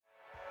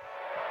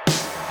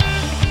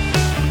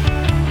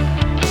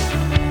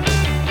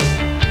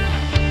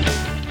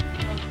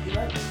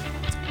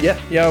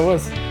Yeah, it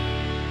was.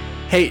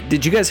 Hey,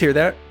 did you guys hear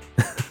that?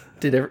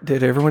 Did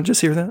everyone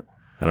just hear that?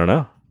 I don't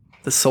know.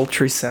 The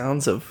sultry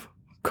sounds of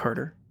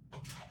Carter.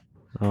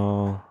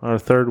 Oh, our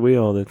third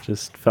wheel that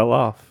just fell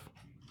off.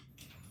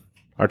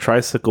 Our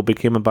tricycle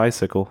became a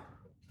bicycle.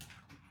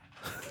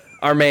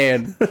 Our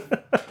man,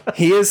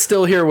 he is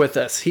still here with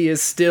us. He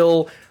is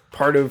still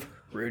part of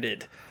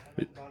Rooted.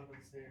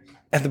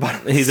 At the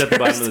bottom. He's at the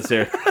bottom of the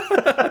stairs.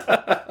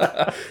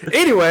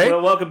 Anyway,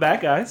 Well, welcome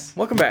back, guys.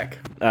 welcome back.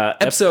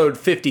 Episode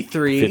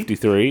 53.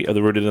 53 of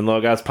the Rooted in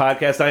Logos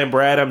podcast. I am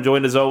Brad. I'm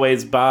joined as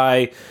always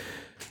by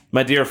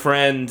my dear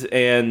friend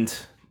and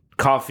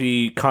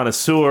coffee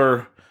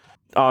connoisseur,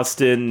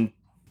 Austin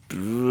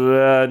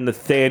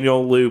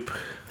Nathaniel Loop.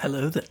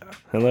 Hello there.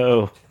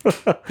 Hello.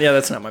 Yeah,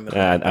 that's not my middle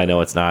name. I know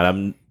it's not.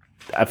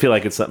 I feel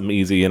like it's something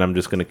easy, and I'm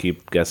just going to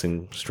keep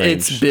guessing strange.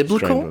 It's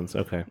biblical? Strange ones.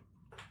 Okay.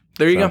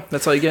 There you go.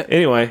 That's all you get.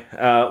 Anyway,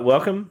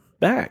 welcome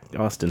back,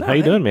 Austin. How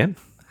you doing, man?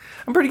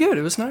 I'm pretty good.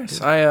 It was nice.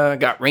 I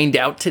got rained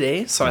out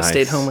today, so I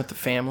stayed Nice. home with the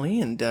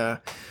family and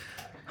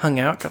hung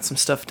out, got some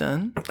stuff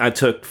done. I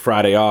took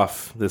Friday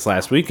off this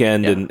last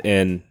weekend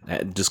and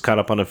just caught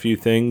up on a few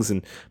things.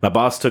 And my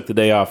boss took the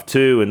day off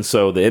too, and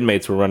so the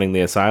inmates were running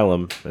the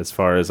asylum as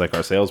far as like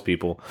our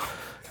salespeople.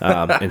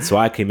 And so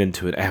I came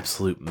into an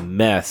absolute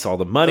mess. All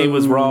the money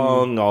was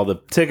wrong. All the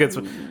tickets.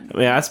 I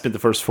mean, I spent the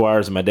first 4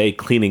 hours of my day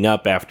cleaning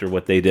up after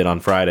what they did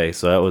on Friday.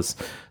 So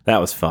that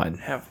was fun.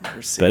 Have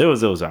mercy. But it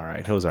was all right.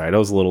 It was all right. I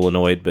was a little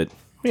annoyed, but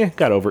yeah,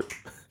 got over it.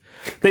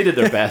 They did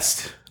their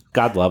best.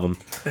 God love them.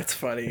 That's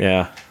funny.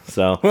 Yeah.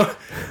 So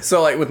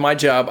So, like with my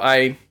job,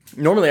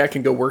 normally I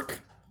can go work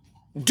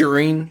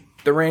during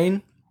the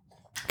rain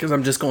because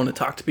I'm just going to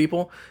talk to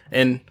people,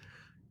 and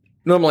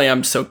normally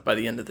I'm soaked by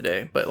the end of the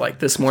day. But like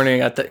this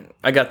morning,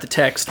 I got the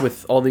text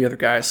with all the other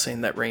guys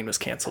saying that rain was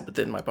canceled. But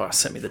then my boss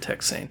sent me the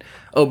text saying,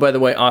 "Oh, by the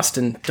way,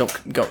 Austin,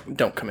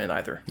 don't come in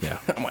either." Yeah.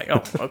 I'm like,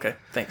 "Oh, okay,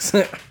 thanks."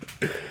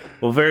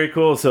 well, very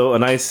cool. So a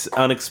nice,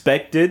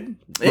 unexpected,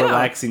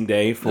 relaxing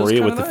day for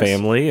you with the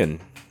family,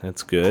 and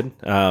that's good.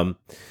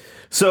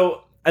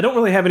 So I don't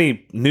really have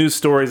any news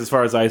stories as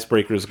far as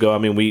icebreakers go. I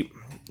mean,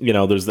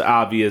 there's the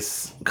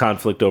obvious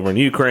conflict over in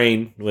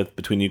Ukraine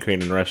between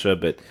Ukraine and Russia,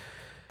 but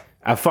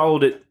I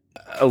followed it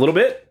a little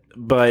bit.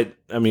 But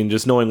I mean,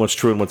 just knowing what's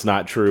true and what's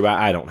not true,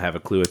 I don't have a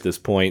clue at this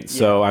point.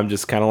 So I'm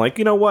just kind of like,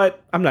 you know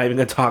what? I'm not even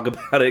going to talk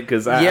about it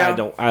because I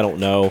don't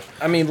know.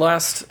 I mean,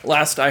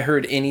 last I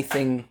heard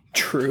anything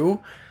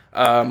true,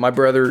 my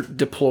brother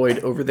deployed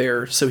over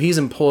there, so he's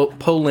in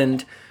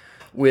Poland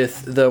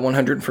with the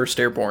 101st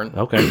Airborne.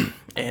 Okay.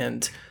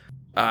 And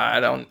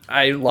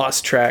I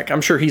lost track.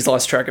 I'm sure he's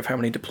lost track of how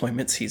many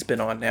deployments he's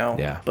been on now.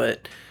 Yeah.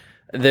 But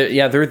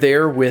they're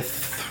there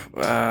with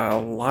a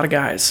lot of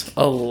guys.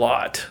 A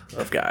lot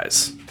of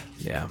guys.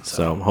 Yeah.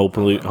 So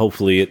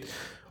hopefully it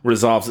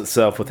resolves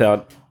itself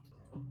without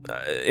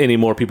any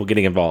more people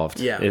getting involved.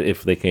 Yeah.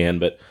 If they can.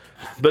 But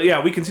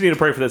yeah, we continue to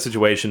pray for that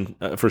situation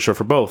for sure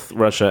for both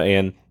Russia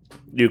and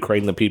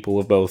Ukraine, the people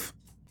of both.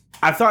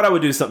 I thought I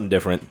would do something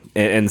different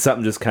and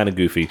something just kind of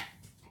goofy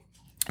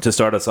to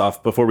start us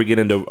off before we get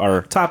into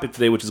our topic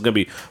today, which is going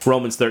to be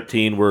Romans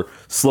 13. We're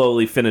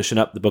slowly finishing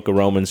up the book of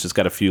Romans, just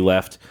got a few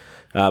left.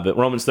 But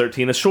Romans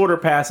 13, a shorter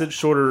passage,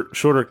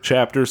 shorter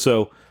chapter,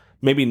 so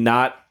maybe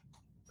not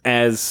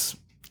as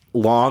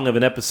long of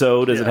an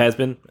episode as it has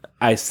been.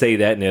 I say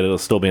that, and it'll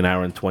still be an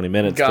hour and 20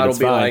 minutes. God will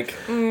be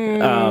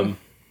fine. like,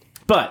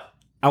 But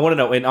I want to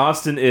know, and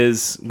Austin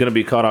is going to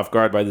be caught off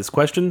guard by this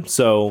question,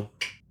 so,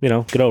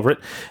 get over it.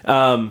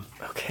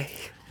 okay.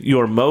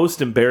 Your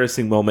most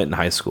embarrassing moment in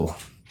high school.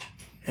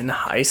 In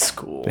high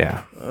school.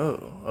 Yeah.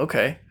 Oh,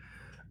 okay.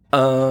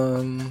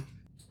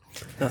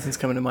 Nothing's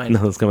coming to mind.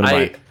 Nothing's coming to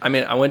mind. I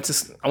mean, I went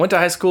to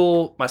high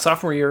school my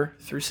sophomore year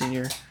through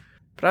senior,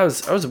 but I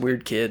was a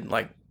weird kid.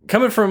 Like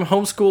coming from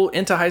homeschool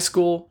into high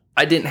school,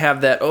 I didn't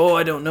have that. Oh,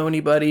 I don't know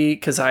anybody,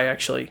 because I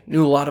actually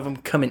knew a lot of them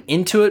coming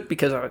into it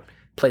because I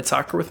played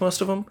soccer with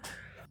most of them.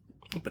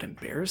 But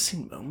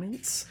embarrassing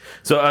moments.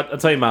 So I'll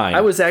tell you mine.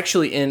 I was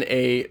actually in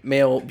a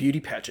male beauty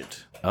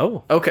pageant.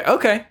 Oh. Okay.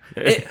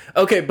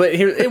 Okay, but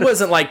here it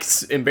wasn't like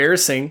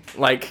embarrassing.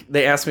 Like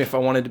they asked me if I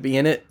wanted to be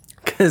in it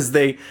because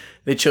they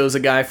chose a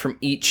guy from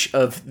each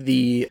of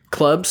the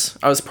clubs.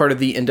 I was part of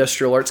the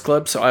Industrial Arts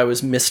Club, so I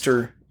was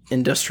Mr.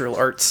 Industrial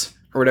Arts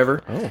or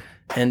whatever. Oh.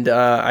 And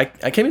I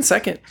came in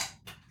second.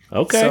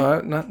 Okay.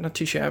 So not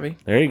too shabby.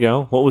 There you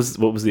go. What was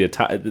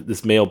the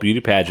this male beauty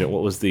pageant?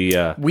 What was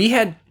the? We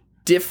had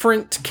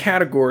different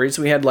categories.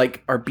 We had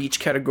like our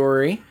beach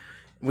category.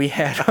 We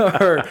had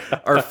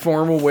our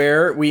formal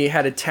wear. We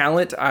had a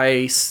talent.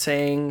 I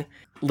sang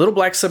Little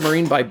Black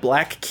Submarine by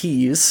Black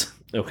Keys.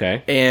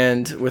 Okay.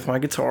 And with my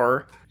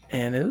guitar,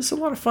 and it was a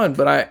lot of fun.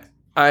 But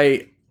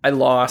I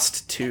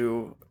lost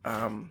to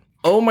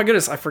oh my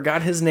goodness, I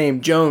forgot his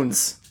name.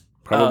 Jones.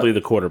 Probably the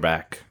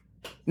quarterback.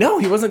 No,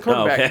 he wasn't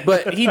quarterback, okay.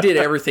 but he did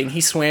everything.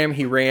 He swam,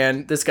 he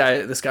ran. This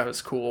guy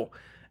was cool.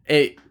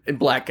 A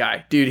black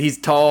guy, dude. He's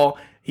tall.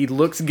 He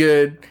looks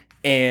good,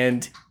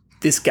 and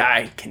this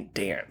guy can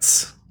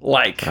dance.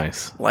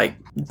 Nice.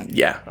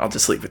 Yeah, I'll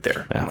just leave it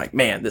there. Yeah. I'm like,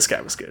 man, this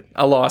guy was good.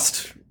 I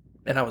lost,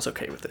 and I was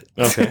okay with it.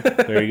 Okay,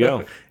 there you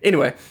go.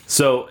 Anyway,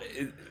 So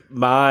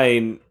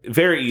mine,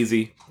 very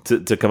easy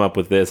to come up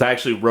with this. I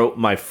actually wrote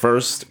my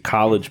first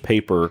college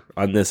paper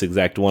on this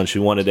exact one. She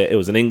wanted it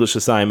was an English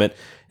assignment,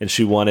 and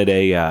she wanted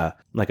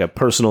a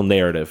personal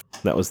narrative.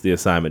 That was the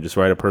assignment. Just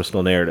write a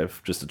personal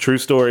narrative, just a true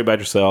story about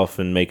yourself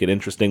and make it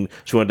interesting.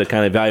 She wanted to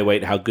kind of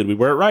evaluate how good we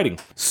were at writing.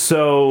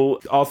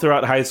 So all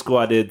throughout high school,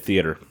 I did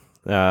theater.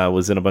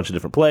 Was in a bunch of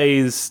different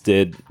plays,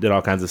 did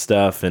all kinds of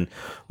stuff, and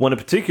one in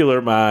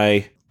particular,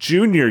 my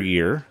junior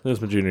year,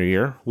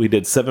 we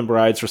did Seven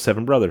Brides for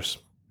Seven Brothers.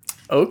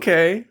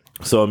 okay.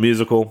 So a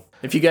musical.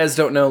 If you guys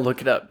don't know,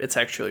 look it up. It's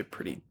actually a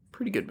pretty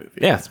good movie.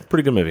 Yeah, it's a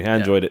pretty good movie. I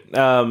enjoyed it.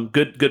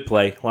 Good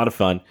play. A lot of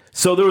fun.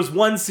 So there was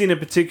one scene in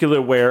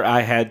particular where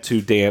I had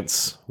to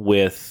dance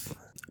with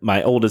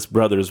my oldest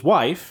brother's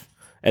wife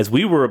as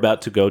we were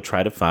about to go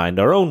try to find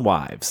our own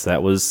wives.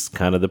 That was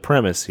kind of the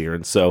premise here.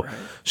 And so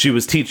she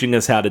was teaching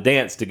us how to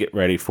dance to get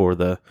ready for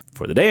the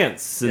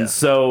dance. And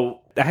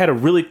so I had a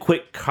really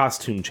quick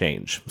costume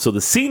change. So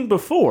the scene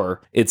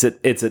before, it's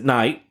at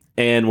night,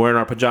 and we're in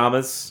our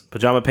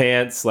pajama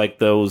pants, like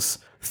those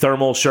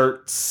thermal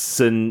shirts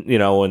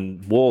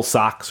and wool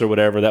socks or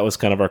whatever. That was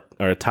kind of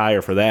our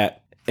attire for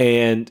that.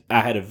 And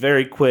I had a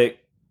very quick,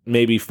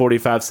 maybe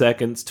 45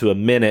 seconds to a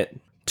minute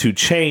to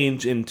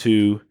change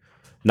into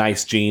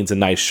nice jeans and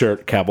nice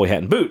shirt, cowboy hat,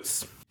 and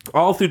boots.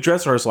 All through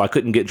dress rehearsal, I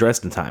couldn't get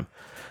dressed in time.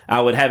 I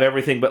would have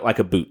everything but like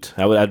a boot.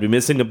 I'd be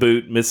missing a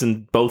boot,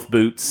 missing both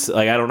boots.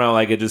 Like, I don't know,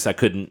 like I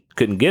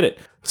couldn't get it.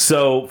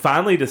 So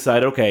finally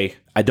decided, okay,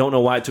 I don't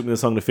know why it took me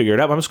this long to figure it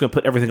out. But I'm just going to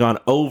put everything on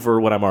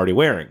over what I'm already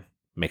wearing.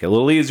 Make it a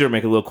little easier,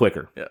 make it a little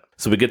quicker. Yeah.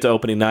 So we get to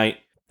opening night,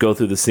 go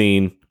through the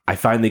scene. I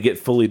finally get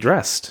fully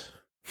dressed.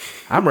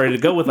 I'm ready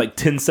to go with like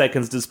 10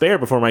 seconds to spare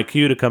before my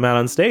cue to come out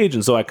on stage.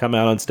 And so I come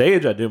out on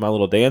stage, I do my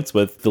little dance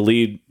with the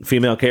lead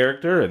female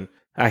character, and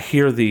I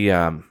hear the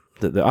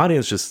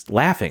audience just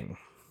laughing.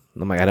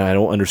 I'm like, I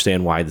don't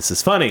understand why this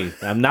is funny.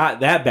 I'm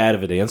not that bad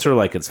of a dancer.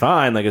 Like, it's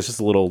fine. Like, it's just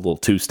a little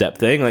two-step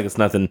thing. Like, it's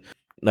nothing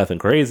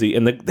crazy.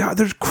 And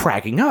they're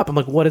cracking up. I'm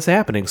like, what is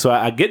happening? So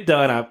I get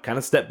done. I kind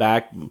of step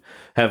back,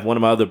 have one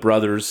of my other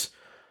brothers,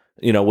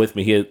 with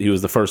me. He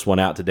was the first one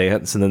out to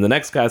dance. And then the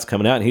next guy's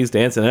coming out and he's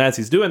dancing. And as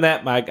he's doing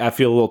that, I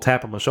feel a little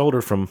tap on my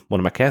shoulder from one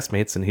of my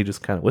castmates. And he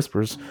just kind of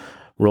whispers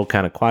real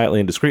kind of quietly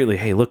and discreetly,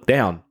 "Hey, look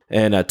down."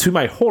 And to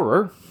my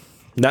horror,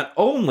 not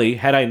only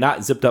had I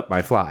not zipped up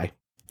my fly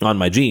on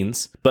my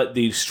jeans, but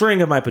the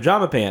string of my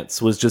pajama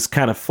pants was just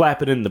kind of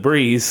flapping in the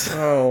breeze.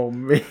 Oh,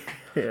 man.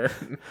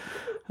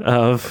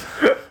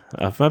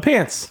 of my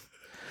pants.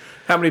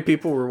 How many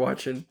people were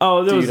watching?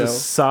 Oh, there was a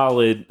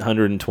solid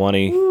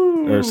 120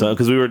 or so,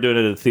 because we were doing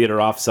it at a theater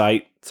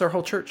offsite. It's our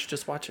whole church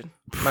just watching.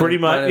 Pretty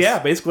much, yeah,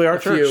 basically our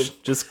church. few.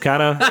 Just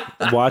kind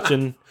of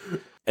watching.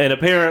 And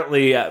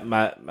apparently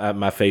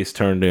my face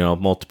turned,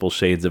 multiple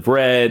shades of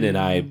red, and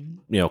I,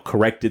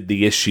 corrected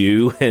the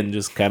issue and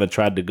just kind of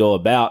tried to go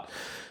about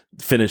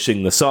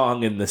finishing the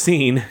song in the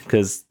scene,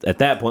 because at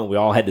that point we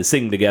all had to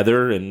sing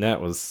together, and that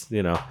was,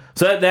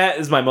 so that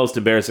is my most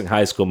embarrassing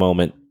high school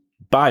moment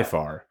by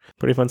far.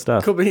 Pretty fun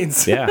stuff. Cool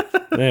beans. Yeah.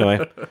 Anyway,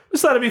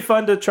 just thought it'd be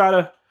fun to try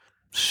to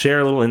share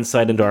a little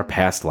insight into our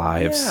past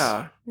lives.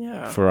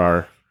 Yeah. For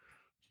our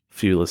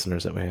few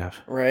listeners that we have.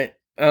 Right.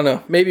 I don't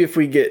know. Maybe if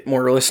we get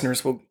more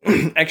listeners, we'll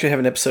actually have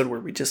an episode where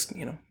we just,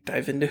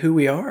 dive into who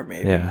we are,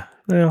 maybe. Yeah.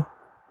 Well,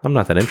 I'm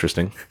not that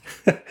interesting.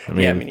 I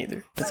mean, yeah, me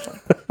neither. That's fine.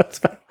 That's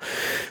fine.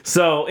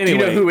 So, anyway.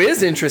 Do you know who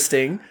is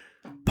interesting?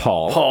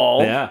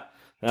 Paul. Yeah.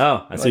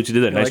 Oh, I see what you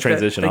did there. Nice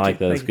transition. I like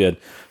that. That's good.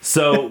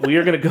 So we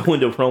are going to go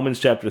into Romans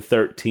chapter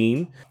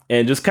 13,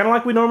 and just kind of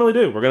like we normally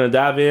do, we're going to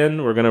dive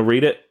in. We're going to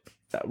read it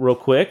real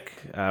quick,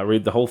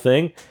 read the whole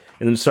thing,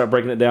 and then start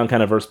breaking it down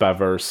kind of verse by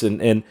verse.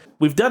 And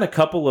we've done a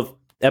couple of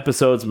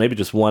episodes, maybe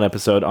just one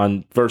episode,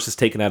 on verses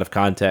taken out of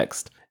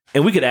context.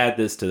 And we could add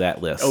this to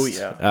that list. Oh,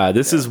 yeah.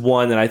 This is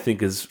one that I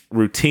think is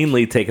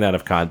routinely taken out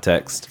of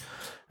context,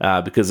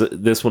 because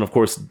this one, of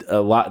course,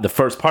 the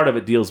first part of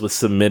it deals with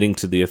submitting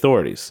to the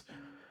authorities.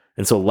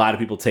 And so a lot of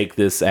people take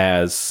this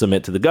as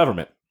submit to the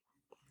government.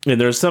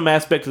 And there's some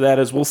aspect of that,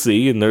 as we'll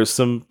see, and there's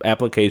some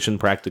application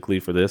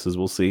practically for this, as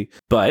we'll see.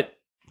 But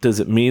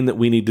does it mean that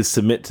we need to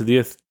submit to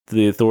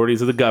the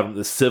authorities of the government,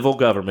 the civil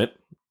government,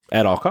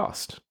 at all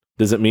cost?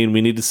 Does it mean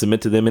we need to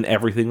submit to them in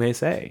everything they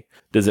say?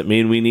 Does it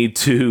mean we need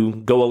to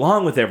go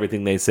along with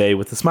everything they say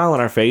with a smile on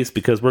our face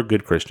because we're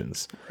good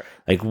Christians?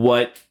 Like,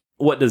 what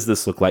does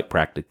this look like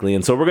practically?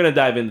 And so we're going to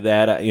dive into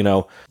that.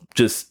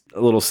 Just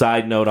a little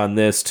side note on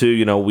this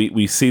too.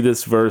 We see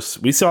this verse.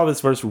 We saw this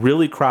verse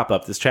really crop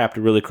up. This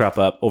chapter really crop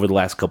up over the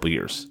last couple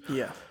years.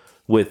 Yeah.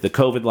 With the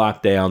COVID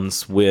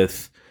lockdowns,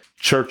 with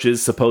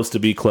churches supposed to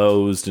be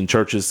closed and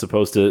churches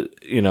supposed to,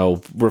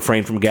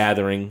 refrain from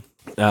gathering.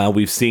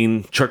 We've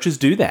seen churches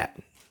do that.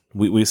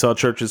 We saw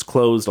churches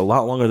closed a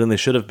lot longer than they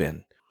should have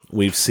been.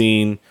 We've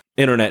seen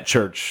internet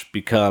church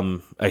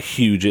become a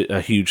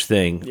huge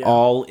thing,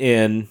 all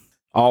in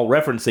all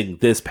referencing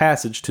this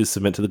passage to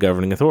submit to the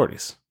governing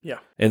authorities. Yeah.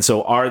 And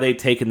so are they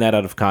taking that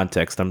out of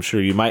context? I'm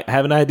sure you might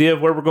have an idea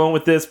of where we're going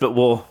with this, but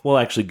we'll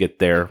actually get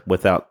there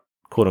without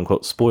quote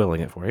unquote spoiling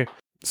it for you.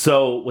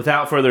 So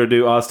without further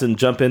ado, Austin,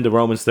 jump into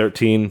Romans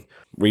 13,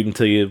 read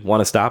until you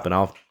want to stop, and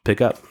I'll pick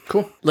up.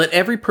 Cool. Let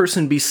every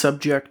person be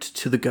subject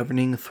to the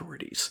governing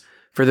authorities,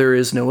 for there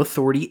is no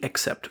authority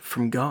except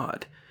from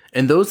God,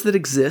 and those that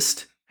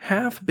exist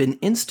have been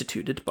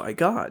instituted by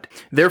God.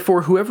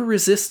 Therefore, whoever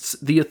resists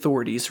the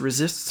authorities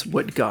resists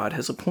what God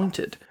has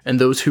appointed, and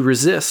those who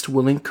resist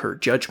will incur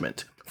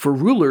judgment. For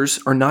rulers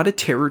are not a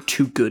terror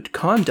to good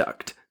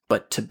conduct,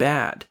 but to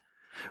bad.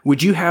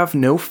 Would you have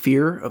no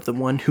fear of the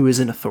one who is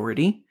in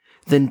authority?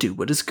 Then do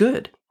what is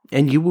good,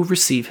 and you will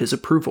receive his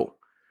approval.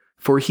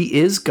 For he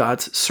is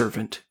God's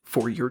servant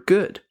for your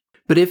good.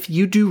 But if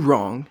you do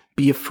wrong,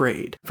 be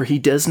afraid, for he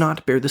does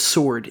not bear the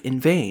sword in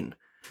vain.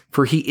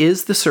 For he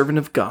is the servant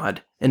of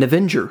God, an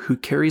avenger who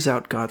carries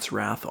out God's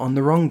wrath on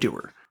the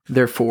wrongdoer.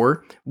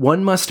 Therefore,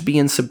 one must be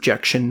in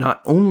subjection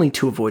not only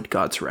to avoid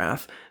God's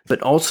wrath,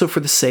 but also for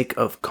the sake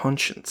of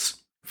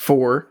conscience.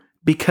 For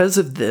because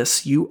of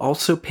this you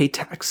also pay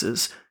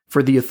taxes,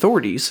 for the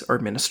authorities are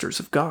ministers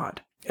of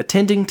God,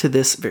 attending to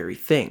this very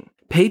thing.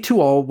 Pay to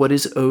all what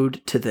is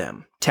owed to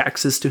them,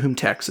 taxes to whom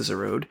taxes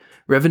are owed,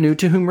 revenue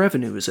to whom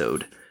revenue is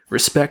owed,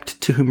 respect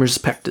to whom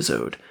respect is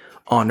owed,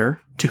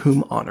 honor to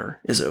whom honor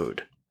is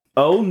owed.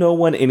 Owe no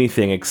one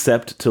anything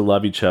except to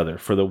love each other,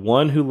 for the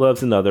one who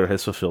loves another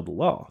has fulfilled the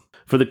law.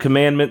 For the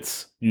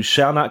commandments, you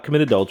shall not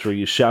commit adultery,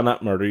 you shall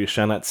not murder, you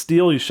shall not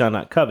steal, you shall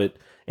not covet,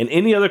 and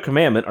any other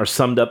commandment are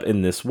summed up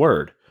in this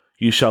word: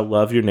 you shall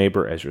love your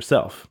neighbor as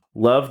yourself.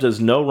 Love does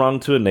no wrong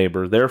to a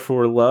neighbor,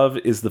 therefore love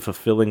is the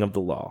fulfilling of the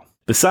law.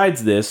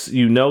 Besides this,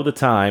 you know the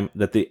time,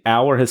 that the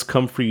hour has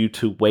come for you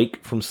to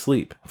wake from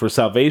sleep. For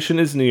salvation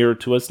is nearer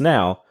to us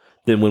now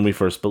than when we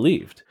first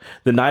believed.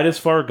 The night is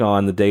far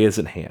gone, the day is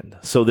at hand.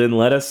 So then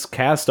let us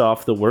cast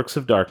off the works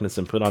of darkness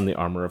and put on the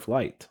armor of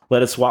light.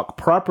 Let us walk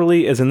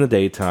properly as in the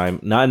daytime,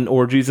 not in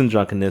orgies and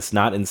drunkenness,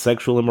 not in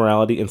sexual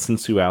immorality and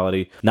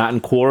sensuality, not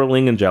in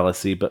quarreling and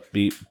jealousy,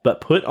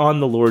 but put on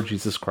the Lord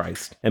Jesus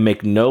Christ, and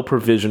make no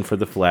provision for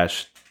the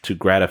flesh to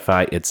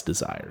gratify its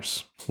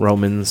desires.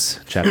 Romans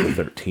chapter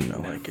 13. I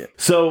like it.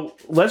 So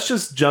let's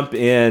just jump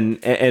in,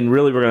 and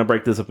really we're going to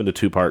break this up into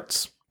two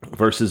parts.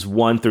 Verses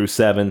 1 through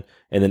 7,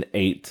 and then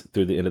 8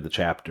 through the end of the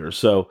chapter.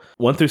 So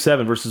 1 through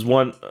 7, verses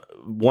 1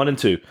 and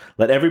 2.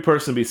 Let every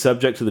person be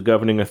subject to the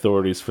governing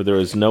authorities, for there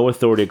is no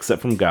authority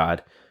except from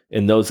God,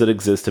 and those that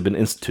exist have been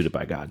instituted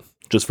by God.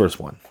 Just verse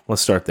 1.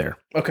 Let's start there.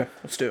 Okay,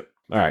 let's do it.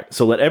 All right.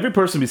 So let every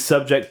person be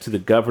subject to the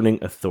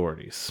governing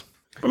authorities.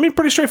 I mean,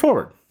 pretty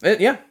straightforward.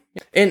 Yeah.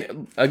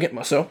 And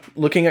again, so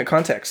looking at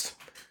context,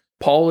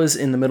 Paul is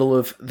in the middle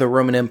of the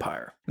Roman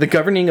Empire. The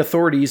governing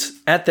authorities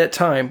at that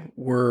time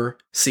were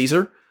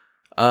Caesar,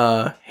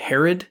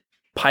 Herod,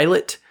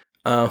 Pilate.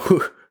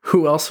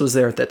 Who else was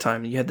there at that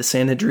time? You had the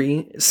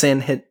Sanhedrin.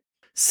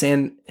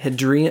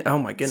 Oh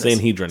my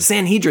goodness,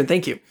 Sanhedrin.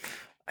 Thank you.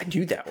 I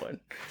knew that one.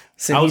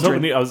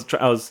 Sanhedrin.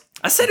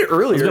 I said it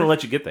earlier. I was going to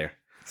let you get there.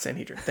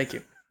 Sanhedrin. Thank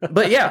you.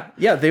 But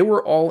yeah, they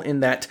were all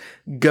in that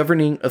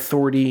governing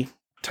authority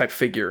type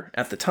figure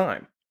at the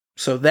time.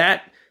 So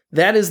that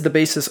is the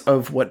basis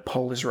of what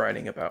Paul is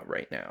writing about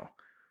right now.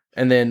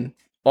 And then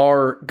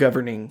our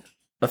governing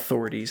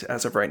authorities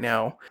as of right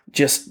now,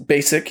 just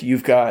basic,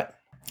 you've got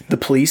the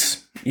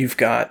police, you've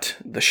got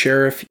the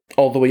sheriff,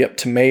 all the way up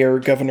to mayor,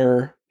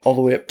 governor, all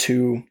the way up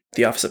to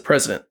the office of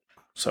president.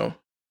 So,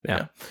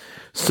 yeah.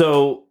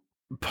 So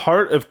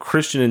part of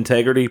Christian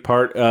integrity,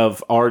 part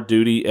of our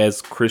duty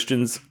as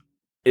Christians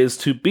is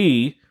to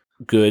be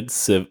good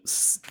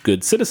citizens,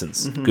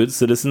 mm-hmm. good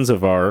citizens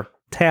of our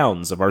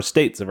towns, of our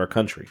states, of our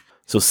country.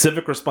 So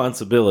civic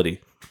responsibility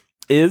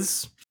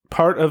is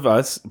part of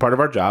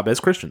our job as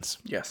Christians.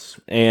 Yes.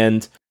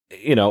 And,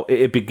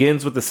 it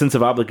begins with a sense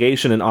of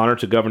obligation and honor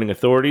to governing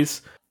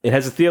authorities. It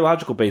has a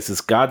theological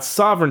basis. God's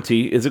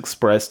sovereignty is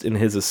expressed in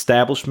his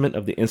establishment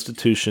of the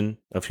institution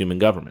of human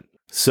government.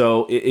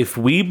 So if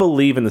we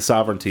believe in the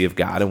sovereignty of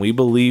God and we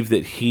believe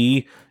that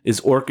he is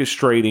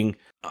orchestrating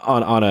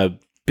on a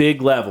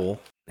big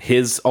level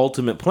his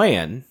ultimate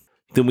plan,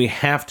 then we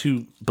have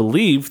to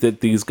believe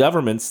that these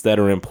governments that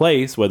are in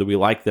place, whether we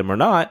like them or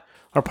not,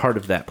 are part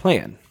of that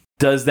plan.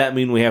 Does that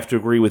mean we have to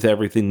agree with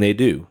everything they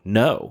do?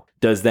 No.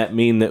 Does that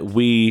mean that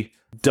we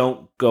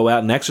don't go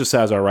out and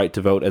exercise our right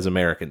to vote as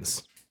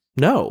Americans?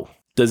 No.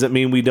 Does it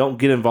mean we don't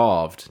get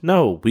involved?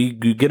 No, we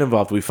get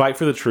involved. We fight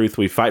for the truth.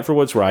 We fight for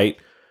what's right.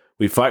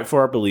 We fight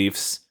for our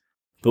beliefs.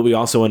 But we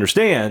also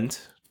understand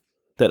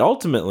that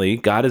ultimately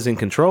God is in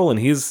control, and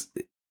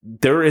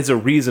there is a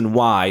reason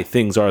why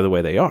things are the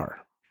way they are.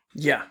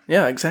 Yeah,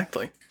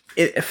 exactly.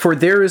 For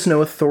there is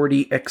no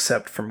authority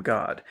except from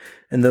God,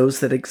 and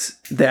those that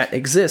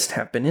exist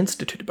have been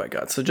instituted by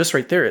God. So just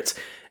right there, it's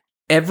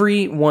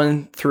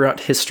everyone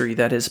throughout history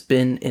that has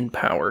been in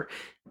power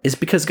is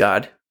because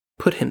God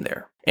put him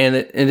there. And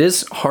it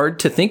is hard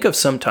to think of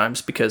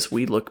sometimes because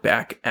we look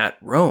back at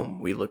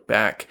Rome. We look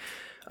back,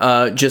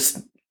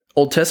 just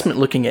Old Testament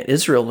looking at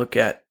Israel, look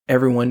at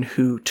everyone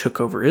who took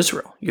over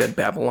Israel. You had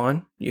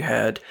Babylon, you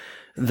had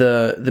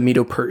the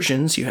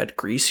Medo-Persians, you had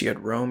Greece, you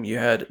had Rome, you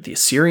had the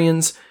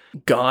Assyrians.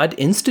 God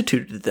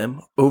instituted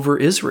them over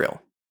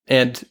Israel.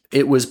 And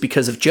it was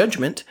because of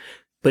judgment,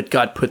 but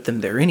God put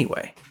them there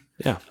anyway.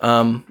 Yeah.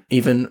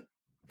 Even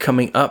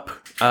coming up,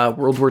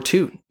 World War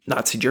II,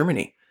 Nazi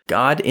Germany.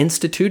 God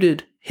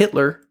instituted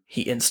Hitler.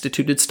 He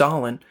instituted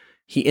Stalin.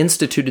 He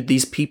instituted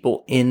these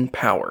people in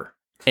power.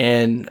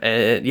 And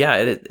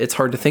it's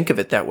hard to think of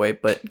it that way,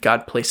 but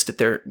God placed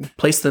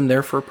them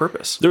there for a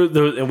purpose.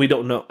 And we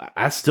don't know.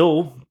 I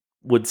still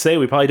would say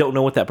we probably don't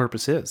know what that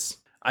purpose is.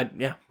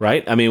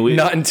 Right? I mean,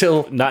 not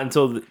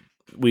until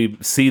we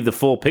see the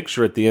full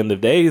picture at the end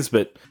of days,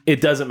 but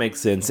it doesn't make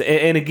sense.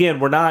 And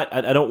again,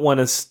 I don't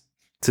want us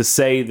to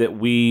say that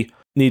we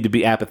need to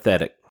be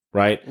apathetic,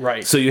 right?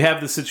 Right. So you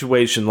have the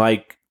situation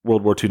like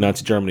World War II,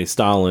 Nazi Germany,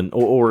 Stalin,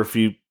 or if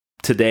you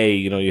today,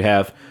 you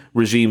have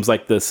regimes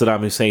like the Saddam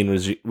Hussein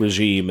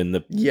regime and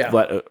the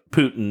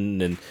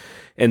Putin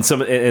and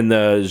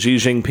the Xi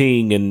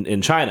Jinping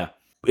in China.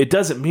 It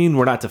doesn't mean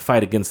we're not to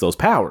fight against those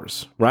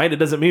powers, right? It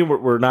doesn't mean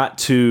we're not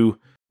to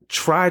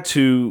try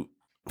to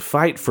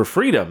fight for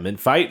freedom and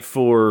fight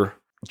for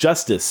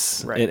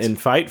justice, right, and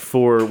fight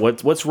for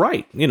what's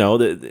right.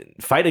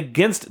 Fight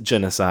against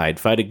genocide,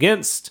 fight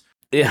against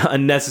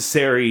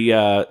unnecessary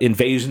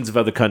invasions of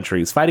other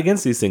countries, fight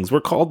against these things.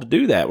 We're called to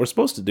do that. We're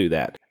supposed to do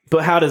that.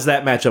 But how does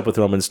that match up with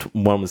Romans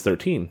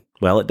 13?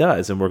 Well, it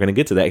does, and we're going to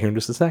get to that here in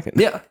just a second.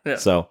 Yeah.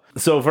 So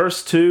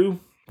verse 2,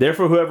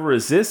 therefore whoever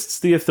resists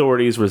the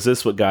authorities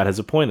resists what God has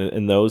appointed,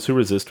 and those who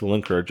resist will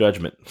incur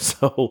judgment.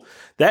 So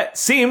that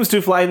seems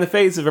to fly in the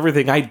face of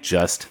everything I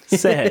just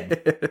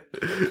said.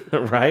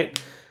 Right?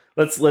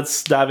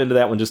 Let's dive into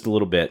that one just a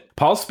little bit.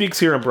 Paul speaks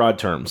here in broad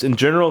terms. In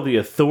general, the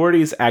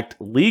authorities act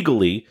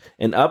legally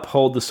and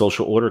uphold the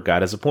social order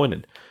God has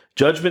appointed.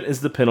 Judgment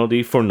is the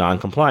penalty for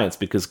noncompliance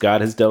because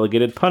God has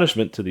delegated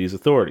punishment to these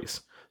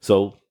authorities.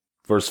 So,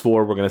 verse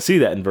 4, we're going to see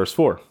that in verse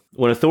 4.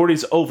 When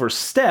authorities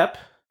overstep,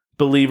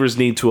 believers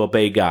need to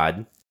obey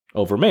God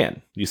over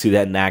man. You see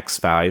that in Acts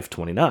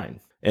 5:29.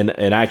 And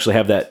I actually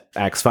have that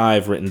Acts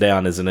 5 written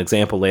down as an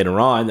example later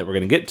on that we're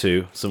going to get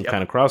to, some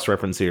kind of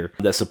cross-reference here,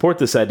 that support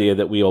this idea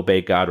that we obey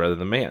God rather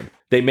than man.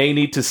 They may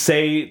need to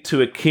say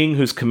to a king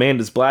whose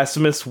command is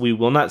blasphemous, we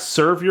will not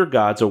serve your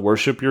gods or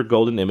worship your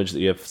golden image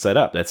that you have set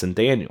up. That's in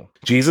Daniel.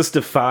 Jesus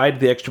defied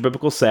the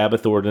extra-biblical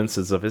Sabbath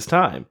ordinances of his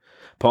time.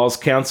 Paul's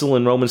counsel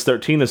in Romans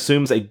 13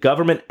 assumes a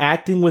government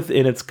acting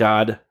within its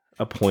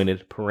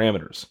God-appointed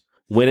parameters.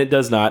 When it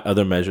does not,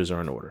 other measures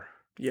are in order.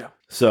 Yeah.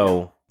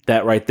 So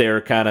that right there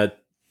kind of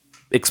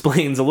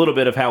explains a little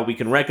bit of how we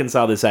can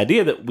reconcile this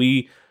idea that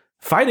we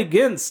fight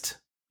against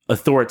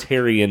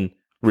authoritarian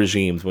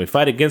regimes. We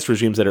fight against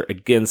regimes that are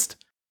against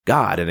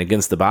God and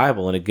against the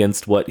Bible and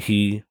against what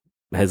he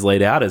has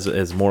laid out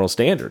as moral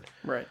standard.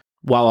 Right.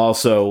 While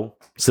also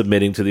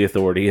submitting to the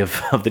authority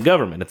of the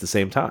government at the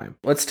same time.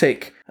 Let's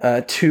take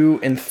 2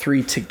 and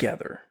 3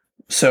 together.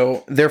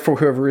 So, therefore,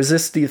 whoever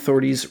resists the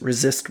authorities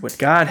resists what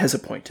God has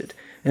appointed,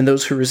 and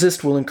those who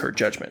resist will incur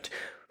judgment.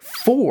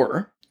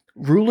 4,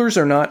 rulers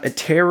are not a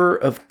terror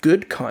of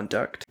good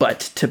conduct, but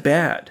to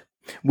bad.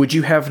 Would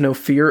you have no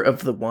fear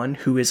of the one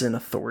who is in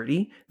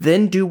authority?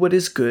 Then do what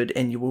is good,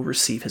 and you will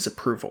receive his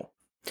approval.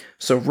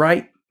 So,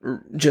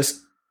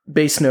 just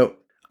base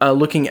note,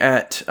 looking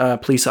at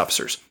police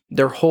officers,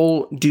 their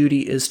whole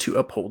duty is to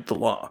uphold the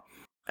law.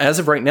 As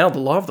of right now, the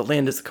law of the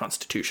land is the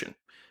Constitution.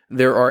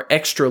 There are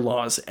extra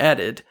laws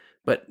added,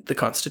 but the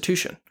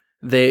Constitution.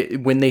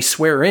 When they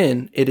swear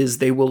in, it is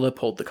they will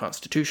uphold the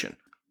Constitution.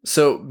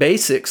 So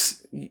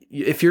basics,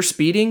 if you're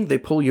speeding, they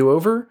pull you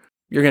over,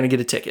 you're going to get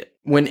a ticket.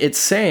 When it's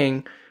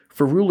saying,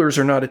 for rulers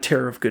are not a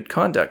terror of good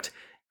conduct,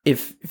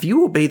 if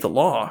you obey the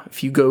law,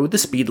 if you go the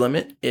speed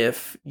limit,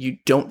 if you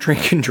don't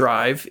drink and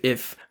drive,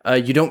 if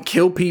you don't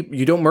kill people,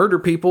 you don't murder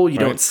people, you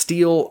don't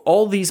steal,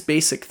 all these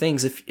basic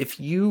things, if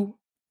you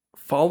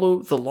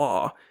follow the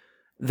law,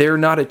 they're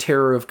not a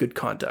terror of good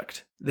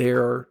conduct.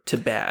 They're to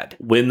bad.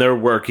 When they're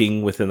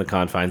working within the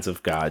confines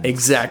of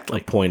God's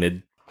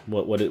appointed.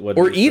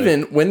 What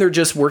even when they're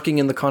just working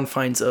in the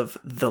confines of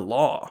the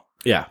law.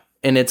 Yeah.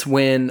 And it's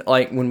when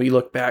we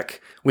look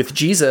back with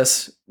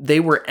Jesus, they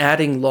were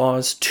adding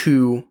laws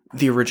to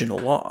the original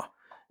law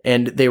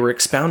and they were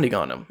expounding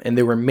on them and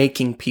they were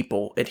making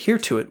people adhere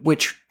to it,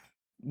 which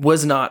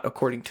was not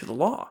according to the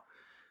law.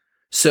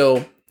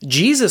 So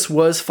Jesus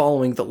was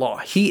following the law.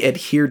 He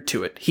adhered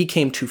to it. He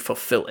came to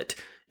fulfill it.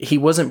 He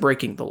wasn't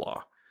breaking the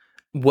law.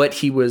 What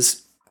he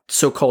was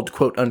so-called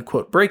quote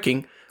unquote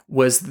breaking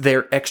was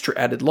their extra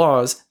added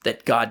laws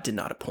that God did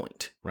not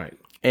appoint. Right.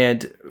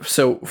 And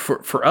so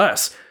for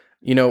us,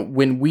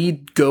 when we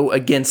go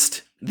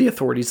against the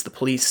authorities, the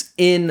police,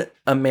 in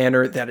a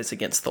manner that is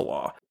against the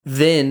law,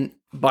 then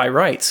by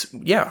rights,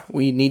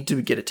 we need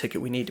to get a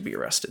ticket. We need to be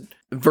arrested.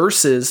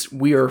 Versus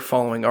we are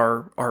following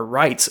our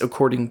rights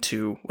according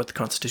to what the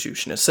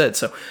Constitution has said.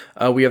 So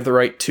we have the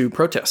right to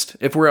protest.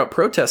 If we're out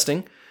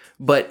protesting,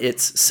 but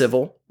it's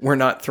civil, we're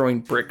not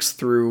throwing bricks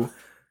through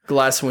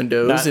glass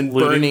windows Not and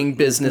looting- burning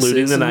businesses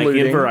looting the and Nike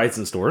looting. and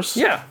Verizon stores.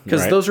 Yeah,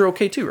 because Right. those are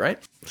okay too, right?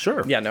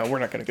 Sure. Yeah, no, we're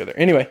not going to go there.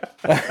 Anyway,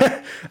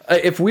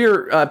 if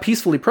we're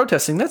peacefully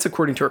protesting, that's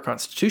according to our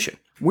Constitution.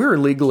 We're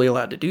legally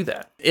allowed to do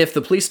that. If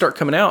the police start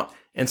coming out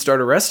and start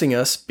arresting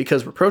us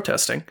because we're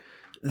protesting,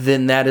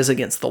 then that is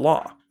against the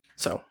law.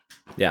 So,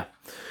 Yeah.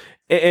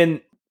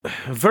 And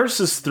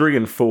verses 3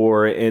 and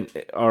 4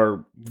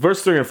 are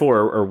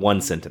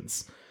one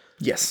sentence.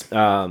 yes.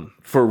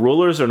 For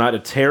rulers are not a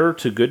terror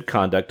to good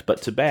conduct,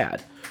 but to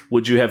bad.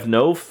 Would you have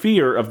no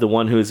fear of the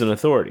one who is in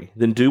authority?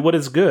 Then do what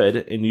is good,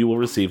 and you will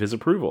receive his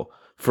approval.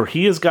 For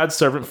he is God's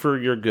servant for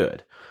your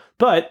good.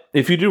 But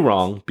if you do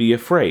wrong, be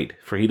afraid,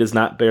 for he does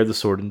not bear the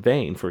sword in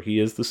vain, for he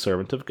is the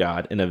servant of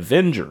God, an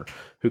avenger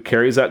who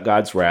carries out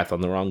God's wrath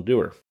on the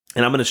wrongdoer.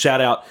 And I'm going to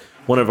shout out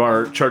one of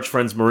our church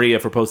friends, Maria,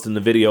 for posting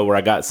the video where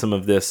I got some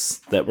of this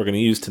that we're going to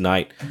use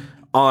tonight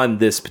on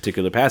this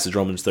particular passage,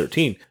 Romans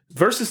 13.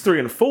 Verses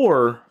 3 and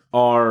 4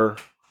 are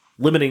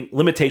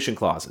limitation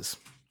clauses.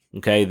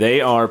 Okay,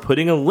 they are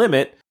putting a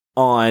limit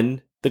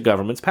on the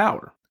government's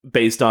power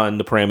based on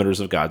the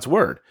parameters of God's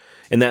word.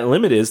 And that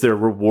limit is they're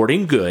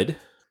rewarding good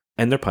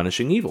and they're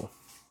punishing evil,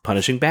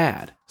 punishing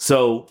bad.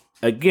 So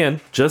again,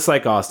 just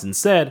like Austin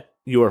said,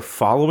 you are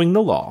following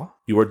the law,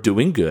 you are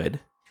doing good,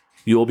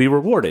 you will be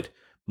rewarded.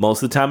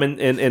 Most of the time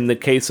in the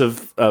case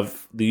of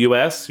the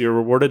U.S., you're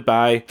rewarded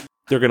by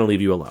they're going to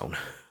leave you alone,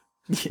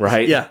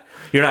 right? Yeah.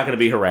 You're not going to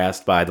be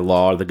harassed by the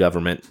law or the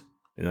government,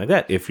 anything like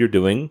that, if you're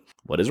doing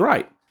what is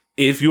right.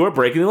 If you are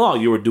breaking the law,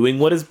 you are doing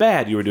what is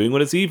bad, you are doing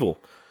what is evil.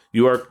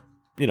 You are,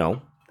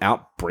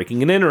 out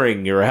breaking and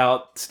entering, you're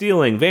out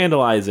stealing,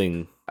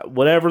 vandalizing,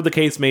 whatever the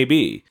case may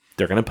be.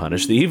 They're going to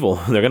punish the evil.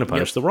 They're going to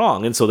punish the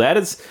wrong. And so that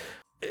is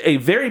a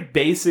very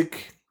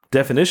basic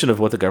definition of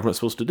what the government's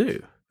supposed to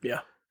do.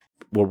 Yeah.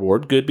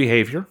 Reward good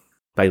behavior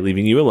by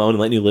leaving you alone and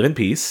letting you live in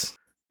peace,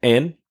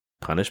 and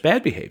punish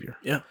bad behavior.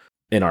 Yeah.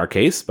 In our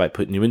case, by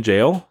putting you in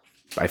jail,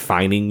 by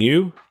fining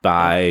you,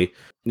 by,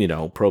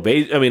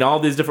 probation. I mean, all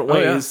these different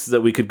ways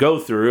that we could go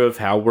through of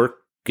how we're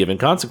given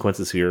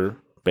consequences here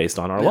based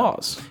on our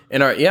laws.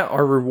 And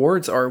our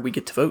rewards are we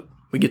get to vote.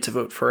 We get to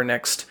vote for our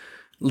next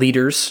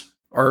leaders,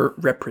 our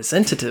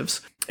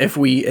representatives. If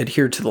we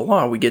adhere to the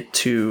law, we get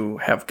to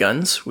have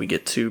guns. We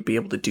get to be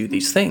able to do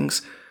these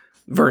things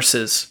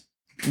versus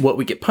what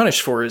we get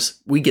punished for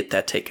is we get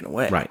that taken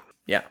away. Right.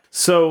 Yeah.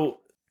 So,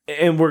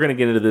 and we're going to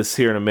get into this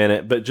here in a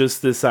minute, but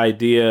just this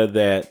idea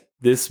that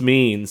this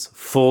means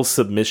full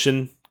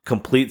submission,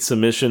 complete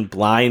submission,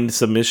 blind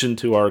submission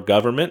to our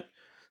government.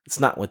 It's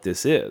not what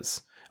this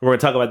is. And we're going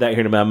to talk about that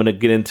here in a minute. I'm going to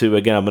get into,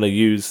 again, I'm going to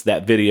use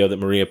that video that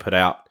Maria put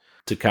out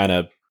to kind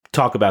of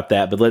talk about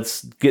that. But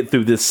let's get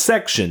through this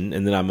section,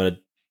 and then I'm going to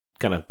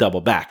kind of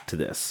double back to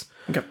this.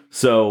 Okay.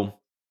 So,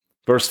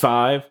 verse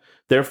 5,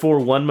 therefore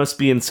one must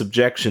be in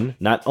subjection,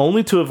 not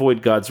only to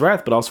avoid God's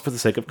wrath, but also for the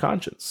sake of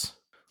conscience.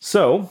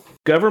 So,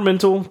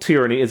 governmental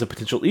tyranny is a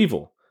potential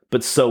evil,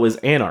 but so is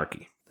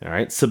anarchy. All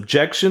right.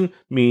 Subjection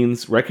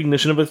means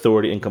recognition of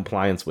authority and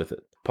compliance with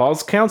it.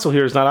 Paul's counsel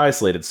here is not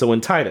isolated. So in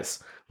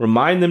Titus,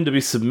 remind them to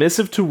be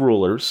submissive to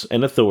rulers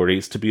and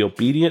authorities, to be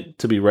obedient,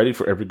 to be ready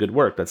for every good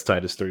work. That's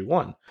Titus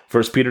 3:1.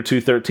 1 Peter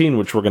 2:13,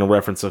 which we're going to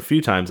reference a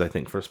few times, I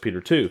think, 1 Peter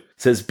 2,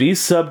 says, be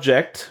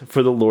subject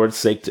for the Lord's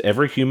sake to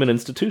every human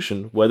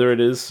institution, whether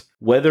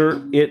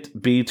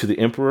it be to the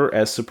emperor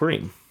as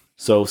supreme.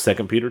 So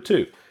 2 Peter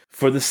 2.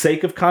 For the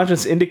sake of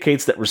conscience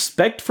indicates that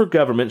respect for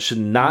government should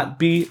not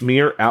be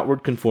mere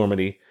outward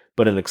conformity,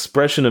 but an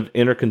expression of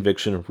inner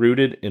conviction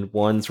rooted in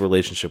one's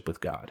relationship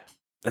with God.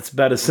 That's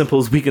about as simple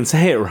as we can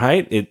say it,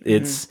 right?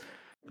 It's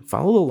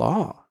follow the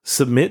law,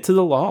 submit to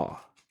the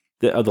law,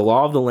 the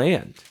law of the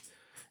land,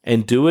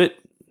 and do it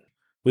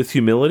with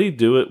humility,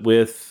 do it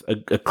with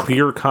a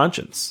clear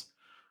conscience.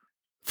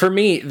 For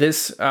me,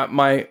 this,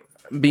 my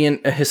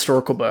being a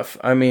historical buff,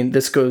 I mean,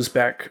 this goes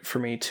back for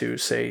me to,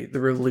 say,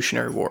 the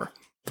Revolutionary War.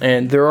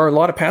 And there are a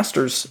lot of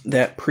pastors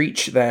that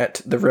preach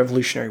that the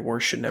Revolutionary War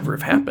should never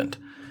have happened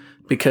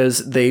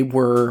because they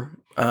were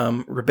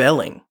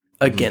rebelling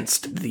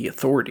against the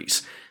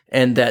authorities,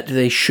 and that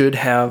they should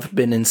have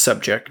been in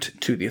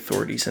subject to the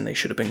authorities and they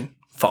should have been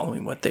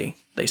following what they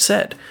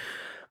said.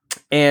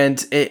 And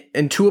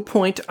to a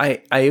point,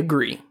 I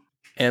agree.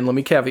 And let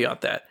me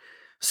caveat that.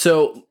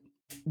 So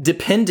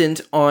dependent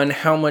on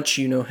how much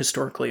you know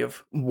historically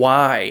of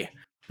why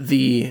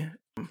the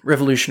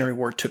Revolutionary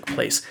War took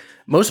place,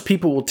 most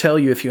people will tell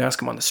you if you ask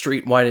them on the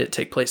street, why did it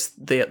take place?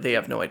 They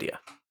have no idea.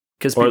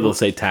 Or they'll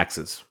say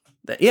taxes.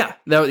 Yeah.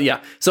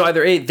 So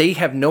either A, they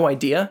have no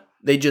idea.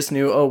 They just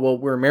knew, oh, well,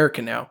 we're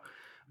American now.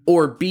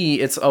 Or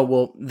B, it's, oh,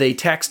 well, they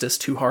taxed us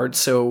too hard,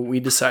 so we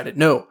decided,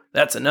 no,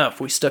 that's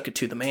enough. We stuck it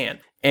to the man.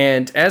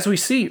 And as we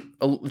see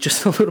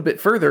just a little bit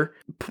further,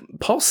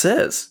 Paul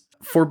says,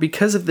 for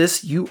because of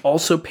this, you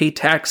also pay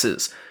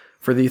taxes,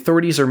 for the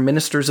authorities are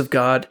ministers of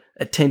God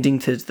attending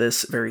to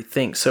this very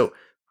thing. So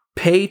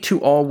pay to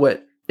all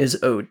what is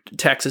owed,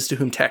 taxes to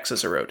whom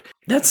taxes are owed.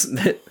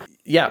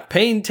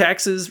 Paying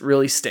taxes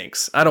really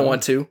stinks. I don't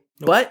want to.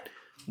 But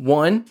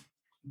one,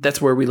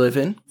 that's where we live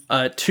in.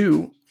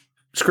 Two,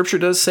 Scripture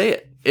does say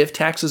it. If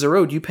taxes are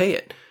owed, you pay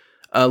it.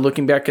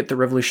 Looking back at the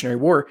Revolutionary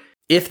War,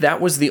 if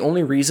that was the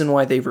only reason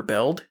why they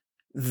rebelled,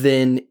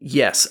 then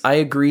yes, I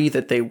agree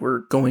that they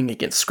were going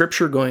against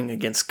Scripture, going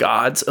against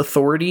God's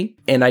authority,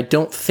 and I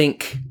don't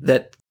think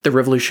that the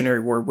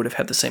Revolutionary War would have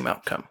had the same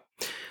outcome.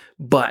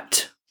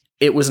 But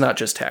it was not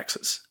just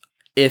taxes.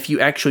 If you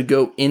actually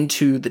go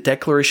into the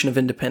Declaration of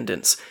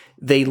Independence,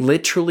 they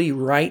literally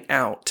write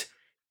out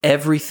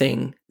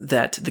everything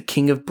that the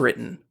King of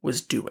Britain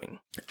was doing.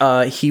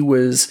 He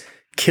was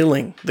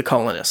killing the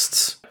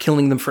colonists,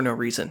 killing them for no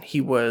reason.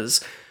 He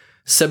was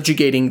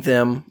subjugating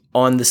them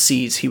on the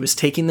seas. He was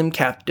taking them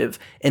captive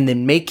and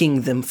then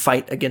making them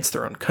fight against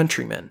their own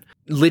countrymen.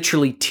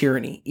 Literally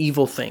tyranny,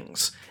 evil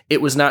things.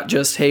 It was not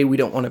just, hey, we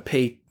don't want to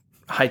pay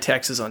high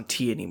taxes on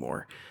tea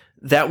anymore.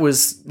 That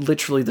was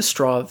literally the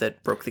straw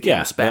that broke the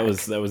camel's back. That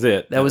was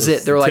it. That was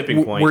it. They're like,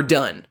 we're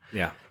done.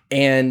 Yeah.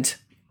 And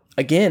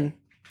again,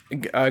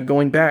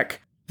 going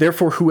back,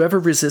 therefore, whoever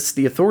resists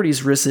the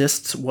authorities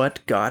resists what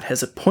God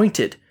has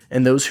appointed,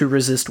 and those who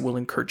resist will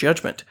incur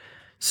judgment.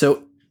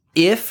 So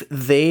if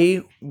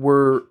they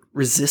were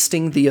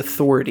resisting the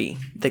authority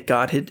that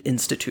God had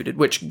instituted,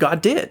 which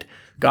God did,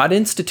 God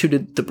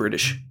instituted the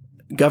British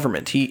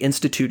government. He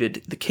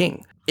instituted the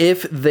king.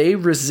 If they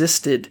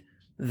resisted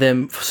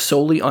them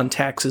solely on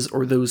taxes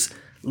or those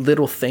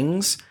little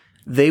things,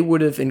 they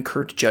would have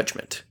incurred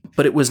judgment.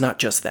 But it was not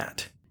just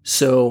that.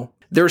 So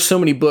there are so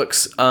many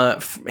books,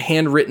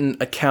 handwritten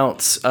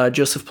accounts.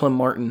 Joseph Plum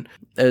Martin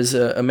is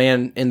a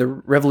man in the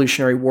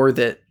Revolutionary War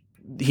that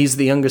he's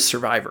the youngest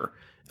survivor.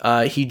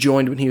 He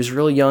joined when he was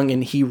really young,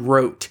 and he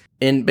wrote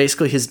in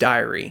basically his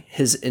diary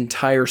his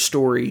entire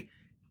story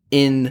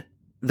in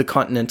the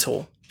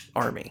Continental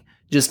Army.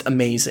 Just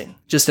amazing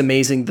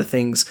the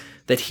things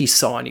that he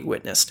saw and he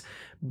witnessed.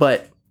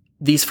 But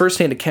these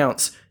firsthand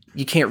accounts,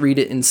 you can't read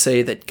it and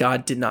say that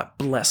God did not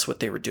bless what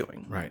they were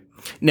doing. Right.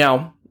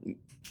 Now,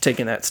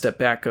 taking that step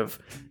back of,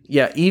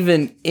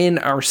 even in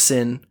our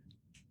sin,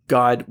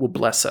 God will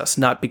bless us,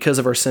 not because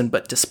of our sin,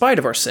 but despite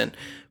of our sin.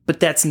 But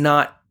that's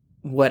not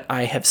what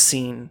I have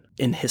seen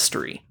in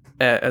history,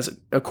 as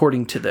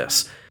according to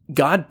this.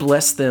 God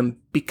blessed them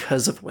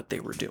because of what they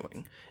were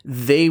doing.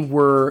 They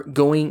were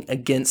going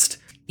against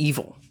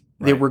evil.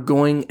 Right. They were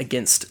going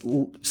against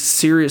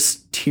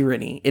serious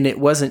tyranny. And it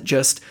wasn't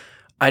just,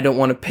 I don't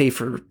want to pay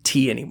for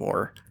tea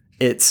anymore.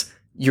 It's,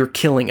 you're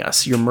killing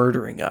us. You're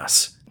murdering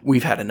us.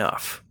 We've had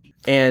enough.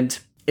 And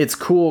it's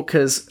cool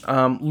because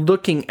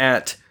looking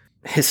at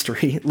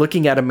history,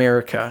 looking at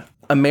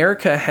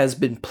America has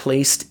been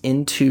placed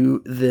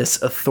into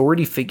this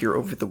authority figure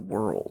over the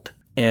world.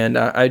 And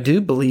I do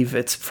believe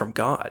it's from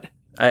God.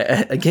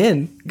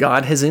 Again,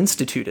 God has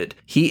instituted.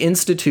 He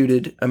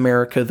instituted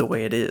America the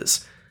way it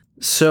is.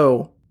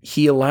 So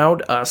he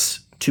allowed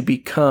us to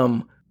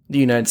become the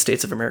United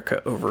States of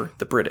America over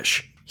the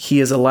British. He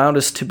has allowed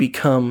us to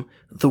become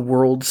the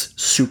world's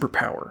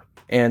superpower.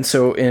 And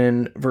so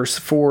in verse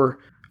 4,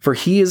 for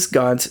he is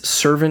God's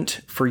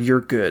servant for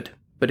your good.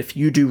 But if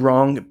you do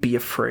wrong, be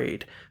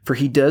afraid. For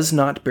he does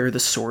not bear the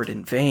sword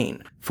in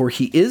vain. For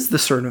he is the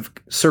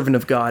servant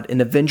of God,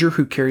 an avenger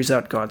who carries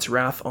out God's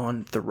wrath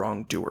on the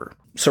wrongdoer.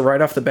 So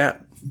right off the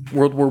bat,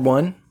 World War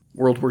I,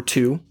 World War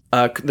II,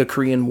 the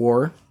Korean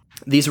War,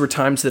 these were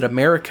times that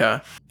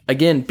America,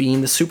 again, being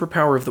the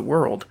superpower of the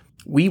world,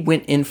 we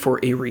went in for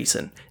a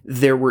reason.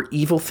 There were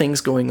evil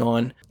things going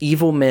on.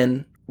 Evil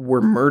men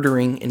were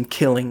murdering and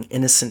killing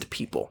innocent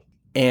people.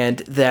 And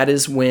that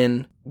is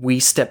when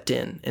we stepped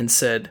in and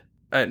said,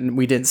 and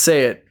we didn't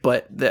say it,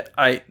 but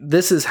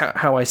this is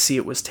how I see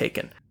it was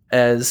taken.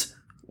 As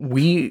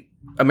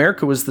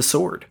America was the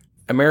sword.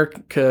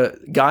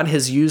 God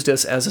has used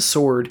us as a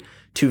sword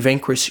to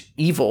vanquish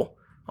evil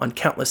on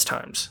countless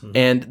times. Mm-hmm.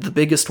 And the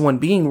biggest one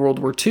being World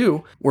War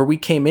II, where we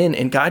came in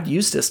and God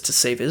used us to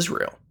save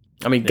Israel.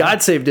 I mean,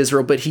 God saved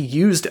Israel, but he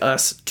used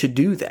us to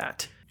do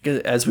that.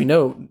 As we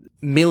know,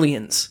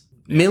 millions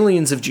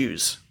of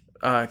Jews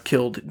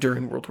killed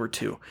during World War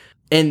II.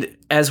 And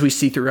as we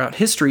see throughout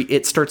history,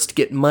 it starts to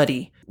get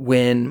muddy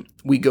when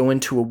we go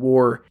into a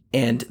war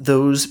and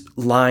those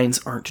lines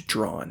aren't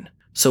drawn.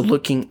 So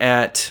looking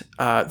at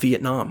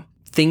Vietnam,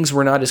 things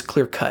were not as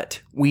clear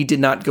cut. We did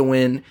not go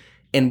in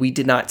and we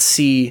did not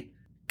see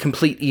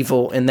complete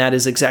evil, and that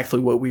is exactly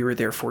what we were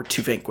there for,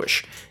 to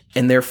vanquish.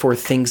 And therefore,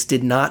 things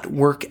did not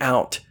work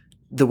out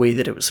the way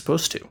that it was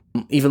supposed to.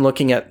 Even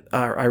looking at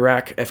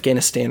Iraq,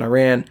 Afghanistan,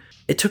 Iran,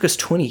 it took us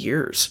 20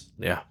 years.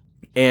 Yeah.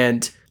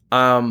 And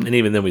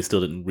even then, we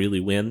still didn't really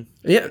win.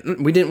 Yeah,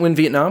 we didn't win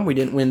Vietnam. We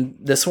didn't win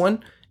this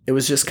one. It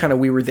was just kind of,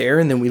 we were there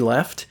and then we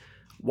left.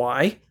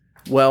 Why?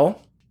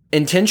 Well,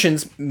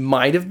 intentions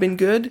might have been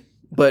good,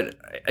 but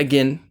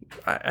again,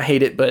 I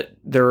hate it, but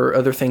there are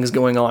other things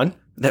going on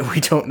that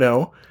we don't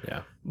know.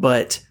 Yeah.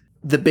 But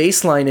the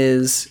baseline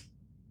is,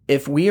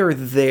 if we are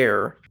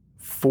there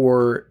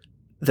for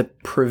the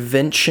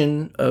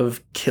prevention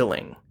of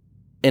killing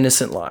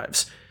innocent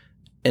lives,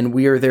 and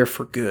we are there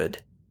for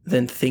good,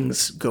 then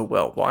things go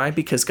well. Why?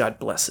 Because God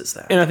blesses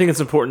that. And I think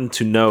it's important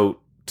to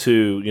note,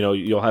 too,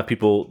 you'll have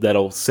people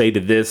that'll say to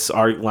this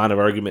line of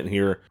argument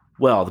here,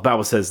 Well, the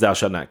Bible says thou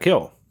shalt not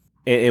kill.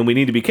 And we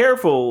need to be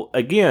careful,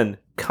 again,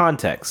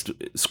 context.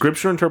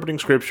 Scripture, interpreting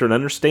Scripture, and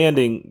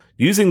understanding,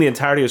 using the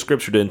entirety of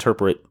Scripture to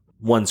interpret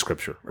one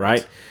Scripture,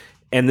 right?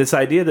 And this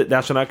idea that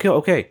thou shalt not kill,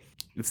 okay,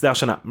 it's thou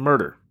shalt not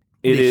murder.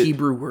 The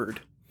Hebrew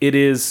word. It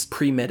is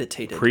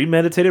premeditated.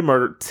 Premeditated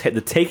murder, the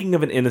taking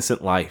of an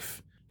innocent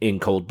life in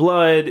cold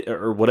blood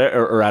or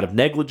whatever, or out of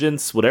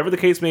negligence, whatever the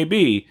case may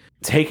be,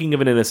 taking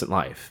of an innocent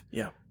life.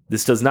 Yeah.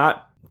 This does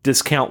not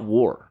discount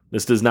war.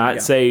 This does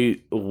not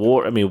say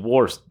war. I mean,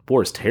 war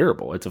is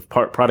terrible. It's a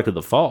product of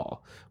the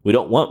fall. We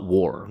don't want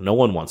war. No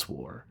one wants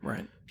war.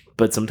 Right.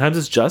 But sometimes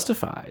it's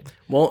justified.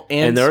 Well,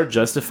 and there are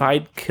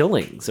justified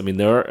killings. I mean,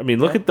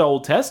 look at the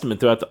Old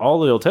Testament, throughout all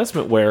the Old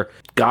Testament, where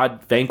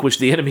God vanquished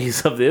the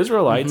enemies of the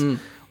Israelites,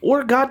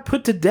 or God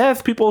put to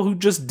death people who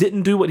just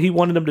didn't do what he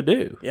wanted them to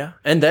do. Yeah.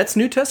 And that's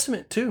New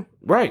Testament too.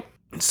 Right.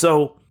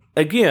 So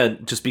again,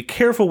 just be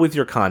careful with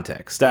your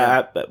context.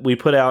 Yeah. We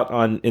put out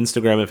on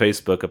Instagram and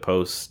Facebook a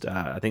post,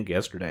 I think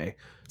yesterday,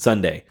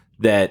 Sunday,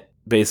 that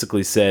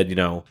basically said,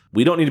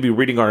 we don't need to be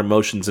reading our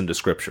emotions into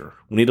Scripture.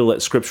 We need to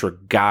let Scripture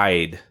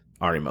guide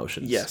our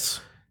emotions. Yes.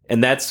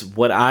 And that's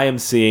what I am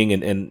seeing,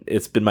 and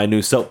it's been my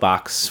new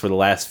soapbox for the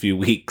last few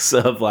weeks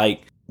of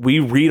we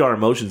read our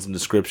emotions into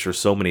Scripture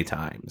so many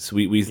times.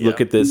 We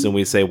look at this and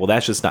we say, well,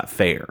 that's just not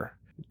fair.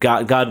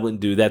 God wouldn't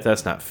do that.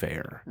 That's not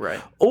fair.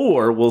 Right.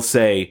 Or we'll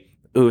say,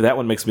 ooh, that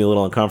one makes me a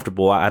little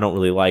uncomfortable. I don't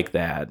really like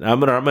that. I'm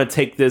gonna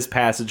take this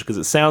passage because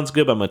it sounds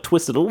good, but I'm gonna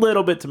twist it a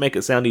little bit to make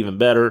it sound even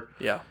better.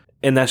 Yeah.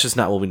 And that's just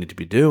not what we need to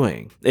be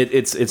doing.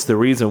 It's the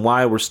reason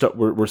why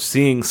we're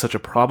seeing such a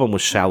problem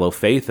with shallow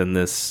faith in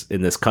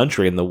this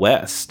country, in the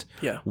West.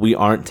 Yeah. We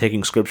aren't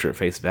taking Scripture at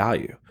face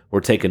value. We're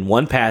taking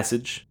one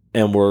passage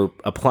and we're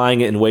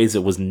applying it in ways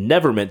that was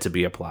never meant to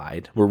be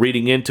applied. We're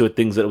reading into it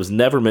things that it was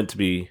never meant to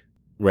be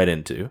read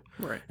into.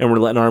 Right. And we're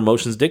letting our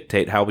emotions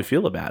dictate how we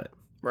feel about it.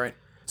 Right.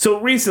 So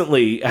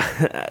recently,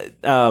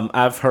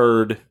 I've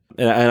heard,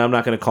 and I'm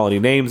not going to call any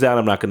names out.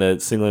 I'm not going to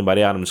single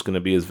anybody out. I'm just going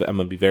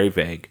to be very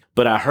vague.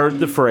 But I heard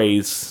the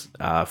phrase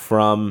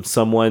from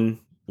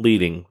someone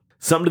leading,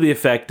 something to the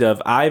effect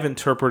of, I've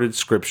interpreted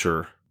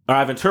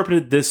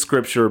this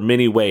Scripture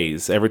many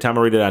ways. Every time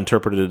I read it, I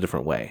interpret it a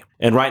different way.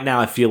 And right now,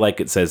 I feel like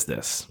it says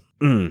this.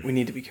 We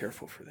need to be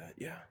careful for that.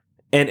 Yeah.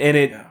 And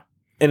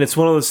it's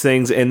one of those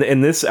things.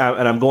 And this,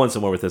 and I'm going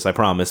somewhere with this, I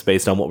promise,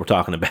 based on what we're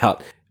talking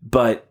about.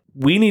 But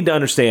we need to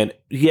understand,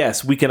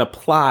 yes, we can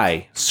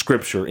apply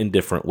Scripture in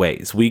different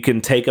ways. We can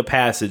take a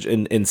passage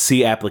and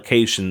see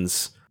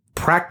applications,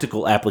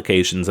 practical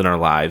applications in our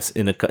lives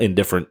in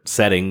different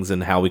settings,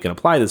 and how we can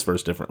apply this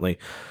verse differently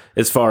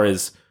as far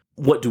as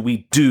what do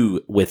we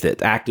do with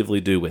it, actively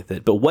do with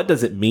it. But what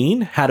does it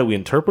mean? How do we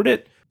interpret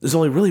it? There's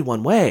only really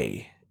one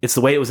way. It's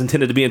the way it was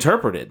intended to be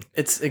interpreted.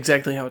 It's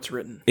exactly how it's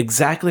written.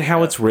 Exactly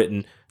how it's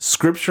written.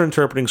 Scripture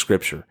interpreting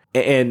Scripture.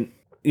 And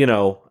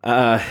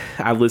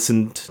I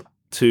listened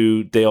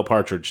to Dale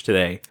Partridge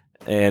today,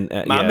 and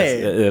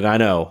and I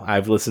know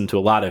I've listened to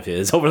a lot of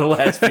his over the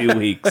last few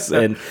weeks,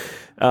 and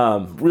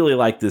really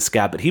like this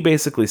guy. But he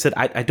basically said,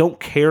 "I don't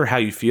care how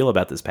you feel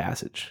about this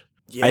passage.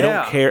 Yeah. I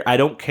don't care. I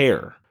don't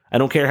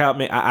care how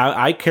it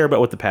I care about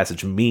what the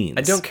passage means.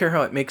 I don't care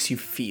how it makes you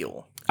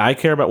feel. I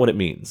care about what it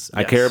means. Yes.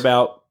 I care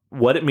about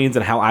what it means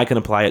and how I can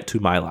apply it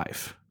to my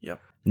life. Yep.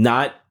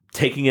 Not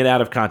taking it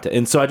out of context.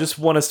 And so I just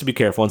want us to be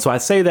careful. And so I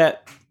say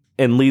that,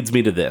 and leads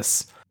me to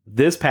this.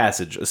 This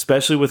passage,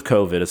 especially with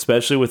COVID,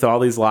 especially with all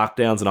these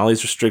lockdowns and all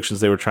these restrictions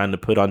they were trying to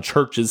put on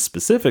churches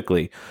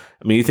specifically.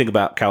 I mean, you think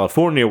about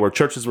California, where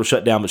churches were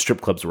shut down, but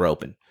strip clubs were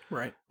open.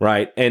 Right.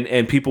 Right.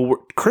 And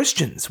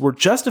Christians were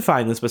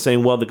justifying this by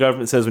saying, well, the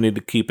government says we need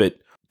to keep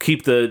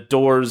the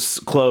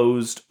doors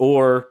closed,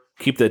 or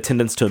keep the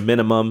attendance to a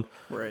minimum,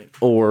 right,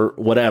 or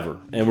whatever.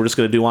 And we're just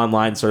going to do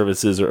online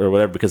services or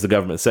whatever because the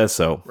government says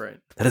so. Right.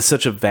 That is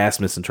such a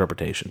vast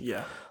misinterpretation.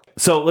 Yeah.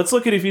 So let's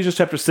look at Ephesians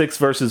chapter 6,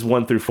 verses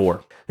 1 through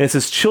 4. And it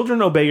says,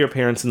 children, obey your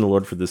parents in the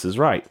Lord, for this is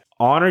right.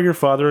 Honor your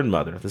father and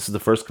mother. This is the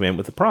first commandment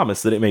with the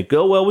promise, that it may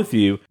go well with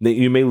you, that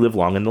you may live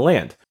long in the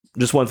land.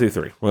 Just 1 through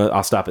 3. Well,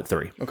 I'll stop at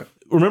 3. Okay.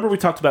 Remember we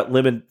talked about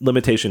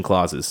limitation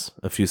clauses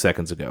a few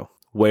seconds ago,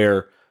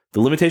 where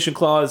the limitation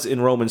clause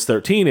in Romans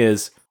 13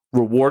 is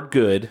reward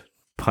good,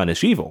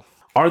 punish evil.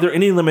 Are there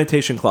any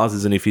limitation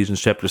clauses in Ephesians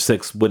chapter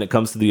 6 when it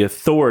comes to the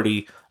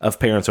authority of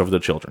parents over their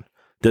children?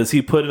 Does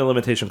he put a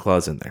limitation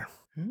clause in there?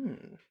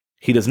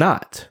 He does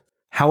not.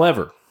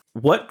 However,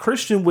 what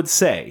Christian would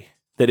say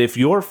that if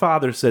your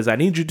father says, I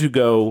need you to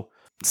go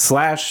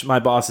slash my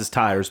boss's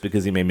tires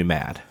because he made me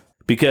mad,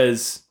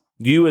 because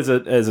you as a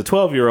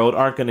 12-year-old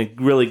aren't going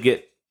to really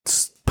get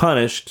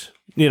punished,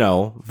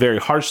 very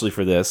harshly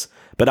for this,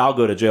 but I'll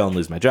go to jail and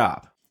lose my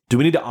job. Do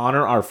we need to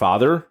honor our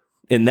father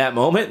in that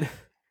moment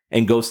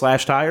and go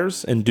slash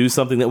tires and do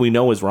something that we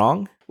know is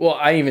wrong? Well,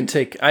 I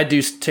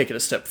do take it a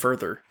step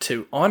further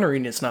to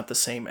honoring is not the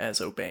same as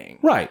obeying.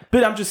 Right.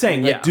 But I'm just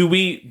saying,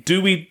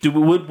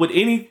 would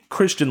any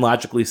Christian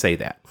logically say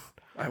that?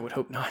 I would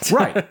hope not.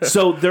 Right.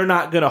 So they're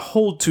not going to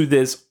hold to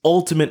this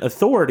ultimate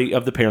authority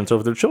of the parents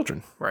over their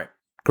children. Right.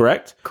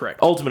 Correct?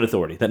 Correct. Ultimate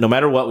authority that no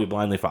matter what, we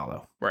blindly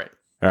follow. Right.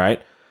 All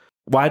right.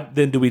 Why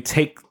then do we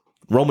take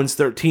Romans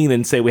 13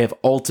 and say we have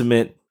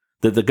that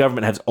the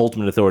government has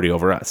ultimate authority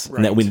over us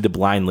and that we need to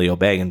blindly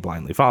obey and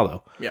blindly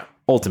follow? Yeah.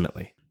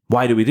 Ultimately.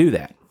 Why do we do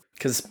that?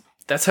 Because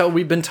that's how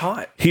we've been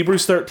taught.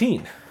 Hebrews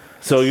 13.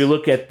 So you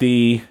look at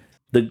the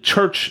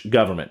church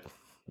government.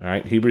 All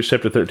right. Hebrews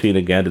chapter 13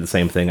 again did the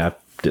same thing. I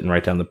didn't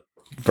write down the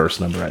verse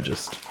number. I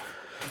just...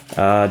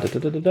 I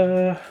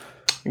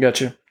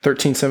got you.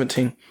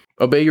 13:17.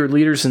 Obey your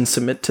leaders and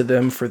submit to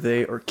them, for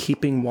they are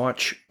keeping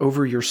watch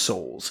over your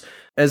souls,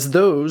 as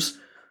those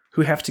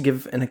who have to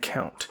give an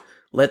account.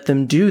 Let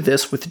them do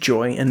this with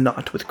joy and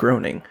not with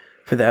groaning,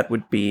 for that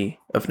would be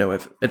of no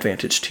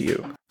advantage to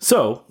you.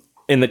 So,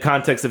 in the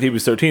context of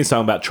Hebrews 13, it's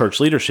talking about church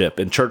leadership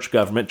and church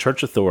government,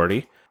 church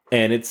authority,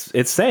 and it's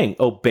saying,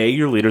 obey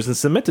your leaders and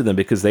submit to them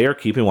because they are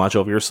keeping watch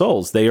over your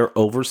souls. They are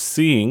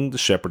overseeing the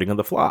shepherding of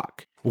the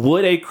flock.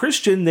 Would a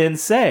Christian then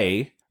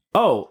say,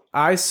 oh,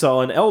 I saw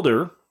an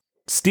elder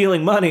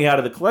stealing money out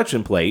of the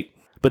collection plate,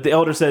 but the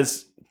elder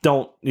says,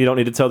 you don't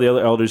need to tell the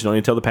other elders, you don't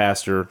need to tell the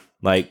pastor,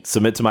 like,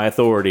 submit to my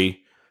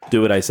authority,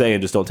 do what I say,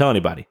 and just don't tell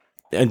anybody,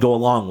 and go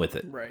along with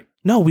it. Right.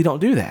 No, we don't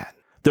do that.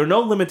 There are no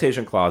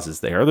limitation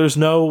clauses there. There's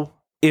no,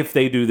 if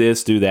they do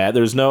this, do that.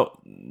 There's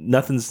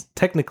nothing's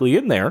technically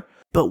in there,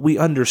 but we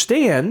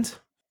understand,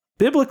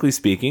 biblically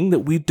speaking, that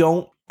we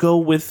don't go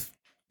with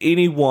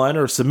anyone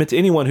or submit to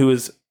anyone who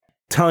is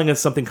telling us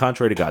something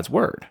contrary to God's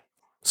word.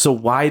 So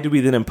why do we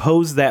then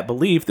impose that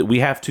belief that we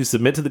have to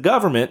submit to the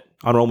government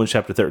on Romans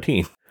chapter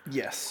 13?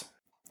 Yes.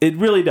 It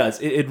really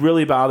does. It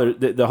really bothers,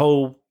 the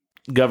whole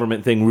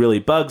government thing really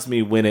bugs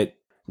me when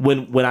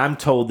I'm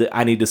told that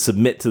I need to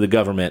submit to the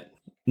government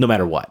no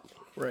matter what.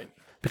 Right.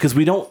 Because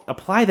we don't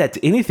apply that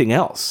to anything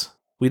else.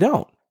 We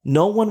don't.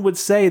 No one would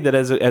say that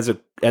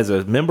as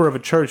a member of a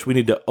church, we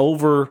need to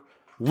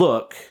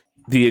overlook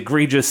the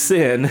egregious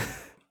sin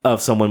of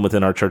someone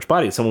within our church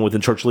body, someone within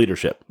church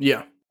leadership.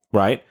 Yeah.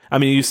 Right? I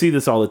mean, you see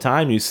this all the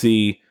time. You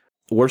see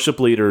worship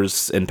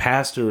leaders and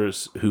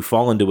pastors who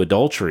fall into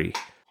adultery.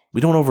 We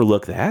don't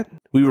overlook that.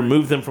 We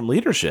remove them from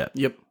leadership.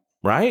 Yep.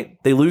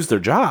 Right? They lose their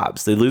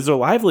jobs. They lose their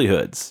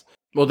livelihoods.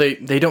 Well, they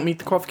don't meet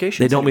the qualifications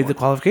They don't anymore. meet the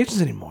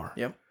qualifications anymore.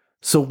 Yep.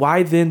 So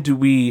why then do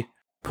we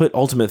put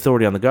ultimate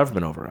authority on the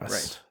government over us?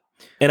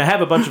 Right. And I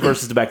have a bunch of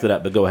verses to back that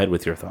up, but go ahead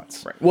with your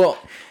thoughts. Right. Well,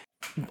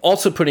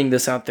 also putting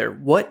this out there,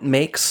 what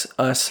makes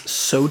us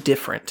so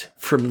different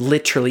from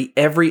literally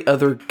every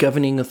other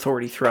governing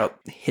authority throughout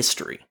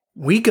history?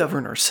 We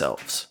govern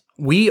ourselves.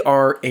 We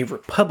are a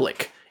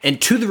republic,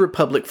 and to the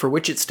republic for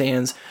which it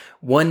stands,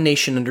 one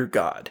nation under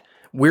God.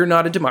 We're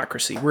not a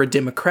democracy. We're a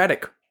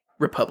democratic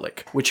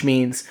republic, which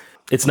means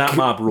it's not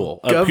mob rule.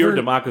 A pure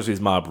democracy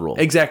is mob rule.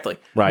 Exactly.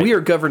 Right. We are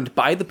governed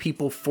by the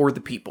people for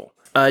the people.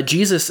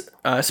 Jesus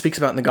speaks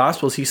about in the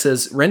Gospels, he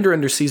says, render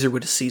unto Caesar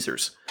what is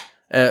Caesar's.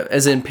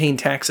 As in paying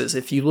taxes.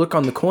 If you look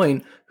on the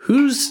coin,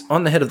 who's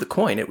on the head of the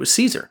coin? It was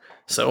Caesar.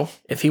 So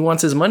if he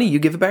wants his money, you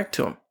give it back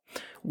to him.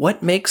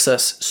 What makes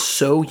us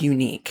so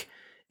unique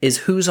is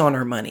who's on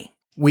our money.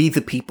 We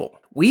the people.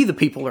 We the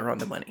people are on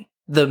the money.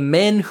 The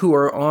men who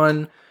are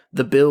on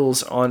the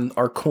bills, on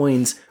our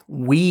coins,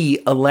 we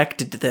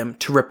elected them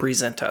to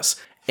represent us.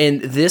 And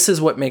this is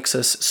what makes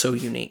us so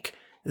unique.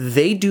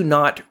 They do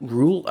not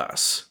rule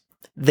us.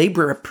 They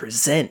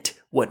represent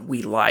what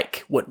we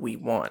like, what we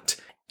want.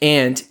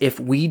 And if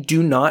we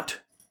do not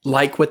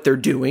like what they're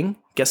doing,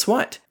 guess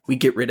what? We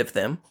get rid of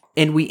them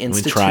and we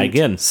institute try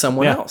again.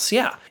 Someone else.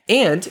 Yeah.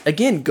 And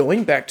again,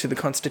 going back to the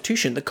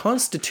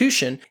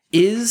Constitution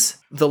is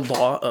the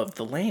law of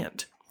the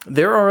land.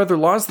 There are other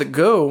laws that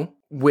go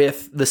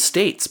with the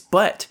states,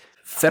 but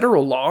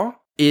federal law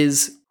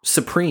is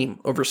supreme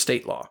over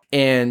state law.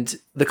 And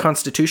the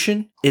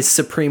Constitution is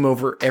supreme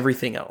over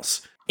everything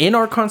else. In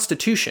our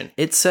Constitution,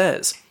 it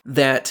says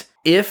that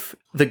if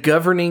the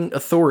governing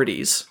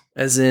authorities,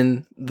 as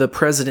in the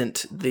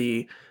president,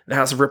 the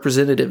House of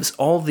Representatives,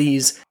 all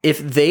these, if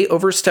they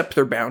overstep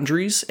their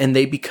boundaries and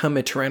they become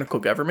a tyrannical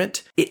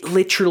government, it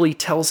literally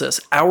tells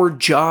us our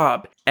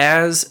job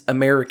as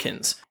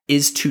Americans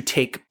is to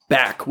take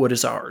back what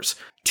is ours,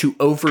 to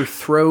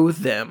overthrow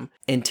them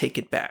and take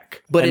it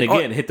back. But and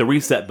again, hit the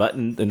reset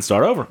button and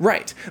start over.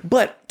 Right.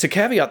 But to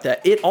caveat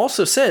that, it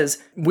also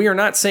says we are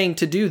not saying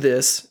to do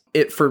this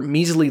for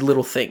measly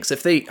little things.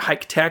 If they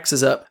hike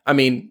taxes up, I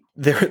mean,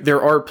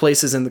 there are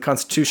places in the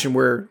Constitution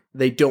where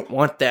they don't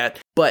want that,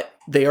 but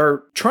they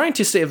are trying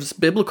to stay as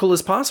biblical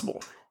as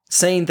possible,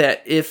 saying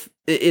that if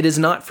it is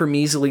not for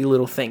measly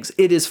little things,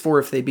 it is for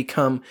if they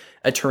become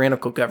a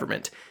tyrannical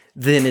government,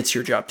 then it's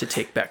your job to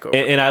take back over.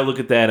 And I look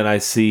at that and I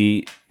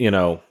see,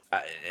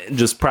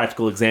 just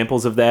practical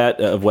examples of that,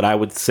 of what I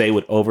would say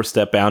would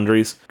overstep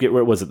boundaries.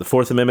 Where was it? The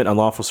Fourth Amendment,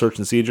 unlawful search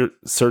and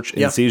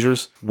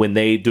seizures, when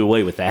they do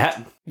away with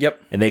that.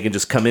 Yep. And they can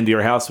just come into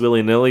your house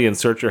willy-nilly and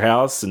search your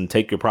house and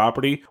take your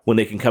property. When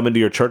they can come into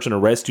your church and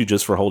arrest you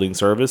just for holding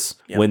service.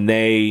 Yep. When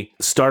they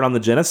start on the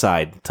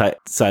genocide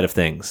side of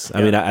things.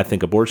 I mean, I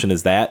think abortion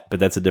is that,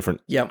 but that's a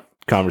different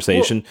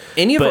conversation. Well,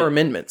 any of our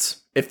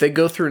amendments, if they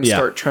go through and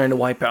start trying to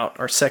wipe out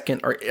our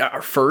second or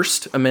our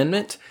First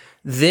Amendment,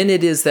 then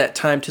it is that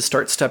time to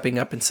start stepping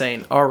up and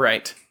saying, all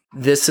right,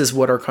 this is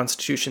what our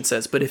Constitution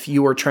says. But if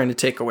you are trying to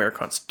take away our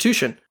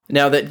Constitution,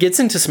 now that gets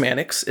into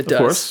semantics. It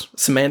does.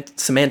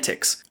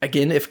 Semantics.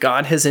 Again, if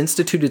God has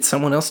instituted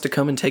someone else to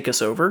come and take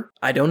us over,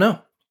 I don't know.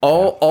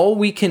 All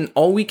we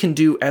can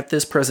do at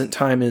this present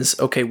time is,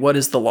 okay, what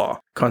is the law?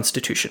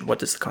 Constitution. What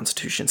does the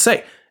Constitution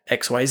say?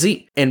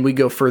 XYZ. And we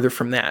go further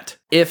from that.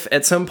 If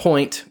at some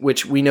point,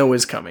 which we know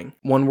is coming,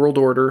 one world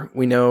order,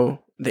 we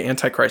know the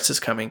Antichrist is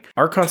coming,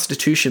 our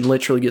Constitution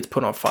literally gets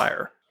put on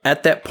fire.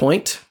 At that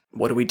point,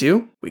 what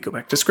do? We go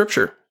back to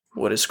Scripture.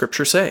 What does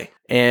Scripture say?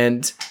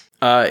 And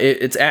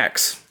it's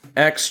Acts.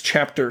 Acts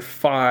chapter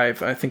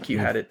 5. I think you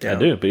had it down. I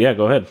do, but yeah,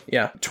 go ahead.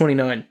 Yeah,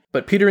 29.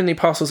 But Peter and the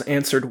apostles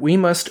answered, we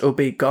must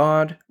obey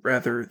God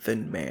rather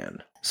than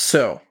man.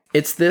 So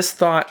it's this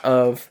thought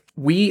of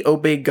we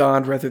obey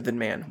God rather than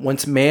man.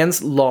 Once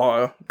man's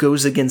law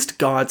goes against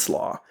God's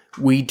law,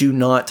 we do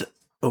not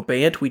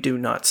obey it. We do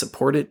not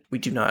support it. We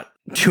do not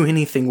do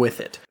anything with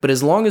it. But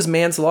as long as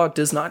man's law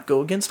does not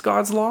go against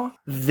God's law,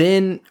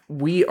 then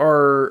we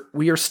are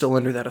still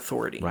under that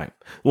authority. Right.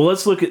 Well,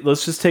 let's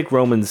just take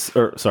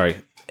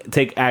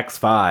take Acts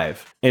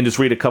 5 and just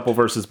read a couple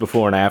verses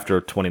before and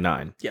after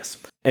 29. Yes.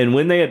 And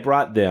when they had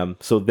brought them,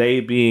 so they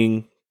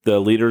being the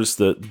leaders,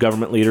 the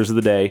government leaders of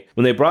the day,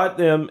 when they brought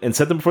them and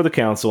set them before the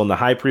council, and the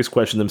high priest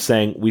questioned them,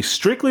 saying, we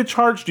strictly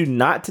charged you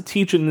not to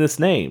teach in this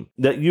name,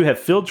 that you have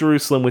filled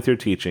Jerusalem with your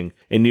teaching,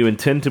 and you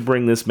intend to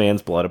bring this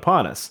man's blood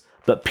upon us.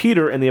 But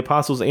Peter and the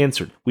apostles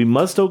answered, we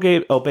must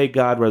obey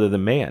God rather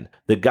than man.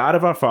 The God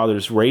of our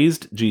fathers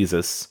raised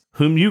Jesus,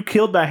 whom you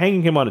killed by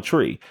hanging him on a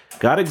tree.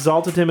 God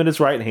exalted him at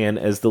his right hand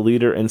as the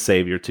leader and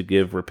savior to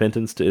give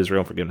repentance to Israel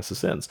and forgiveness of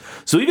sins.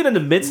 So even in the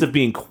midst of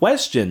being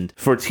questioned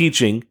for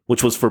teaching,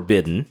 which was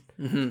forbidden,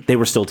 they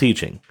were still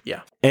teaching.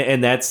 Yeah.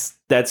 And that's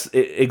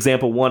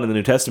example one in the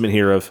New Testament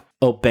here of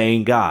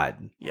obeying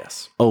God.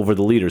 Yes. Over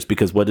the leaders.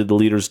 Because what did the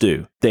leaders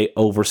do? They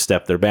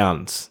overstepped their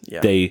bounds. Yeah.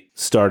 They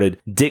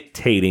started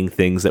dictating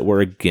things that were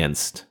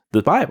against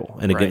the Bible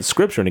and against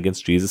Scripture and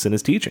against Jesus and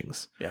his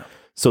teachings. Yeah.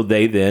 So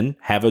they then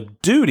have a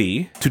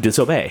duty to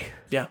disobey.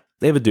 Yeah.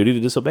 They have a duty to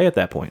disobey at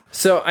that point.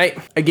 So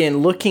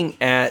looking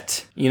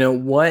at,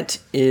 what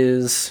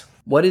is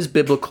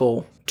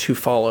biblical to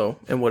follow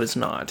and what is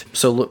not.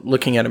 So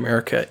looking at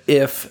America,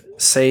 if,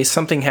 say,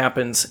 something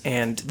happens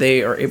and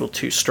they are able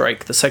to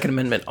strike the Second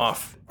Amendment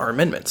off our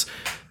amendments,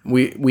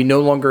 we no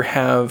longer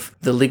have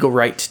the legal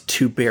right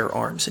to bear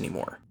arms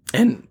anymore.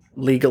 And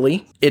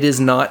legally, it is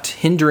not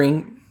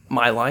hindering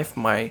my life,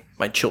 my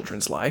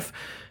children's life.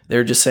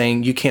 They're just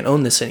saying, you can't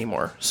own this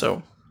anymore,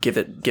 so give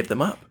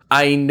them up.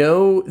 I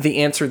know the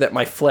answer that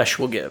my flesh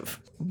will give,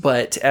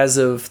 but as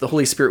of the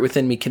Holy Spirit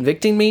within me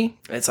convicting me,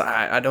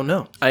 I don't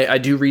know. I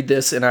do read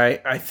this, and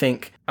I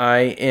think I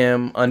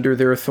am under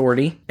their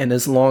authority, and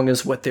as long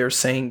as what they're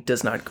saying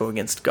does not go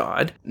against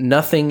God,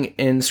 nothing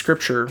in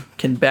Scripture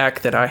can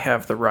back that I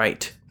have the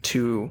right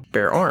to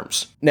bear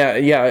arms. Now,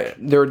 yeah,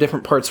 there are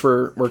different parts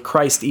where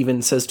Christ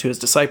even says to his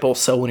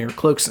disciples, sell one of your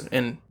cloaks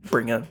and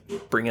bring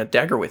a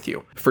dagger with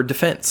you for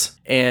defense.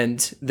 And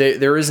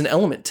there is an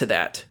element to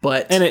that.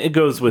 And it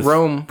goes with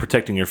Rome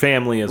protecting your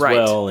family as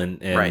well.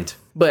 And right.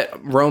 But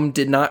Rome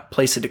did not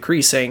place a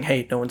decree saying,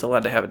 hey, no one's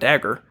allowed to have a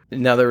dagger.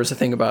 Now, there was a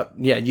thing about,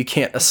 you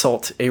can't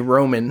assault a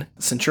Roman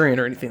centurion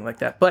or anything like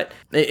that. But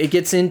it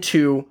gets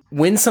into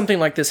when something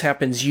like this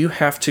happens, you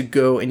have to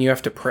go and you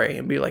have to pray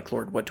and be like,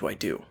 Lord, what do I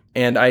do?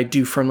 And I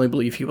do firmly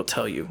believe he will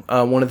tell you.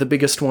 One of the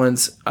biggest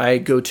ones I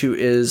go to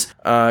is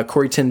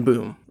Corrie ten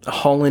Boom,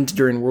 Holland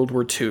during World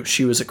War II.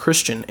 She was a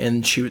Christian,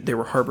 and they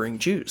were harboring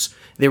Jews.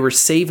 They were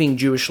saving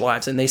Jewish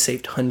lives, and they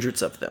saved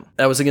hundreds of them.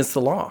 That was against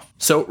the law.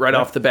 So right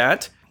off the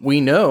bat,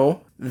 we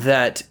know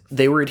that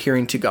they were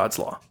adhering to God's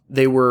law.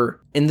 They were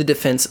in the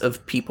defense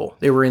of people.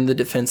 They were in the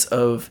defense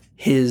of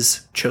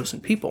his chosen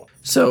people.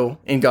 So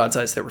in God's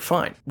eyes, they were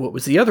fine. What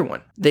was the other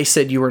one? They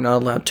said you were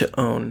not allowed to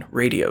own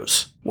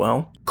radios.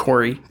 Well,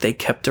 Corey, they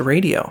kept a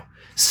radio.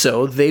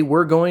 So they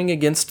were going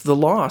against the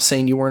law,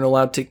 saying you weren't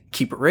allowed to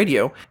keep a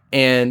radio.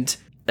 And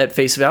at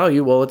face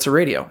value, well, it's a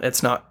radio.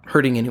 It's not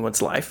hurting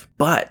anyone's life.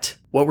 But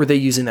what were they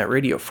using that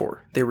radio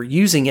for? They were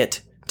using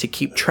it to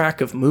keep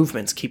track of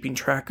movements, keeping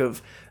track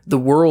of the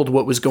world,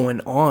 what was going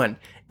on.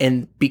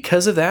 And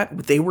because of that,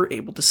 they were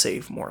able to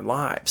save more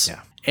lives.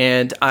 Yeah.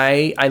 And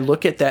I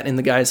look at that in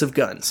the guise of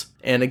guns.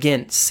 And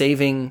again,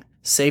 saving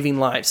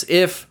lives.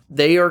 If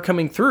they are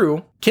coming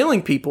through,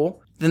 killing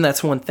people, then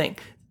that's one thing.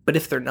 But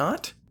if they're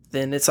not,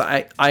 then it's,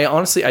 I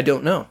honestly, I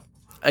don't know.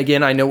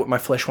 Again, I know what my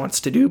flesh wants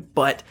to do,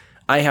 but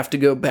I have to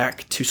go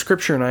back to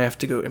Scripture and I have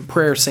to go in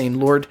prayer saying,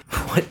 Lord,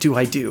 what do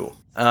I do?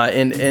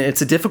 And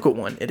it's a difficult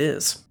one. It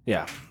is.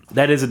 Yeah.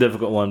 That is a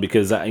difficult one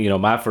because,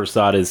 my first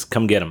thought is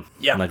come get them.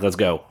 Yeah. I'm like, let's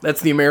go. That's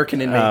the American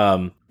in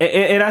me.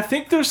 And I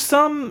think there's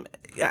an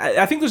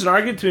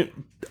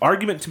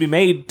argument to be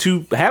made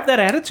to have that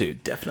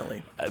attitude.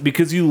 Definitely.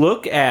 Because you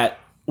look at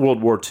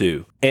World War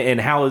II and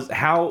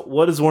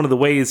what is one of the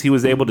ways he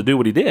was able to do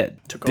what he did?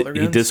 Took all their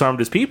guns. He disarmed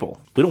his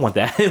people. We don't want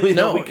that. We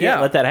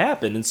can't let that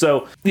happen. And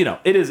so,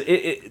 it is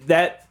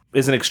that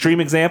is an extreme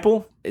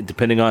example,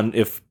 depending on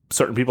if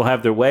certain people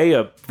have their way,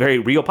 a very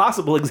real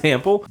possible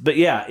example. But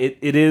yeah,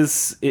 it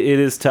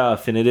is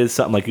tough, and it is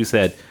something, like you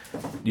said,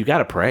 you got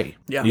to pray.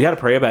 Yeah. You got to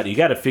pray about it. You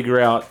got to figure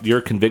out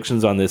your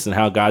convictions on this and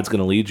how God's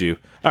going to lead you.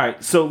 All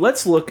right, so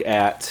let's look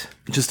at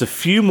just a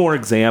few more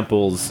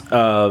examples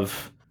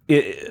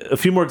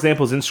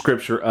in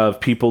Scripture of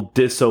people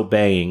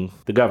disobeying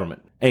the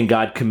government and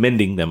God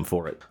commending them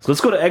for it. So let's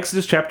go to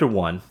Exodus chapter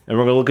 1, and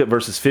we're going to look at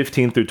verses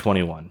 15 through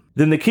 21.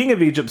 Then the king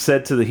of Egypt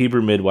said to the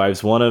Hebrew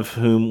midwives, one of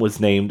whom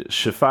was named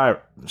Shiphrah,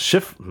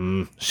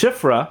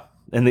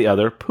 and the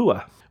other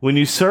Puah, when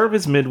you serve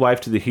as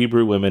midwife to the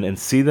Hebrew women and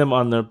see them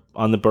on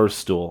the birth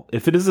stool,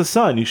 if it is a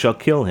son, you shall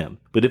kill him.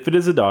 But if it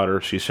is a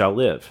daughter, she shall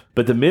live.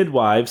 But the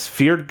midwives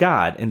feared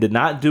God and did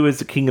not do as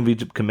the king of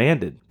Egypt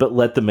commanded, but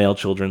let the male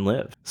children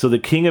live. So the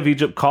king of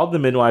Egypt called the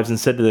midwives and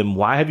said to them,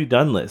 why have you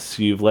done this?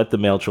 You've let the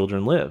male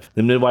children live.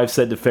 The midwives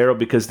said to Pharaoh,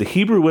 because the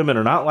Hebrew women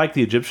are not like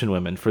the Egyptian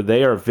women, for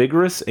they are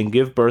vigorous and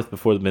give birth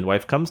before the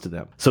midwife comes to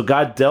them. So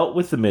God dealt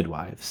with the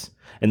midwives,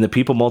 and the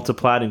people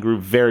multiplied and grew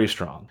very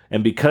strong.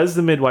 And because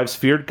the midwives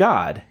feared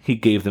God, he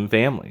gave them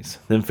families.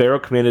 Then Pharaoh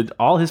commanded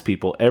all his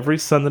people, every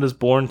son that is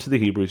born to the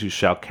Hebrews you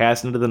shall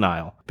cast into the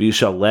Nile, but you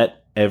shall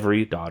let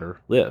every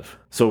daughter live.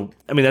 So,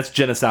 I mean, that's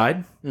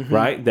genocide,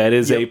 right? That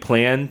is a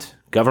planned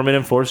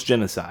government-enforced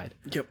genocide.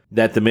 Yep.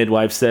 That the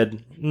midwives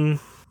said,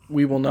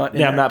 we will not.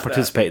 I'm not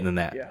participating in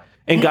that. Yeah.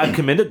 And God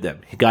commended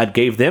them. God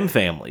gave them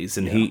families,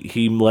 and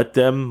he let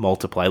them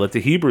multiply, let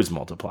the Hebrews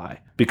multiply,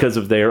 because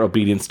of their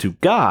obedience to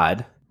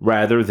God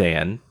rather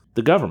than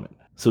the government.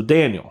 So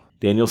Daniel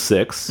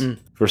 6,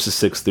 verses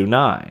 6 through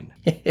 9.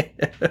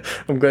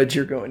 I'm glad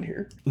you're going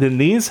here. Then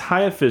these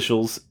high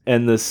officials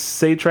and the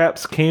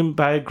satraps came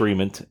by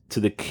agreement to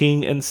the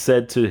king and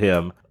said to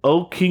him,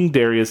 O King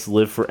Darius,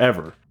 live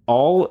forever.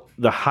 All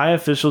the high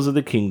officials of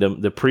the kingdom,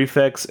 the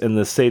prefects and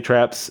the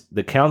satraps,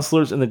 the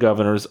counselors and the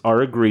governors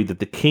are agreed that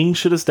the king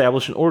should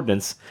establish an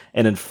ordinance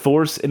and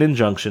enforce an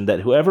injunction that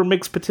whoever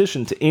makes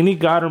petition to any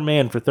god or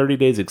man for 30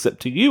 days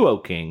except to you, O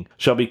king,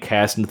 shall be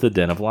cast into the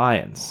den of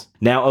lions.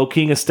 Now, O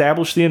king,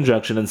 establish the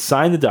injunction and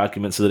sign the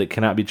document so that it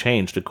cannot be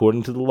changed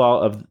according to the law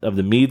of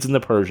the Medes and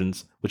the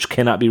Persians, which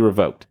cannot be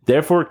revoked.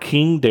 Therefore,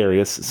 King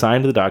Darius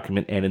signed the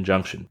document and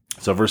injunction.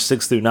 So verse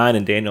 6 through 9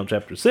 in Daniel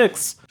chapter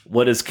 6,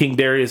 what does King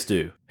Darius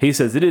do? He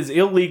says, it is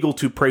illegal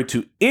to pray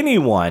to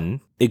anyone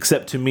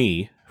except to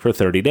me for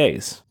 30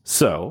 days.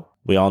 So,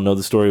 we all know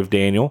the story of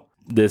Daniel.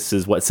 This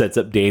is what sets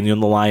up Daniel in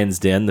the lion's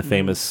den, the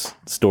famous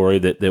story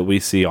that we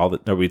see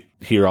that we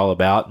hear all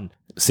about and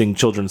sing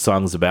children's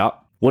songs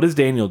about. What does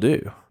Daniel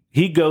do?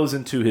 He goes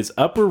into his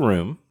upper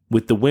room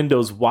with the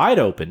windows wide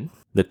open,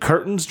 the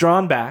curtains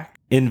drawn back,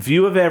 in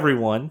view of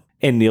everyone,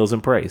 and kneels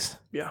and prays.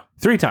 Yeah.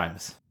 3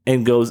 times.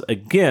 And goes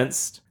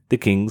against the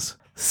king's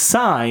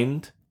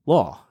signed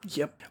law.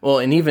 Yep. Well,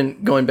 and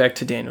even going back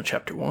to Daniel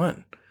chapter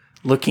 1,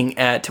 looking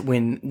at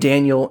when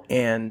Daniel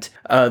and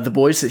the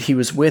boys that he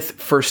was with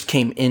first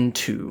came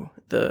into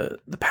the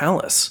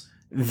palace,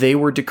 they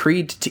were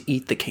decreed to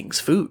eat the king's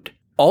food,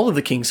 all of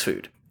the king's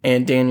food.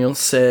 And Daniel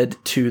said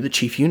to the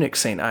chief eunuch,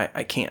 saying,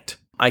 I can't.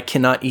 I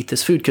cannot eat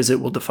this food because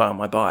it will defile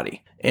my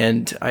body.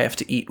 And I have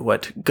to eat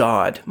what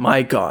God,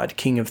 my God,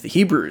 King of the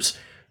Hebrews,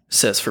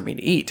 says for me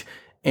to eat.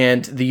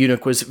 And the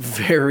eunuch was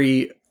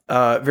very,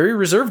 very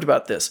reserved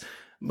about this.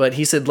 But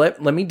he said,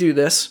 let me do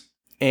this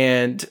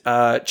and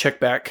check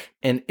back.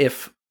 And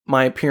if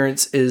my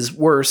appearance is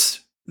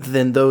worse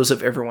than those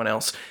of everyone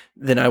else,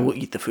 then I will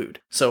eat the food.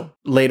 So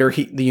later,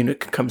 the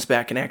eunuch comes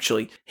back, and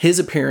actually his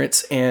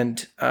appearance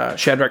and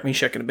Shadrach,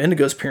 Meshach, and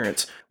Abednego's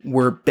appearance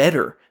were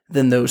better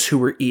than those who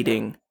were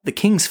eating the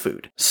king's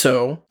food.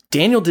 So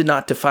Daniel did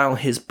not defile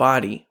his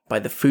body by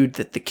the food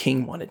that the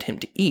king wanted him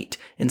to eat.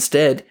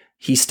 Instead,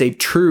 he stayed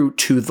true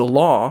to the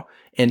law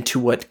and to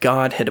what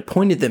God had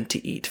appointed them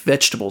to eat,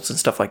 vegetables and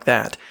stuff like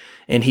that.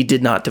 And he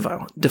did not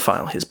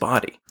defile his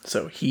body.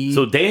 So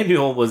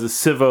Daniel was a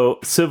civil.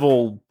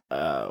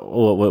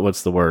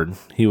 What's the word?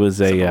 He was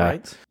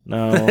a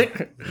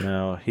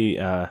he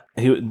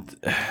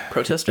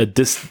protester,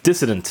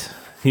 dissident.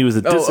 He was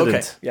a dissident.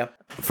 Okay. Yeah.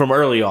 From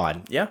early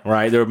on. Yeah.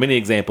 Right. There are many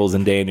examples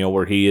in Daniel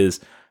where he is.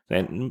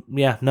 And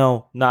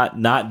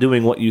not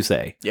doing what you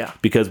say. Yeah.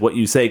 Because what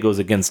you say goes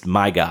against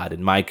my God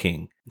and my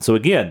king. So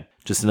again,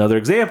 just another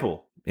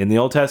example in the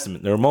Old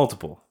Testament. There are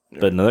multiple,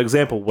 but another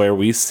example where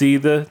we see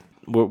where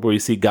we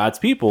see God's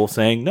people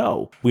saying,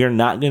 no, we are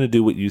not going to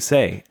do what you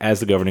say as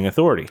the governing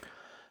authority.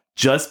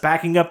 Just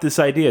backing up this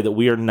idea that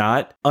we are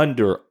not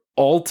under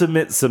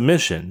ultimate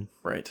submission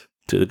right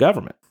to the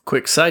government.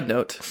 Quick side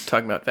note,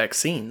 talking about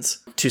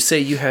vaccines, to say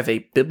you have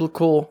a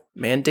biblical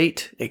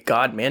mandate, a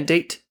God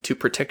mandate to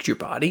protect your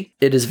body,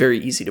 it is very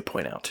easy to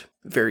point out.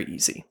 Very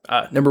easy.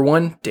 Number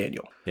 1,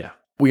 Daniel. Yeah.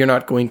 We are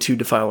not going to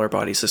defile our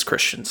bodies as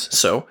Christians.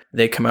 So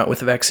they come out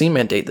with a vaccine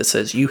mandate that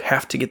says you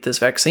have to get this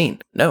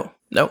vaccine. No.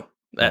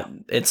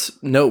 It's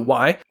no.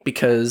 Why?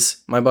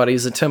 Because my body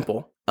is a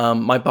temple.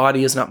 My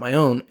body is not my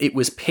own. It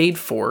was paid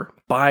for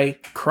by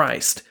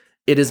Christ.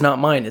 It is not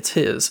mine. It's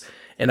his.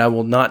 And I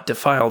will not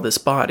defile this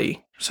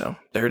body. So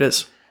there it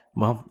is.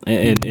 Well,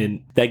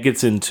 and that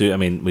gets into, I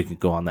mean, we could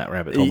go on that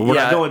rabbit hole, but we're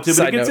Yeah, not going to, but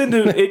side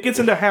it gets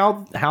into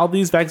how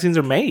these vaccines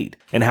are made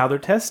and how they're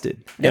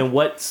tested and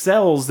what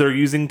cells they're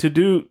using to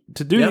do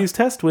these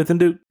tests with and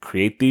to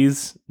create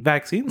these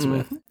vaccines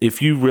with.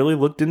 If you really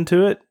looked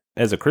into it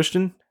as a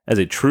Christian, as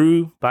a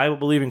true Bible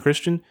believing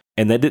Christian,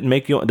 and that doesn't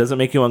make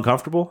you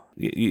uncomfortable,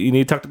 you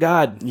need to talk to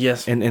God.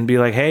 Yes. And be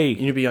like, hey, You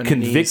need to be on your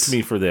convict knees.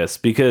 me for this,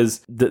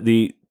 because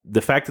the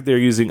fact that they're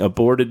using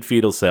aborted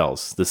fetal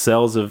cells, the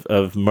cells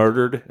of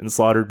murdered and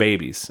slaughtered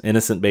babies,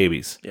 innocent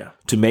babies,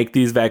 to make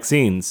these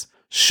vaccines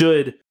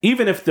should,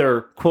 even if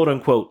they're quote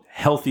unquote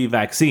healthy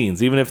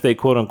vaccines, even if they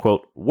quote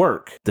unquote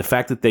work, the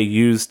fact that they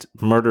used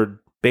murdered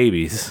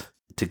babies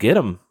to get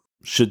them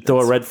should throw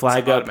a red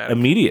flag up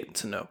immediate.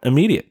 It's a no.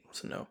 Immediate.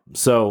 It's a no.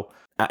 So,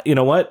 you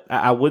know what?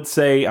 I would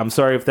say, I'm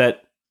sorry if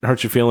that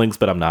hurts your feelings,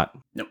 but I'm not.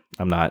 Nope.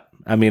 I'm not.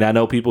 I mean, I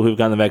know people who've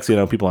gotten the vaccine.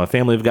 I know people in my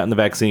family who've gotten the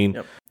vaccine.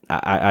 Yep.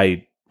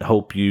 I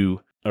hope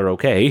you are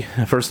okay,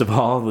 first of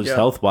all, just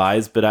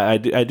health-wise, but I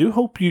do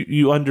hope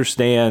you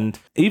understand,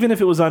 even if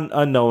it was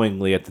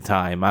unknowingly at the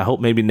time. I hope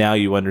maybe now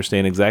you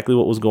understand exactly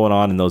what was going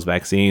on in those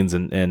vaccines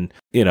and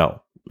you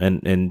know,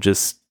 and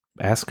just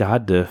ask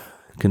God to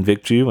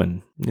convict you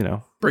and, you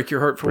know, Break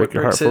your heart for break what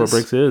your heart breaks for what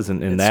breaks is,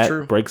 and that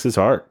true. breaks his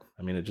heart.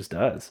 I mean, it just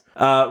does.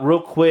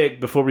 Real quick,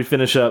 before we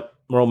finish up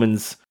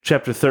Romans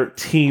chapter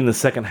 13, the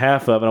second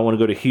half of it, I want to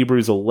go to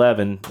Hebrews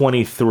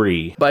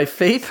 11:23. By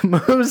faith,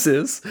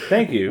 Moses,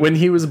 Thank you. when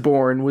he was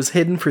born, was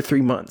hidden for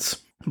 3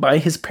 months by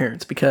his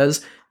parents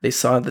because they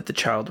saw that the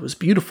child was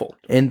beautiful,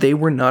 and they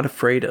were not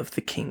afraid of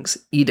the king's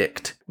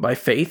edict. By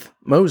faith,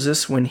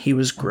 Moses, when he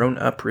was grown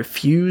up,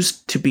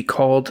 refused to be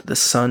called the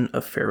son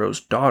of Pharaoh's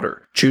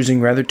daughter,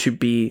 choosing rather to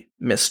be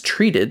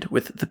mistreated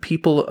with the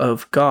people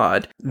of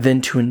God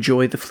than to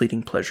enjoy the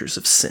fleeting pleasures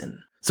of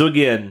sin. So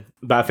again,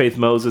 by faith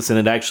Moses, and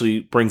it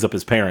actually brings up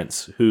his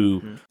parents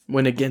who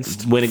Went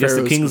against the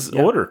Pharaoh's- king's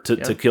order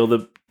to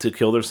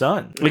kill their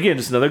son. Again,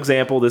 just another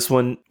example. This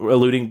one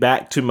alluding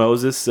back to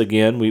Moses.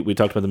 Again, we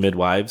talked about the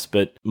midwives,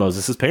 but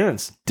Moses'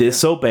 parents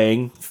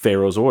disobeying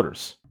Pharaoh's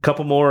orders.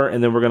 Couple more,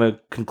 and then we're going to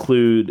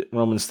conclude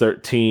Romans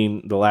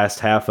 13, the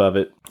last half of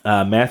it.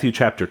 Matthew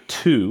chapter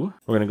 2.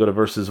 We're going to go to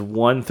verses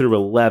 1 through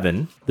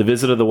 11. The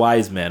visit of the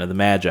wise men, of the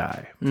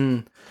Magi.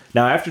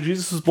 Now, after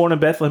Jesus was born in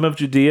Bethlehem of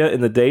Judea in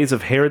the days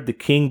of Herod the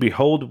king,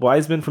 behold,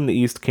 wise men from the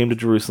east came to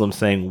Jerusalem,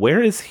 saying,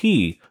 Where is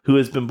he who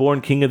has been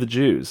born king of the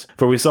Jews?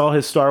 For we saw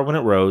his star when it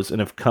rose, and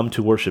have come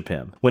to worship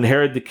him. When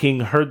Herod the king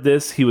heard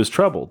this, he was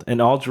troubled,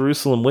 and all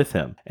Jerusalem with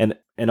him.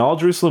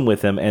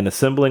 And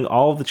assembling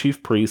all of the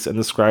chief priests and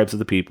the scribes of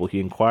the people, he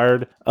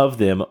inquired of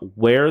them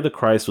where the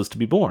Christ was to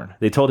be born.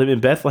 They told him, In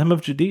Bethlehem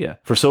of Judea.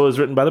 For so is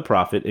written by the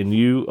prophet, And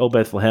you, O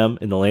Bethlehem,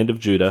 in the land of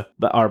Judah,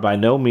 are by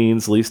no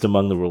means least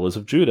among the rulers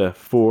of Judah.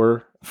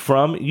 For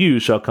from you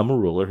shall come a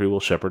ruler who will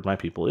shepherd my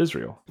people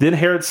Israel. Then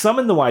Herod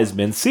summoned the wise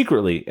men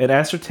secretly and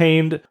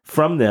ascertained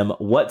from them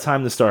what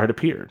time the star had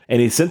appeared.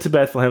 And he sent to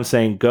Bethlehem,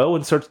 saying, Go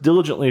and search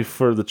diligently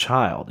for the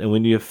child, and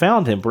when you have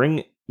found him,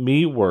 bring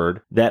me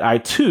word that I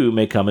too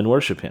may come and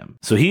worship him.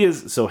 So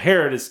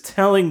Herod is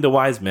telling the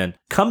wise men,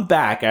 come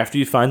back after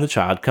you find the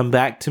child, come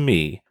back to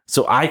me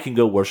so I can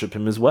go worship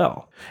him as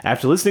well.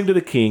 After listening to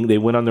the king, they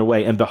went on their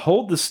way, and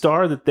behold, the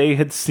star that they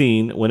had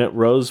seen when it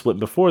rose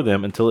went before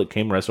them until it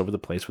came rest over the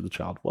place where the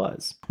child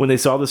was. When they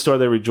saw the star,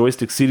 they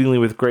rejoiced exceedingly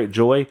with great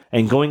joy,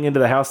 and going into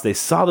the house, they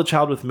saw the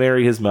child with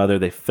Mary his mother.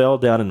 They fell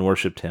down and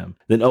worshipped him.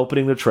 Then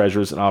opening their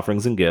treasures and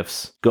offerings and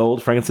gifts,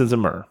 gold, frankincense,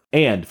 and myrrh.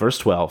 And, verse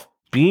 12,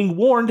 being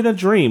warned in a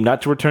dream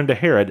not to return to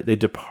Herod, they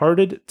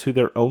departed to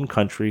their own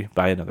country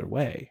by another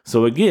way.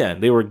 So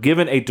again, they were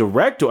given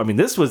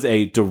this was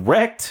a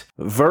direct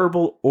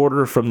verbal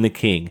order from the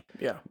king.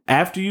 Yeah.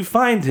 After you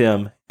find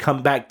him,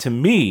 come back to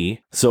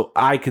me so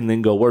I can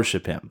then go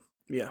worship him.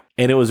 Yeah.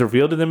 And it was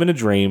revealed to them in a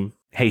dream,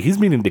 hey, he's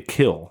meaning to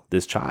kill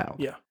this child.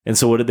 Yeah. And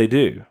so what did they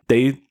do?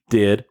 They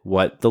did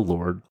what the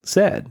Lord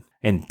said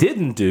and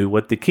didn't do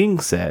what the king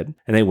said,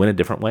 and they went a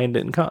different way and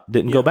didn't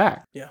go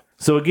back. Yeah.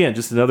 So again,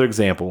 just another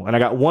example, and I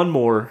got one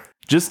more.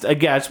 I just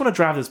want to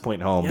drive this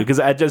point home because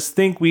I just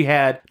think we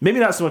had, maybe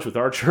not so much with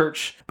our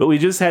church, but we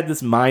just had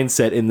this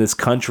mindset in this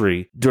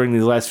country during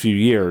these last few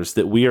years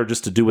that we are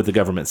just to do what the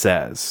government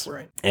says.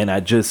 Right. And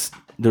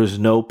there's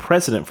no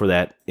precedent for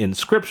that in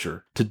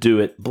Scripture to do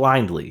it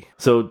blindly.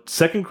 So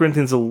 2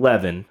 Corinthians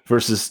 11,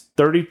 verses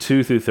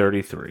 32 through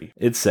 33,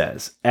 it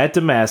says, At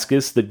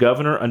Damascus, the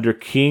governor under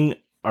King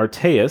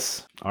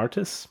Artis.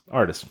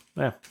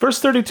 Verse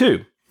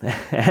 32.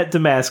 At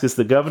Damascus,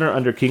 the governor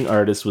under King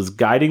Artis was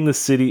guarding the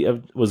city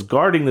of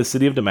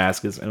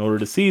Damascus in order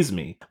to seize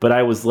me. But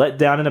I was let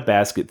down in a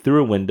basket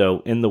through a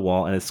window in the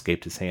wall and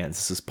escaped his hands.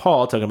 This is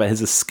Paul talking about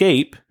his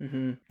escape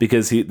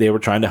because they were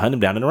trying to hunt him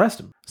down and arrest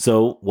him.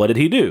 So what did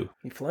he do?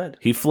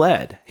 He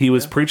fled. He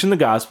was preaching the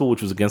gospel,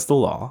 which was against the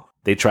law.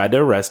 They tried to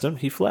arrest him.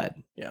 He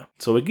fled. Yeah.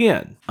 So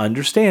again,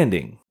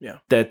 understanding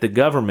that the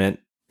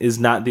government is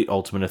not the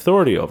ultimate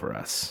authority over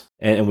us.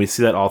 And we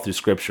see that all through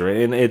Scripture.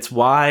 And it's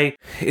why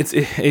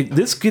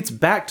this gets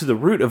back to the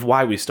root of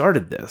why we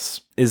started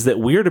this, is that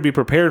we are to be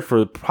prepared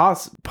for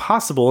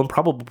possible and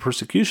probable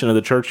persecution of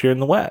the church here in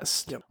the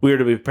West. Yep. We are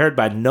to be prepared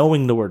by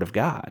knowing the Word of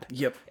God.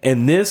 Yep.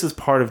 And this is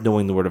part of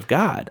knowing the Word of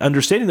God.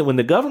 Understanding that when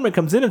the government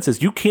comes in and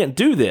says, you can't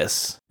do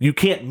this, you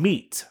can't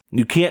meet,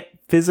 you can't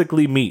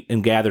physically meet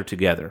and gather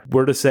together,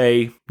 we're to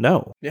say,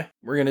 no. Yeah,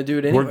 we're going to do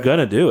it anyway. We're going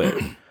to do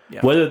it.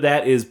 Yeah. Whether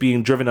that is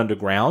being driven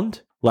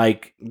underground,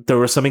 like there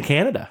was some in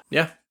Canada.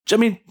 Yeah. I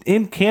mean,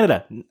 in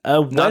Canada,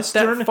 a Not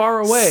Western, that far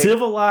away.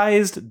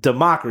 civilized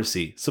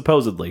democracy,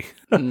 supposedly.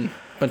 Bunch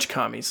of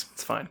commies.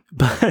 It's fine.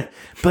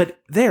 But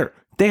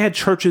they had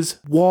churches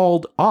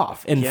walled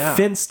off and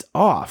fenced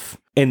off,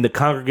 and the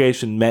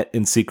congregation met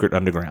in secret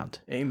underground.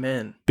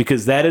 Amen.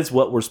 Because that is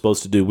what we're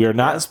supposed to do. We are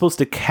not supposed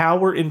to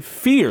cower in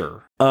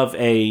fear of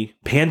a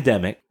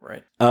pandemic,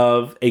 Right.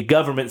 of a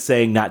government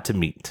saying not to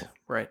meet.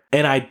 Right.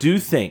 And I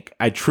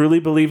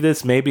truly believe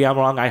this, maybe I'm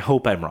wrong, I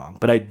hope I'm wrong,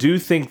 but I do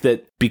think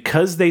that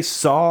because they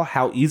saw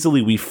how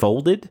easily we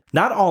folded,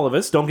 not all of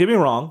us, don't get me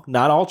wrong,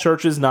 not all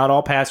churches, not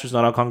all pastors,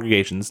 not all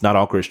congregations, not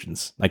all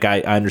Christians. Like, I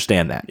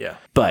understand that. Yeah.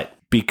 But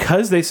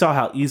because they saw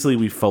how easily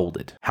we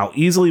folded, how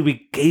easily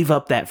we gave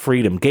up that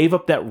freedom, gave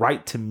up that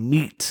right to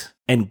meet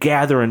and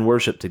gather and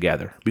worship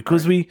together,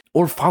 because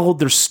or followed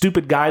their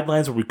stupid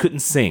guidelines where we couldn't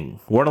sing,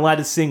 weren't allowed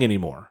to sing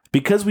anymore.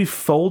 Because we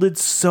folded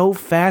so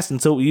fast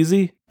and so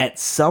easy, at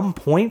some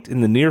point in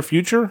the near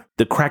future,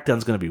 the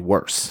crackdown's going to be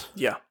worse.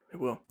 Yeah, it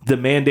will. The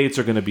mandates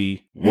are going to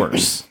be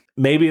worse.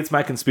 Maybe it's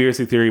my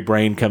conspiracy theory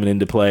brain coming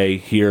into play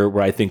here,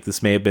 where I think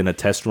this may have been a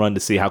test run to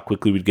see how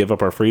quickly we'd give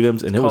up our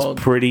freedoms, and it was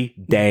pretty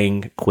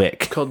dang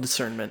quick. Called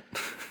discernment.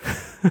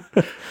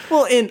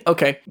 Well,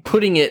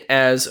 putting it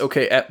as,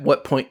 at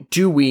what point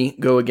do we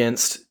go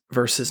against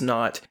versus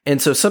not?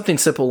 And so something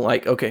simple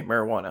like,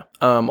 marijuana.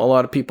 A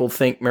lot of people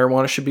think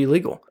marijuana should be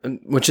legal,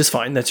 which is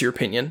fine. That's your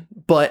opinion.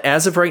 But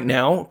as of right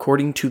now,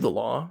 according to the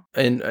law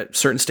in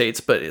certain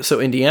states,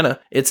 so Indiana,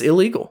 it's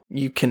illegal.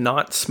 You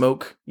cannot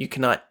smoke, you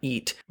cannot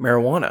eat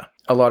marijuana.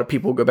 A lot of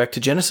people go back to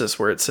Genesis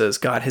where it says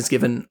God has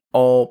given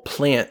all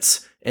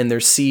plants and their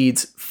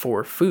seeds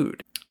for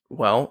food.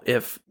 Well,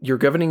 if your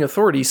governing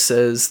authority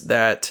says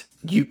that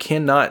you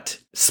cannot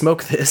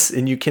smoke this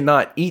and you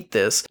cannot eat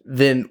this,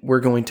 then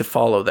we're going to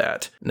follow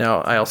that.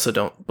 Now, I also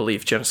don't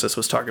believe Genesis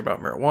was talking about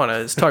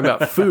marijuana. It's talking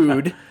about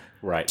food.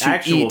 Right. To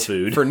Actual eat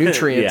food. for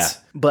nutrients.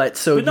 Yeah.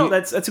 But no,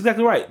 that's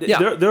exactly right.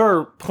 Yeah. There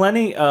are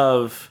plenty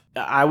of,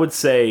 I would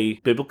say,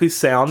 biblically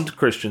sound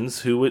Christians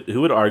who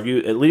would argue,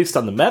 at least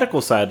on the medical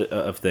side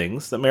of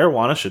things, that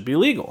marijuana should be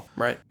legal.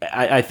 Right.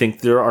 I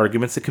think there are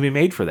arguments that can be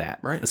made for that.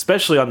 Right.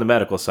 Especially on the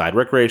medical side.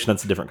 Recreation,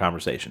 that's a different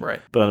conversation.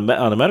 Right. But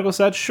on the medical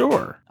side,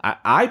 sure.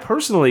 I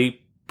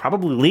personally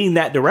probably lean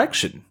that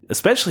direction,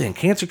 especially in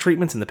cancer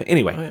treatments and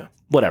anyway,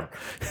 whatever.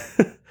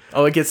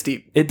 Oh, it gets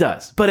deep. It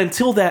does. But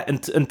until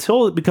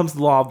it becomes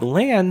the law of the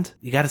land,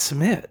 you got to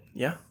submit.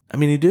 Yeah. I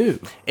mean, you do.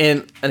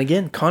 And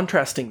again,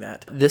 contrasting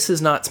that, this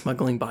is not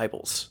smuggling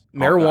Bibles.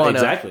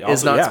 Marijuana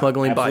is not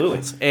smuggling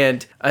Bibles.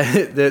 And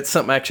that's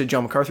something actually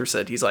John MacArthur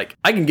said. He's like,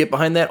 I can get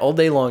behind that all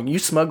day long. You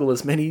smuggle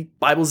as many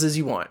Bibles as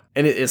you want.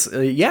 And it is,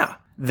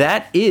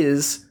 that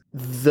is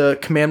the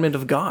commandment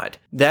of God.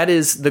 That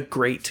is the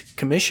Great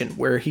Commission,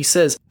 where he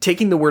says,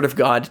 taking the word of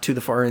God to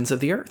the far ends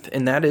of the earth.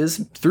 And that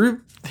is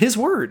through his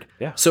word.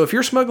 Yeah. So if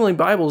you're smuggling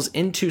Bibles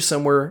into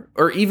somewhere,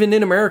 or even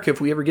in America,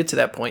 if we ever get to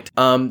that point,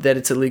 that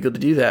it's illegal to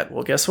do that,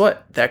 well, guess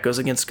what? That goes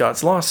against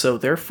God's law. So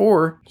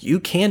therefore, you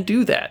can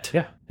do that.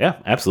 Yeah. Yeah,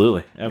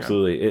 absolutely.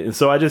 Absolutely. And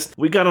so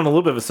we got on a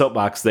little bit of a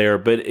soapbox there,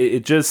 but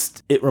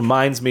it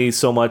reminds me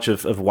so much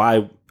of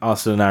why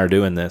Austin and I are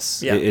doing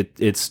this. Yeah.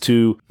 It's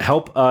to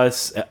help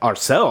us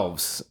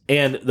ourselves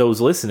and those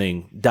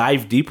listening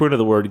dive deeper into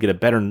the word, get a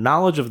better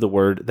knowledge of the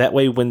word. That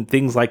way, when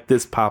things like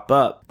this pop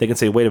up, they can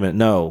say, wait a minute,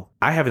 no,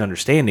 I have an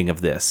understanding of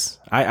this.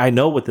 I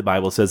know what the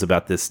Bible says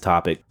about this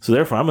topic, so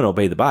therefore I'm going to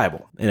obey the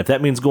Bible. And if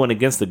that means going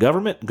against the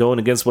government, going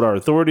against what our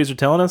authorities are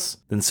telling us,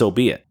 then so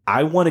be it.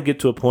 I want to get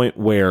to a point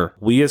where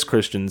we as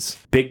Christians,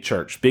 big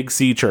church, big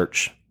C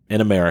church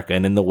in America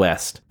and in the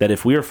West, that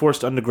if we are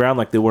forced underground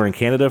like they were in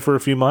Canada for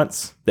a few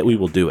months, that we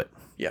will do it.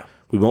 Yeah.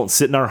 We won't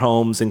sit in our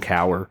homes and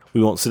cower.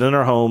 We won't sit in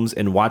our homes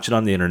and watch it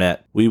on the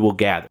internet. We will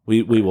gather.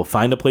 We will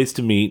find a place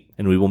to meet,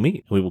 and we will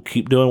meet. We will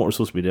keep doing what we're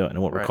supposed to be doing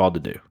and what we're called to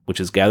do, which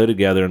is gather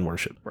together and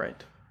worship.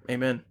 Right.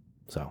 Amen.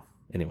 So,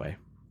 anyway.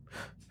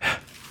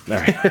 All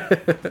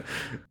right.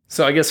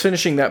 So I guess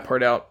finishing that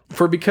part out,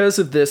 for because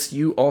of this,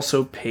 you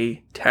also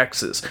pay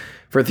taxes.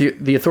 For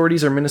the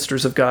authorities are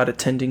ministers of God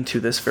attending to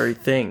this very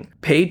thing.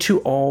 Pay to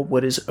all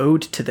what is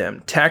owed to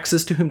them.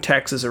 Taxes to whom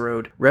taxes are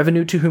owed.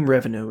 Revenue to whom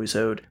revenue is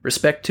owed.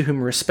 Respect to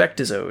whom respect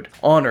is owed.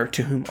 Honor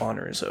to whom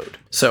honor is owed.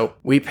 So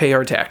we pay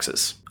our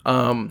taxes.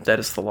 That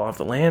is the law of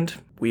the land.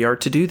 We are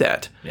to do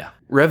that. Yeah.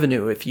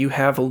 Revenue, if you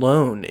have a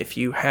loan, if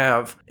you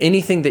have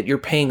anything that you're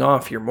paying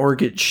off, your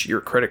mortgage,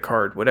 your credit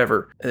card,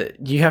 whatever,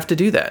 you have to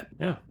do that.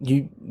 Yeah.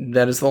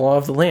 That is the law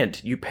of the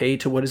land. You pay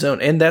to what is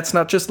owned. And that's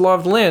not just the law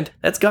of the land,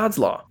 that's God's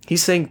law.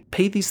 He's saying,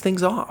 pay these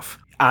things off.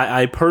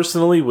 I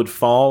personally would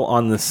fall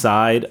on the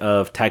side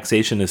of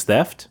taxation is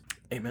theft.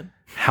 Amen.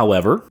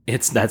 However,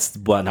 that's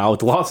what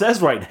the law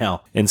says right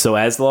now. And so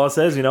as the law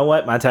says, you know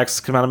what? My taxes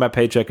come out of my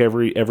paycheck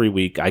every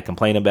week. I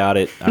complain about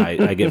it.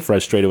 I get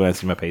frustrated when I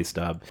see my pay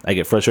stub. I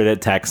get frustrated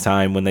at tax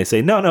time when they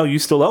say, no, you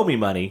still owe me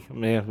money.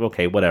 Man,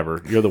 okay,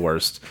 whatever. You're the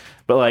worst.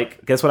 But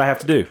like, guess what I have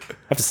to do? I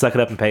have to suck it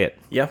up and pay it.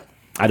 Yeah.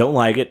 I don't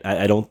like it.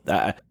 I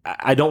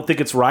don't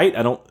think it's right.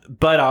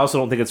 But I also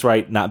don't think it's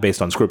right not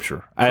based on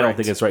scripture. I don't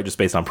think it's right just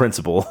based on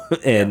principle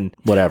and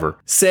whatever.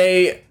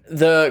 Say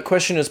the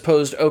question is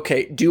posed,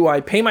 okay, do I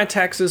pay my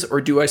taxes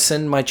or do I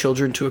send my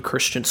children to a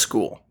Christian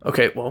school?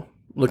 Okay, well,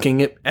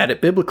 looking at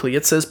it biblically,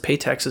 it says pay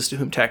taxes to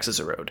whom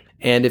taxes are owed.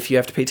 And if you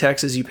have to pay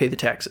taxes, you pay the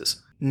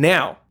taxes.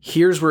 Now,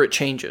 here's where it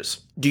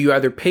changes. Do you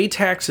either pay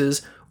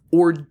taxes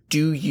or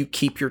do you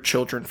keep your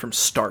children from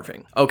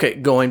starving? Okay,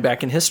 going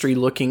back in history,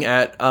 looking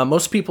at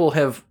most people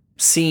have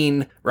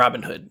seen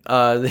Robin Hood.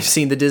 They've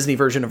seen the Disney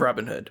version of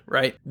Robin Hood,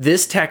 right?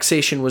 This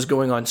taxation was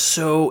going on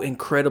so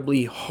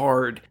incredibly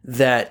hard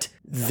that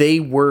they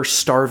were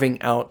starving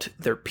out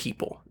their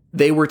people.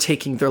 They were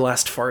taking their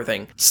last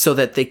farthing so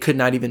that they could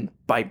not even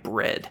buy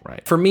bread.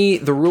 Right. For me,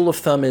 the rule of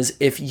thumb is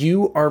if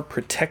you are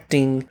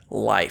protecting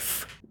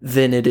life,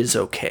 then it is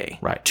okay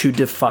to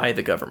defy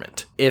the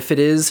government. If it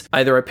is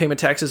either I pay my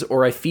taxes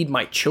or I feed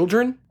my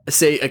children,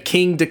 say a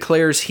king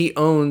declares he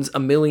owns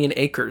 1,000,000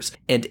 acres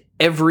and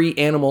every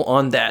animal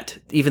on that,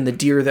 even the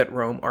deer that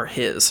roam, are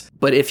his.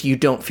 But if you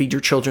don't feed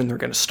your children, they're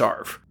going to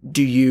starve.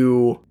 Do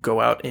you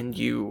go out and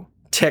you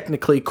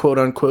technically, quote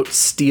unquote,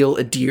 steal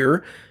a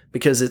deer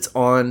because it's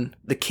on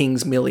the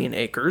king's 1,000,000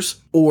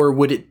 acres? Or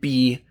would it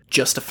be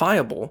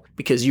justifiable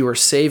because you are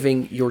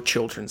saving your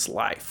children's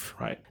life?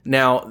 Right.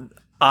 Now,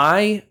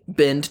 I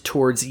bend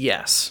towards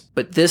yes,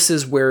 but this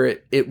is where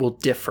it will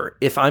differ.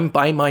 If I'm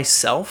by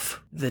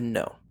myself, then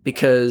no.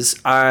 Because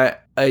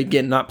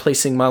again, not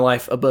placing my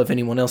life above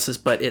anyone else's,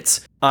 but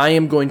I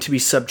am going to be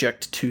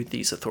subject to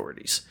these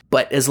authorities.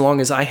 But as long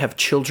as I have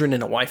children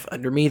and a wife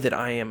under me that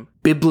I am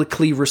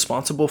biblically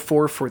responsible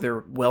for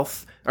their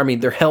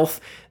their health,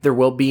 their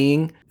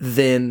well-being,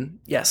 then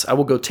yes, I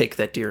will go take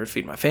that deer and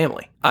feed my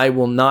family. I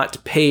will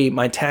not pay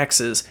my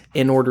taxes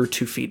in order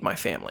to feed my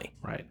family.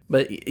 Right.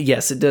 But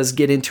yes, it does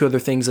get into other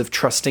things of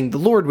trusting the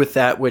Lord with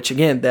that, which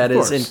again, that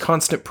is in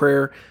constant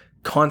prayer,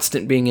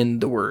 constant being in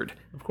the Word.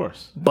 Of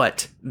course.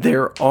 But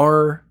there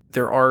are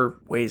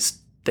ways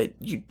that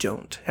you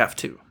don't have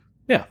to.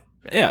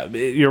 Yeah,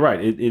 you're right.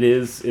 It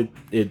is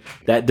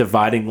that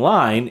dividing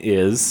line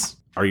is,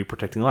 are you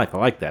protecting life? I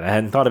like that. I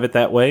hadn't thought of it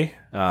that way.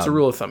 It's a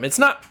rule of thumb. It's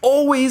not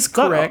always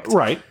correct.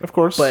 Right, of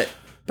course. But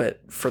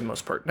for the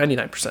most part,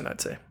 99% I'd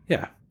say.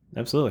 Yeah,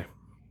 absolutely.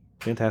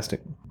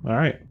 Fantastic. All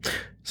right.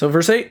 So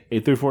verse 8.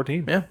 8 through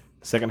 14. Yeah.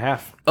 Second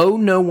half. Owe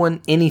no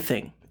one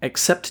anything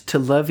except to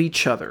love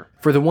each other.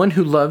 For the one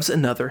who loves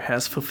another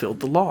has fulfilled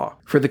the law.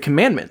 For the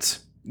commandments,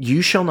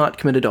 you shall not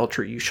commit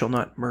adultery, you shall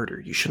not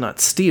murder, you shall not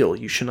steal,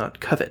 you shall not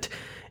covet,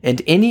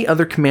 and any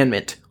other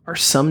commandment are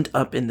summed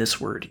up in this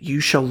word, you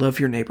shall love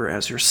your neighbor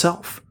as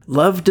yourself.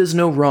 Love does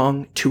no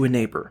wrong to a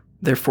neighbor.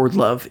 Therefore,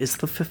 love is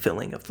the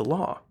fulfilling of the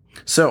law.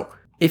 So,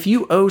 if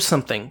you owe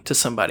something to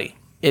somebody,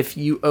 if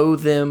you owe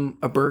them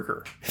a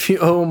burger, if you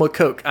owe them a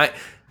Coke, I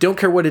don't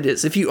care what it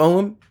is. If you owe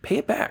them, pay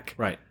it back.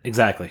 Right,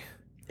 exactly.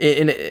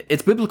 And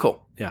it's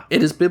biblical. Yeah.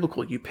 It is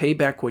biblical. You pay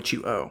back what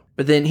you owe.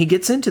 But then he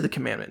gets into the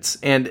commandments.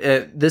 And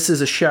this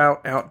is a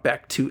shout out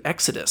back to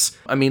Exodus.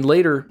 I mean,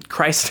 later,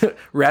 Christ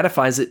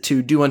ratifies it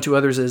to do unto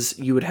others as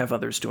you would have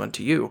others do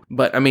unto you.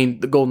 But I mean,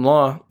 the golden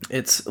law,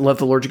 it's love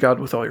the Lord your God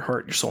with all your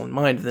heart, your soul, and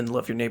mind, and then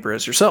love your neighbor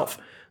as yourself.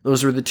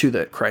 Those are the two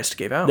that Christ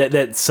gave out.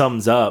 That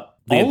sums up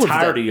the all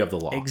entirety of the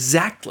law.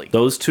 Exactly.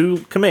 Those two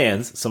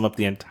commands sum up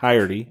the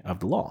entirety of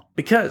the law.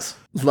 Because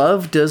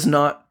love does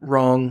not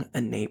wrong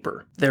a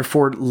neighbor.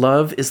 Therefore,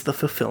 love is the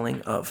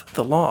fulfilling of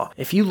the law.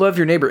 If you love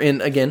your neighbor,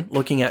 and again,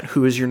 looking at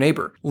who is your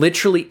neighbor,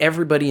 literally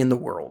everybody in the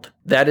world.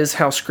 That is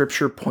how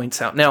Scripture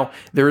points out. Now,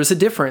 there is a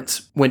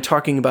difference when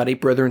talking about a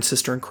brother and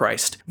sister in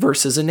Christ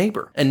versus a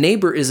neighbor. A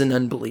neighbor is an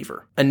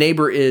unbeliever. A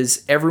neighbor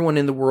is everyone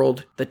in the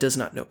world that does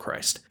not know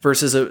Christ.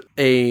 Versus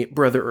a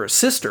brother or a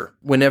sister,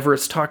 whenever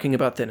it's talking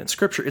about that in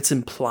Scripture, it's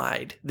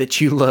implied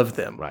that you love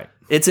them. Right.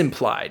 It's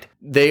implied.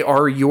 They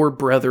are your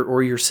brother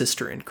or your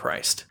sister in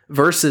Christ.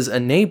 Versus a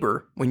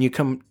neighbor, when you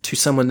come to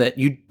someone that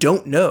you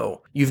don't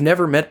know, you've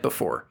never met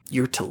before,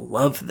 you're to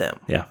love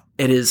them. Yeah.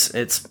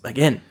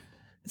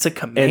 It's a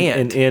command.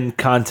 And in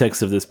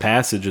context of this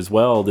passage as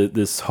well,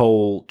 this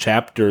whole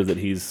chapter that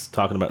he's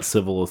talking about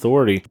civil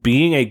authority,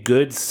 being a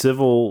good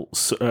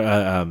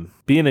civilian,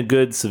 here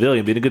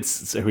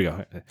we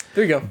go.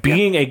 There you go.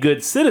 Being a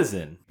good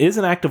citizen is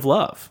an act of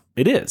love.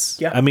 It is.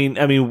 Yeah. I mean,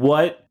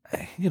 what,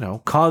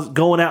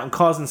 going out and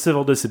causing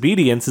civil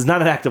disobedience is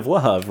not an act of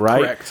love,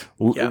 right? Correct.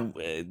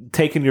 Yeah.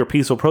 Taking your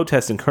peaceful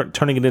protest and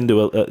turning it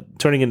into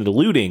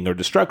looting or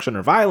destruction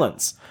or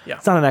violence. Yeah.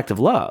 It's not an act of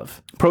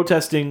love.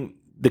 Protesting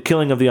the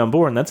killing of the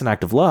unborn, that's an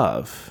act of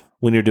love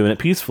when you're doing it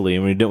peacefully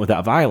and when you're doing it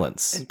without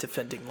violence. And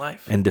defending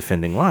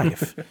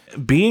life.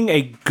 Being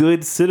a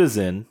good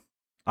citizen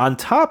on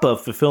top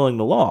of fulfilling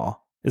the law,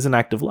 is an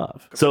act of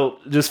love. So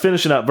just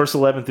finishing up verse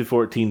 11 through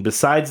 14.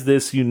 Besides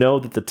this, you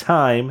know that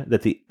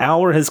the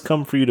hour has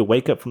come for you to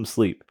wake up from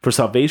sleep. For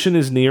salvation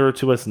is nearer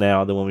to us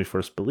now than when we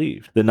first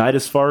believed. The night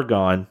is far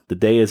gone. The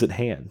day is at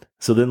hand.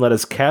 So then let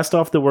us cast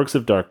off the works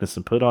of darkness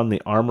and put on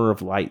the armor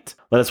of light.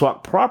 Let us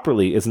walk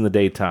properly as in the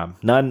daytime,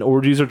 not in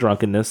orgies or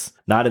drunkenness,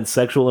 not in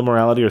sexual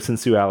immorality or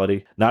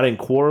sensuality, not in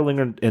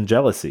quarreling and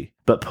jealousy,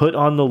 but put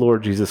on the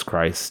Lord Jesus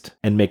Christ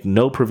and make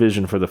no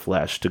provision for the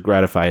flesh to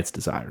gratify its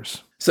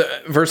desires. So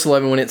verse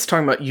 11, when it's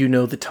talking about you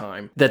know the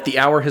time, that the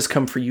hour has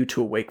come for you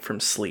to awake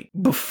from sleep.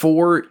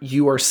 Before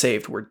you are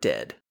saved, we're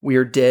dead. We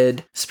are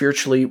dead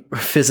spiritually,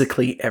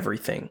 physically,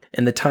 everything.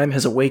 And the time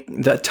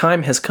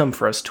has come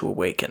for us to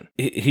awaken.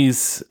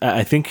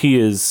 I think he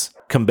is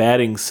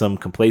combating some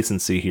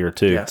complacency here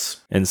too.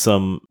 Yes. And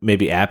some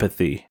maybe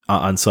apathy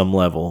on some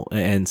level,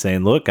 and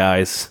saying, look,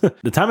 guys,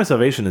 the time of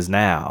salvation is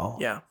now.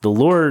 Yeah. The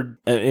Lord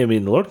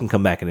can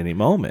come back at any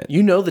moment.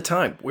 You know the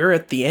time. We're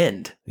at the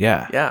end.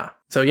 Yeah. Yeah.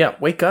 So yeah,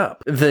 wake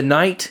up. The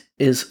night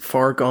is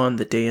far gone.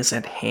 The day is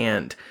at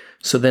hand.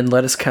 So then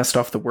let us cast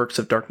off the works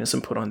of darkness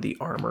and put on the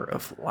armor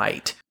of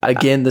light.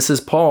 Again, this is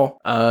Paul,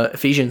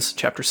 Ephesians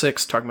chapter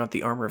 6, talking about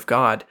the armor of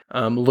God.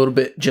 A little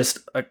bit, just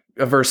a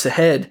verse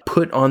ahead,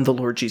 put on the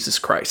Lord Jesus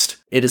Christ.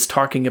 It is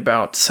talking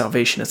about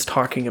salvation. It's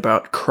talking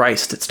about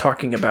Christ. It's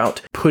talking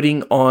about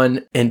putting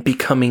on and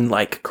becoming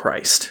like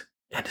Christ.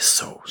 That is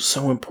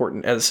so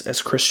important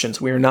as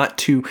Christians. We are not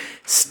to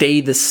stay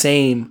the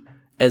same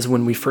as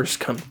when we first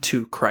come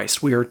to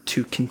Christ. We are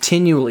to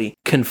continually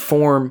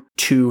conform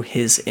to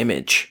his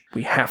image.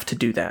 We have to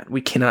do that.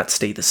 We cannot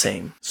stay the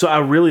same. So I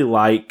really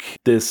like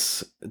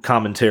this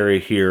commentary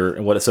here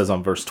and what it says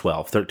on verse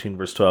 12, 13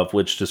 verse 12,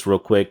 which, just real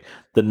quick,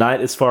 the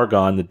night is far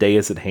gone, the day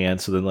is at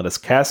hand, so then let us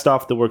cast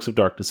off the works of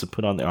darkness and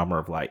put on the armor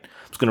of light.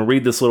 I'm just going to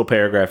read this little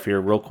paragraph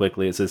here real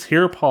quickly. It says,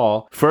 here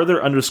Paul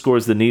further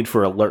underscores the need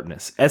for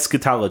alertness.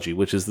 Eschatology,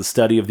 which is the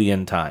study of the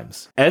end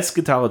times.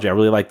 Eschatology, I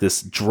really like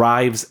this,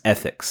 drives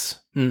ethics.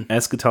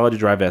 Eschatology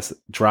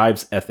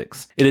drives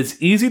ethics. It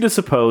is easy to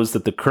suppose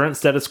that the current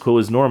status quo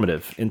is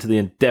normative into the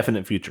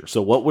indefinite future.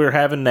 So what we're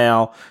having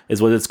now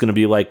is what it's going to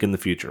be like in the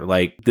future.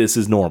 Like, this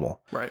is normal.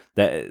 Right.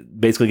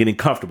 That basically getting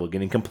comfortable,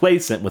 getting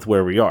complacent with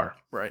where we are.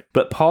 Right.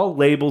 But Paul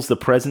labels the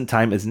present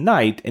time as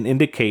night and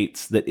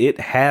indicates that it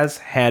has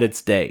had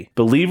its day.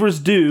 Believers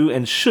do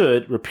and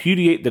should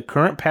repudiate the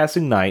current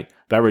passing night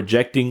by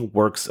rejecting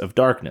works of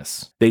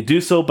darkness. They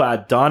do so by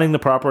donning the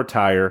proper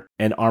attire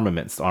and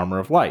armaments, the armor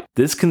of light.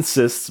 This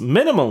consists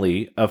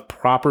minimally of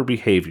proper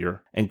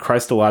behavior and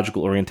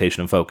Christological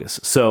orientation and focus.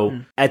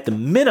 So, at the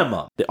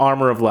minimum, the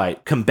armor of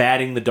light,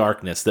 combating the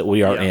darkness that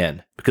we are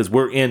in, because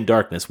we're in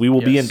darkness. We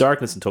will be in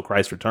darkness until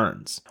Christ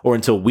returns, or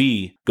until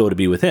we go to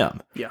be with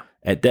him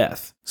at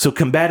death. So,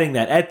 combating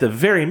that at the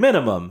very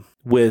minimum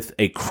with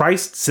a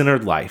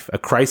Christ-centered life, a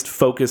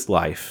Christ-focused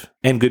life,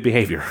 and good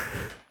behavior.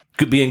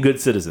 Being good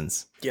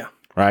citizens. Yeah.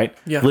 Right?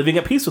 Yeah. Living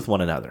at peace with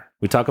one another.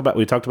 We talked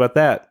about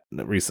that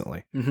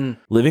recently. Mm-hmm.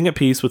 Living at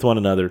peace with one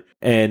another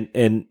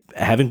and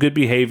having good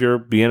behavior,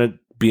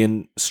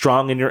 being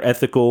strong in your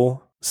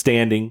ethical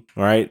standing,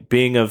 all right?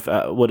 Being of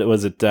what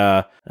was it?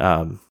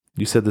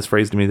 You said this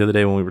phrase to me the other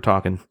day when we were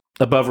talking.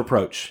 Above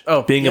reproach.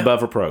 Oh, being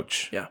above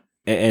reproach. Yeah.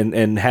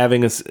 And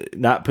having us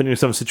not putting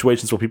yourself in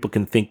situations where people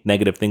can think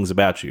negative things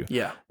about you.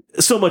 Yeah.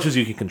 So much as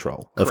you can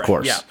control, of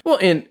course. Yeah. Well,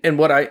 and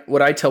what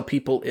I tell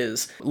people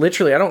is,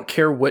 literally, I don't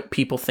care what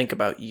people think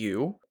about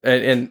you,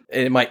 and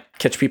it might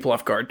catch people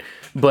off guard,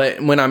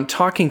 but when I'm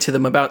talking to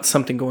them about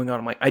something going on,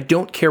 I'm like, I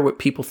don't care what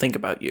people think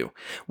about you.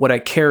 What I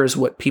care is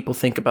what people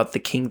think about the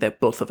king that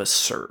both of us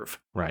serve.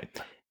 Right.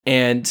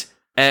 And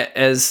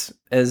as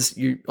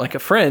you, like a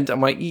friend,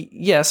 I'm like,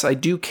 yes, I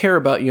do care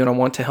about you and I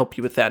want to help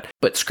you with that.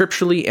 But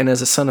scripturally, and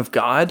as a son of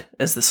God,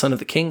 as the son of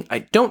the king, I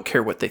don't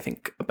care what they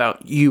think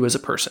about you as a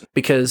person,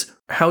 because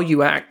how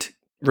you act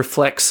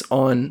reflects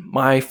on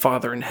my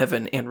Father in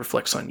heaven and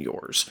reflects on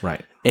yours.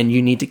 Right. And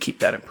you need to keep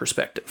that in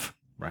perspective.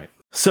 Right.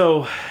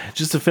 So,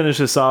 just to finish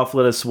this off,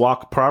 let us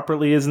walk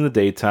properly as in the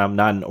daytime,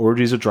 not in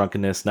orgies or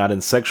drunkenness, not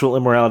in sexual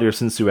immorality or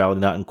sensuality,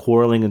 not in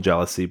quarreling and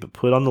jealousy, but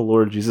put on the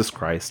Lord Jesus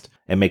Christ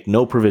and make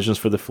no provisions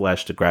for the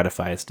flesh to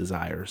gratify its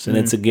desires. And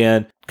it's,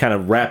 again, kind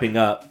of wrapping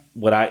up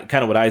what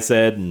I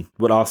said and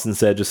what Austin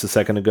said just a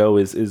second ago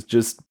is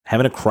just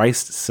having a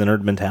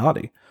Christ-centered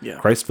mentality. Yeah.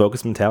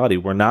 Christ-focused mentality.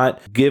 We're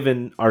not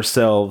giving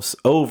ourselves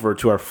over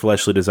to our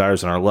fleshly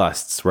desires and our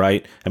lusts,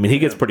 right? I mean, he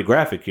gets pretty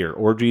graphic here.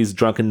 Orgies,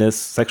 drunkenness,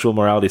 sexual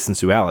immorality,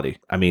 sensuality.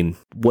 I mean,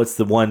 what's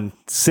the one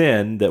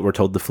sin that we're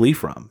told to flee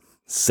from?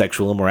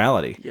 Sexual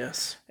immorality.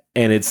 Yes.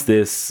 And it's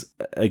this,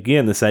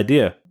 again, this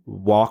idea,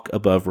 walk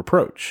above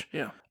reproach.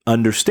 Yeah.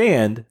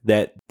 Understand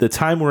that the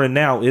time we're in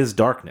now is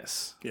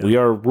darkness. Yeah. We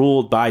are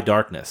ruled by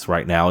darkness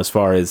right now as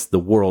far as the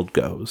world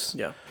goes.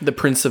 Yeah. The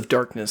prince of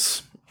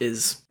darkness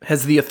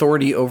has the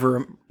authority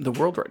over the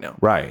world right now.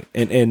 Right.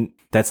 And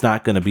that's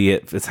not going to be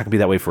it. It's not going to be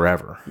that way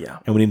forever. Yeah.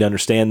 And we need to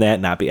understand that,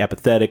 not be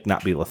apathetic,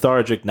 not be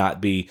lethargic,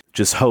 not be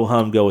just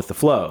ho-hum, go with the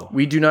flow.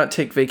 We do not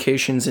take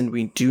vacations and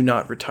we do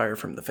not retire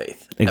from the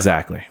faith.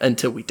 Exactly.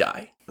 Until we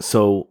die.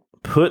 So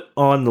put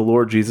on the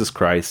Lord Jesus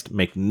Christ,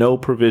 make no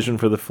provision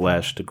for the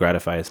flesh to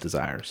gratify its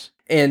desires.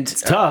 And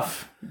It's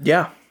tough.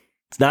 yeah.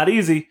 It's not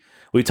easy.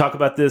 We talk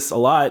about this a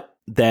lot,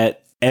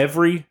 that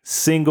every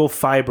single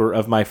fiber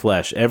of my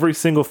flesh, every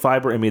single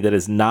fiber in me that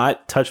is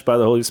not touched by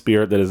the Holy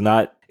Spirit,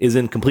 that is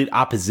in complete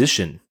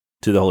opposition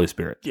to the Holy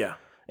Spirit. Yeah.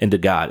 And to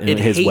God and It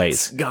his hates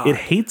ways. God. It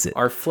hates it.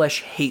 Our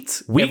flesh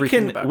hates We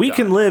everything about God.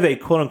 can live a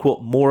quote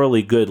unquote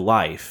morally good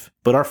life,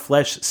 but our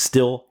flesh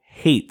still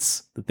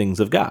hates the things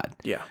of God.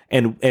 Yeah.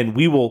 And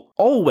we will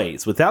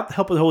always, without the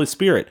help of the Holy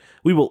Spirit,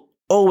 we will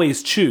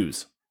always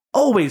choose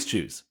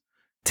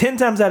 10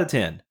 times out of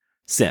 10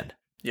 sin.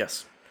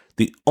 Yes.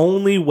 The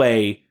only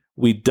way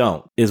we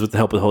don't is with the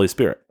help of the Holy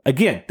Spirit.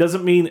 Again,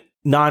 doesn't mean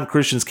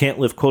non-Christians can't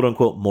live quote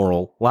unquote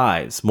moral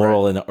lives,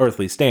 moral and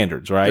earthly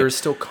standards, right? There's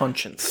still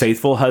conscience.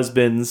 Faithful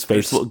husbands,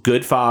 faithful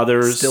good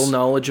fathers. Still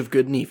knowledge of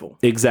good and evil.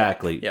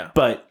 Exactly. Yeah.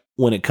 But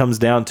when it comes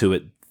down to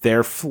it,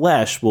 their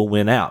flesh will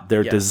win out.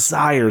 Their Yes.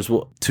 desires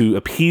to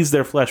appease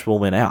their flesh will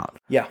win out.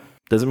 Yeah.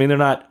 Doesn't mean they're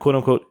not quote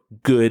unquote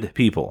good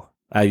people.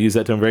 I use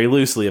that term very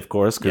loosely, of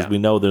course, because we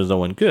know there's no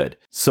one good.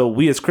 So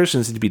we as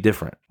Christians need to be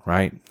different,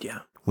 right? Yeah.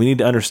 We need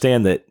to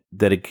understand that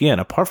again,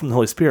 apart from the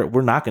Holy Spirit,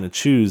 we're not going to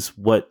choose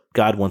what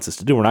God wants us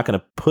to do. We're not going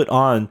to put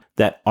on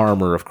that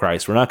armor of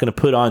Christ. We're not going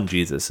to put on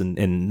Jesus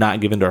and not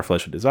give in to our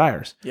fleshly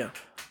desires. Yeah.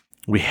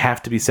 We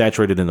have to be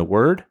saturated in the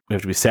Word. We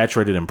have to be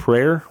saturated in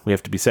prayer. We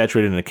have to be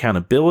saturated in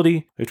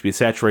accountability. We have to be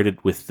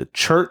saturated with the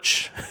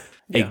church,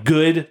 a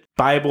good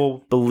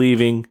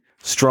Bible-believing,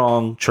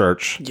 strong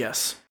church.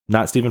 Yes.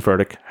 Not Stephen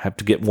Furtick. Have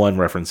to get one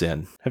reference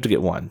in. Have to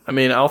get one. I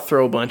mean, I'll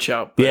throw a bunch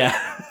out. But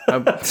Yeah.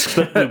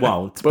 But we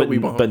won't. But we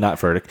won't. But not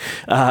Furtick.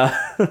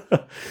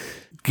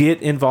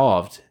 Get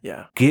involved.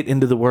 Yeah. Get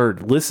into the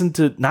Word. Listen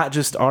to not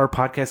just our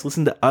podcast.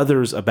 Listen to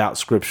others about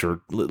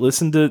Scripture.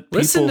 Listen to people.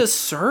 Listen to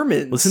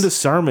sermons. Listen to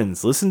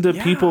sermons. Listen to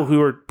people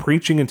who are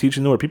preaching and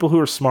teaching the Word. People who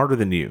are smarter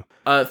than you.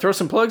 Throw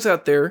some plugs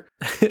out there.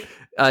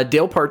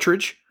 Dale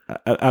Partridge.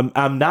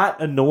 I'm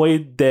not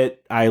annoyed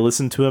that I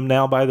listen to him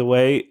now, by the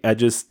way. I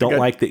just don't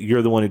like that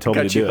you're the one who told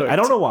me to do it. I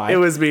don't know why. It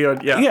was me.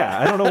 Yeah,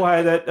 I don't know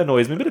why that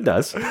annoys me, but it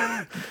does.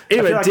 I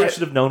feel like I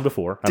should have known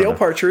before. Dale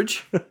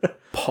Partridge,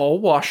 Paul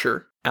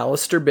Washer,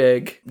 Alistair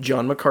Begg,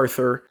 John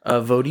MacArthur,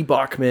 Vodi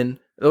Bachman.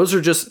 Those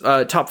are just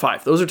top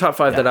 5. Those are top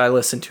 5 that I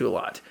listen to a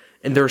lot.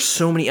 And there are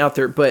so many out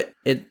there, but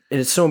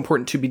it's so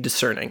important to be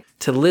discerning,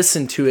 to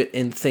listen to it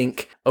and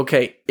think,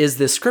 okay, is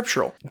this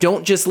scriptural?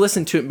 Don't just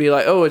listen to it and be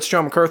like, oh, it's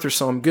John MacArthur,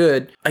 so I'm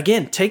good.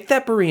 Again, take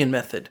that Berean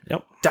method.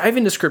 Yep. Dive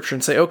into scripture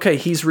and say, okay,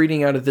 he's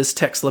reading out of this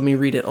text. Let me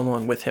read it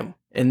along with him.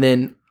 And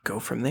then go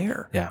from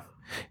there. Yeah.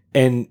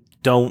 And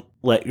don't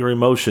let your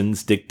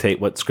emotions dictate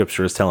what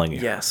scripture is telling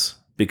you. Yes.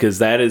 Because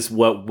that is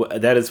what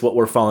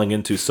we're falling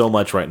into so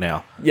much right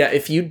now. Yeah,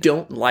 if you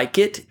don't like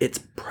it, it's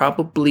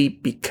probably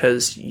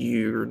because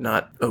you're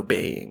not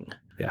obeying.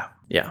 Yeah.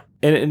 Yeah.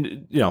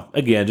 And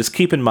again, just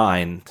keep in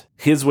mind,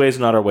 his ways are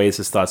not our ways,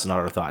 his thoughts are not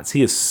our thoughts.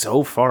 He is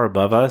so far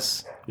above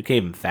us, we can't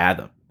even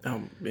fathom.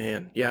 Oh,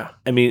 man. Yeah.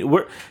 I mean,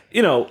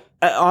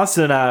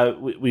 Austin and I,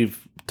 we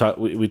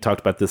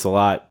talked about this a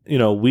lot.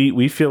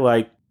 We feel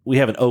like we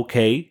have an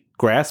okay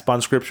grasp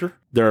on scripture.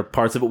 There are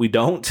parts of it we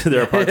don't.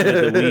 There are parts of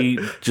it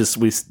that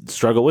we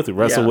struggle with, we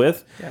wrestle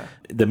with. Yeah.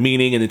 The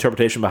meaning and the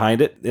interpretation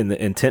behind it and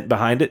the intent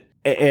behind it.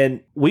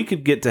 And we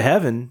could get to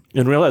heaven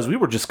and realize we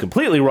were just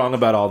completely wrong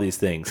about all these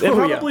things. And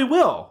probably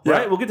will,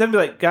 right? We'll get to heaven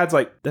and be like, God's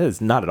like, that is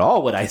not at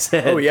all what I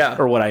said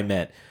or what I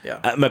meant.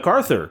 Yeah.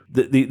 MacArthur,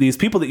 these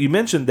people that you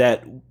mentioned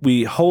that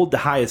we hold to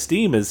high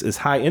esteem as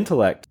high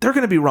intellect, they're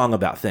going to be wrong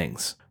about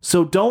things.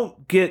 So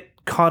don't get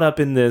caught up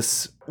in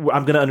this,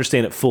 I'm going to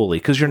understand it fully,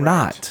 because you're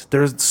not.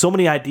 There's so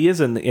many ideas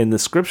in the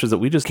scriptures that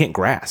we just can't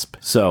grasp.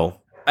 So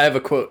I have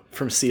a quote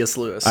from C.S.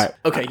 Lewis. All right.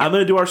 Okay. I'm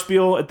going to do our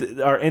spiel,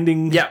 our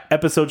ending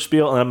episode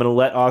spiel, and I'm going to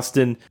let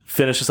Austin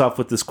finish us off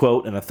with this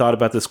quote. And I thought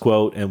about this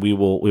quote, and we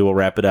will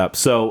wrap it up.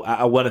 So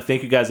I want to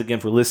thank you guys again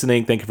for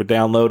listening. Thank you for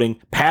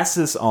downloading. Pass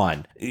this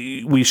on.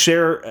 We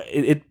share,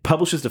 it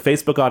publishes to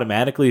Facebook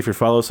automatically. If you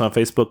follow us on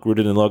Facebook,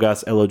 Rooted in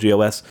Logos,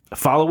 LOGOS.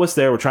 Follow us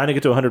there. We're trying to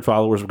get to 100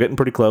 followers. We're getting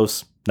pretty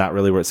close. Not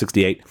really, we're at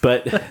 68,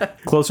 but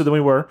closer than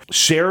we were.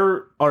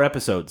 Share our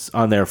episodes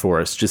on there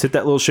for us. Just hit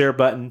that little share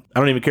button.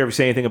 I don't even care if you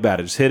say anything about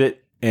it. Just hit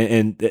it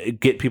and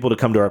get people to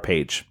come to our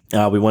page.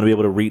 We want to be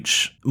able to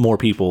reach more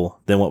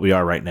people than what we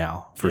are right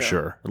now, for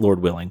sure.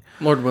 Lord willing.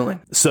 Lord willing.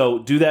 So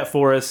do that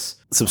for us.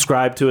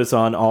 Subscribe to us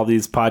on all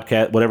these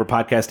whatever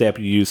podcast app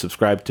you use.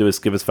 Subscribe to us.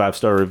 Give us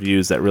 5-star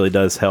reviews. That really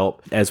does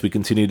help as we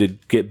continue to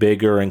get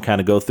bigger and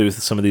kind of go through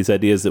some of these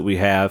ideas that we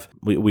have.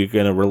 We're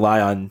going to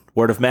rely on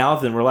word of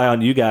mouth and rely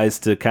on you guys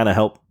to kind of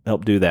help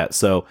do that.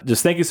 So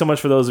just thank you so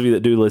much for those of you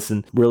that do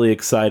listen. Really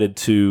excited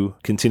to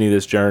continue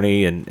this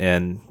journey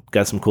and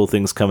got some cool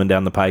things coming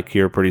down the pike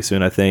here pretty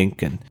soon, I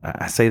think. And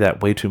I say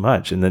that way too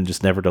much and then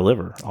just never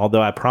deliver.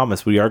 Although I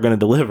promise we are going to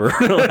deliver.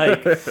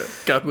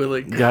 God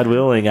willing. God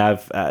willing.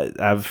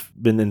 I've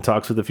been in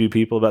talks with a few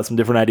people about some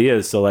different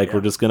ideas. So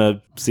we're just going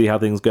to see how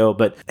things go.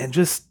 And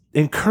just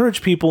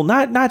encourage people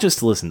not just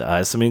to listen to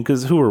us. I mean,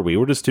 because who are we?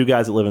 We're just two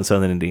guys that live in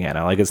Southern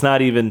Indiana. Like, it's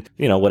not even,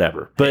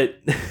 whatever. But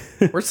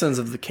we're sons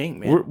of the King,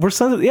 man. We're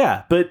sons of,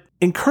 yeah. But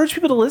encourage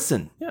people to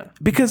listen. Yeah.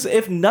 Because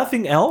if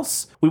nothing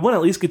else, we want to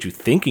at least get you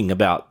thinking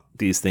about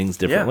these things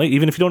differently,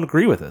 even if you don't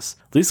agree with us.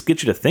 At least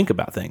get you to think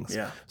about things.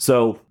 Yeah.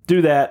 So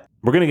do that.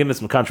 We're going to get into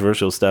some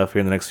controversial stuff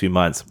here in the next few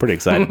months. Pretty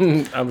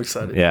excited. I'm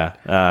excited.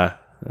 Yeah.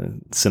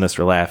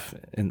 Sinister laugh.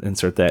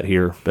 Insert that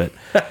here. But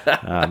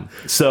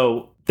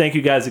so thank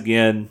you guys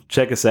again.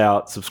 Check us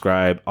out.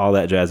 Subscribe. All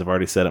that jazz. I've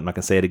already said it. I'm not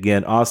going to say it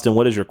again. Austin,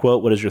 what is your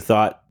quote? What is your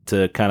thought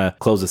to kind of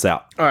close us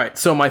out? All right.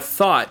 So my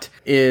thought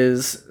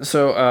is,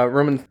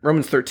 Romans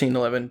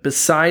 13:11.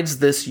 Besides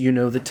this, you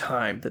know the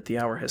time, that the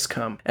hour has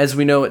come. As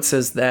we know, it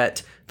says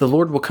that the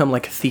Lord will come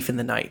like a thief in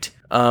the night.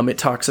 It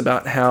talks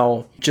about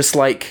how, just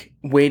like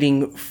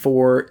waiting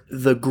for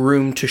the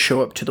groom to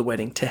show up to the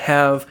wedding, to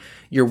have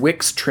your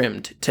wicks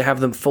trimmed, to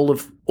have them full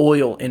of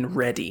oil and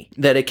ready,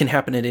 that it can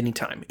happen at any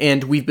time.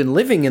 And we've been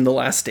living in the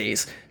last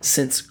days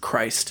since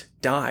Christ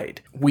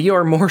died. We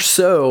are more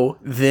so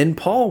than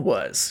Paul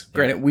was.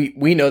 Granted,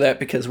 we know that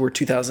because we're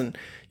 2,000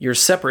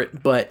 years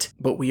separate, but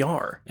we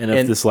are. And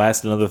if this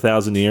lasts another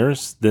 1,000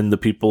 years, then the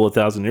people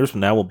 1,000 years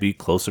from now will be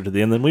closer to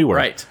the end than we were.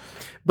 Right.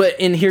 But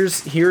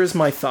here's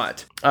my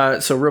thought.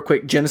 So real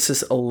quick,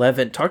 Genesis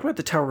 11, talk about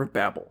the Tower of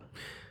Babel.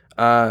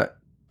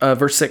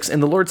 Verse 6,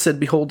 and the Lord said,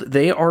 behold,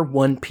 they are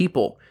one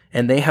people,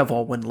 and they have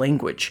all one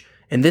language.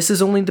 And this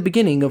is only the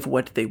beginning of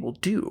what they will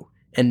do.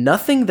 And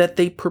nothing that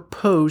they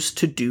propose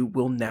to do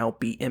will now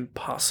be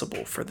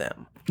impossible for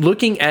them.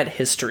 Looking at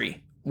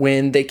history,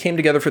 when they came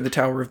together for the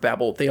Tower of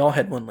Babel, they all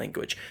had one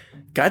language.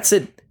 God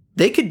said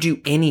they could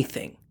do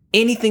anything.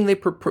 Anything they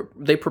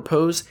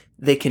propose,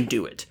 they can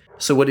do it.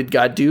 So what did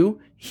God do?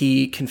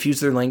 He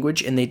confused their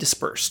language and they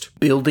dispersed,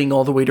 building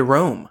all the way to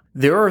Rome.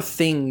 There are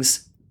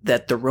things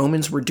that the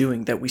Romans were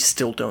doing that we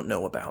still don't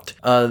know about.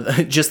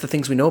 Just the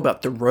things we know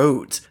about, the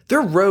roads.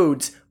 Their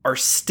roads are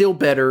still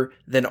better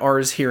than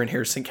ours here in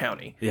Harrison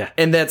County. Yeah.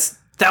 And that's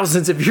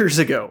thousands of years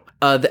ago.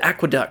 The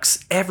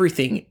aqueducts,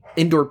 everything,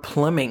 indoor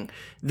plumbing.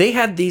 They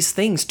had these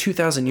things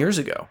 2,000 years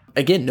ago.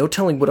 Again, no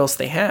telling what else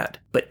they had.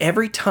 But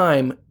every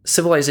time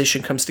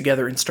civilization comes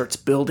together and starts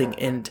building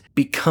and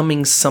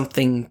becoming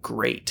something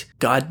great,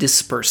 God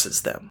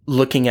disperses them.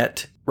 Looking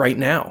at right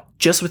now,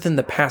 just within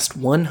the past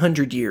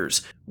 100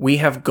 years, we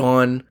have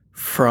gone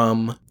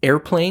from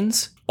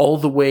airplanes all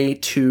the way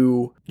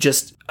to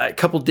just a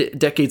couple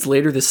decades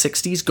later, the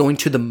 60s, going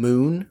to the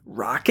moon,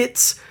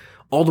 rockets,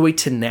 all the way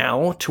to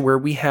now, to where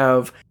we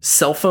have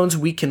cell phones.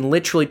 We can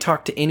literally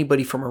talk to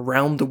anybody from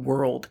around the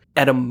world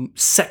at a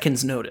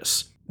second's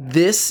notice.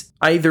 This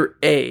either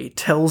A,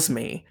 tells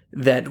me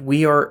that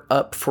we are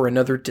up for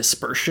another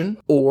dispersion,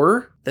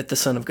 or that the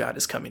Son of God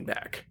is coming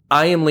back.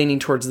 I am leaning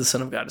towards the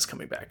Son of God is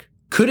coming back.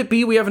 Could it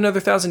be we have another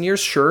 1,000 years?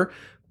 Sure.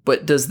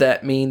 But does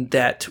that mean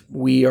that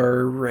we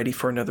are ready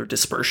for another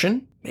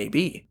dispersion?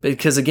 Maybe.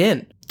 Because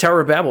again,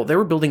 Tower of Babel, they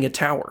were building a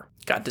tower.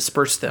 God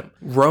dispersed them.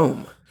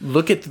 Rome.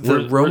 Look at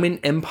the Roman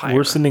Empire.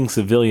 We're sending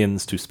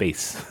civilians to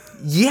space.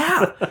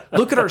 Yeah.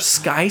 Look at our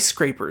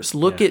skyscrapers.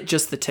 Look at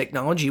just the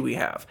technology we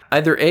have.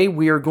 Either A,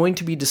 we are going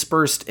to be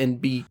dispersed and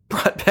be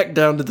brought back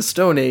down to the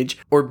Stone Age,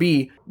 or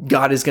B,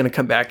 God is going to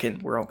come back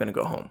and we're all going to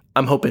go home.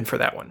 I'm hoping for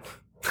that one.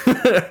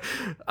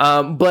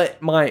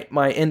 But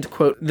my end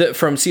quote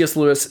from C.S.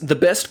 Lewis, the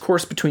best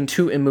course between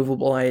two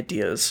immovable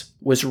ideas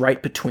was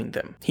right between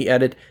them. He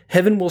added,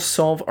 heaven will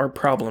solve our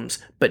problems,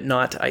 but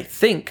not, I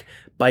think,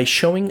 by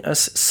showing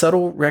us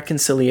subtle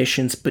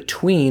reconciliations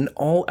between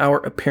all our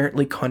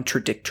apparently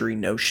contradictory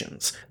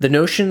notions. The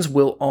notions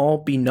will all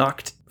be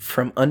knocked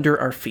from under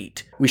our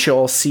feet. We shall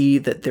all see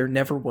that there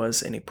never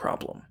was any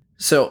problem.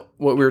 So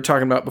what we were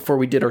talking about before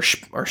we did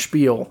our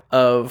spiel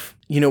of,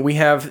 we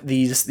have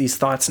these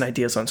thoughts and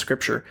ideas on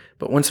Scripture,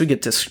 but once we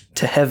get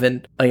to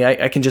heaven,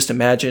 I can just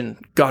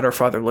imagine God our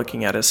Father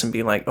looking at us and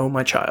being like, oh,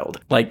 my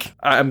child, like,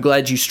 I'm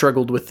glad you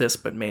struggled with this,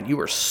 but man, you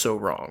were so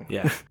wrong.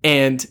 Yeah.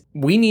 And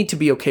we need to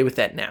be okay with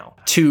that now,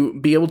 to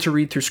be able to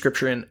read through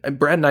Scripture. And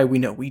Brad and I, we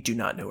know we do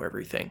not know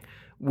everything.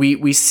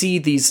 We see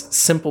these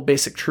simple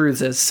basic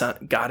truths as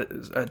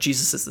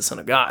Jesus is the Son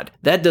of God.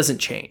 That doesn't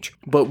change.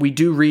 But we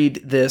do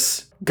read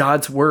this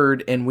God's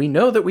word, and we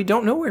know that we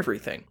don't know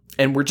everything.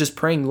 And we're just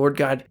praying, Lord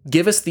God,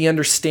 give us the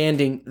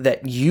understanding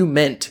that you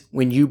meant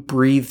when you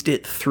breathed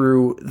it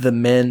through the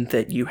men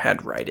that you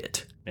had write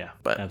it. Yeah,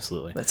 but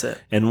absolutely. That's it.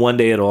 And one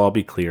day it'll all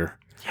be clear.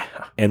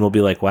 Yeah. And we'll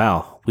be like,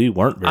 wow, we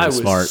weren't very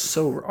smart. I was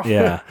so wrong.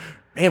 Yeah.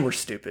 Man, we're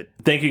stupid.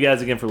 Thank you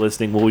guys again for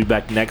listening. We'll be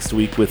back next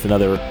week with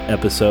another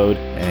episode.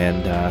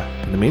 And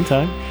in the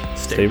meantime,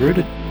 stay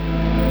rooted.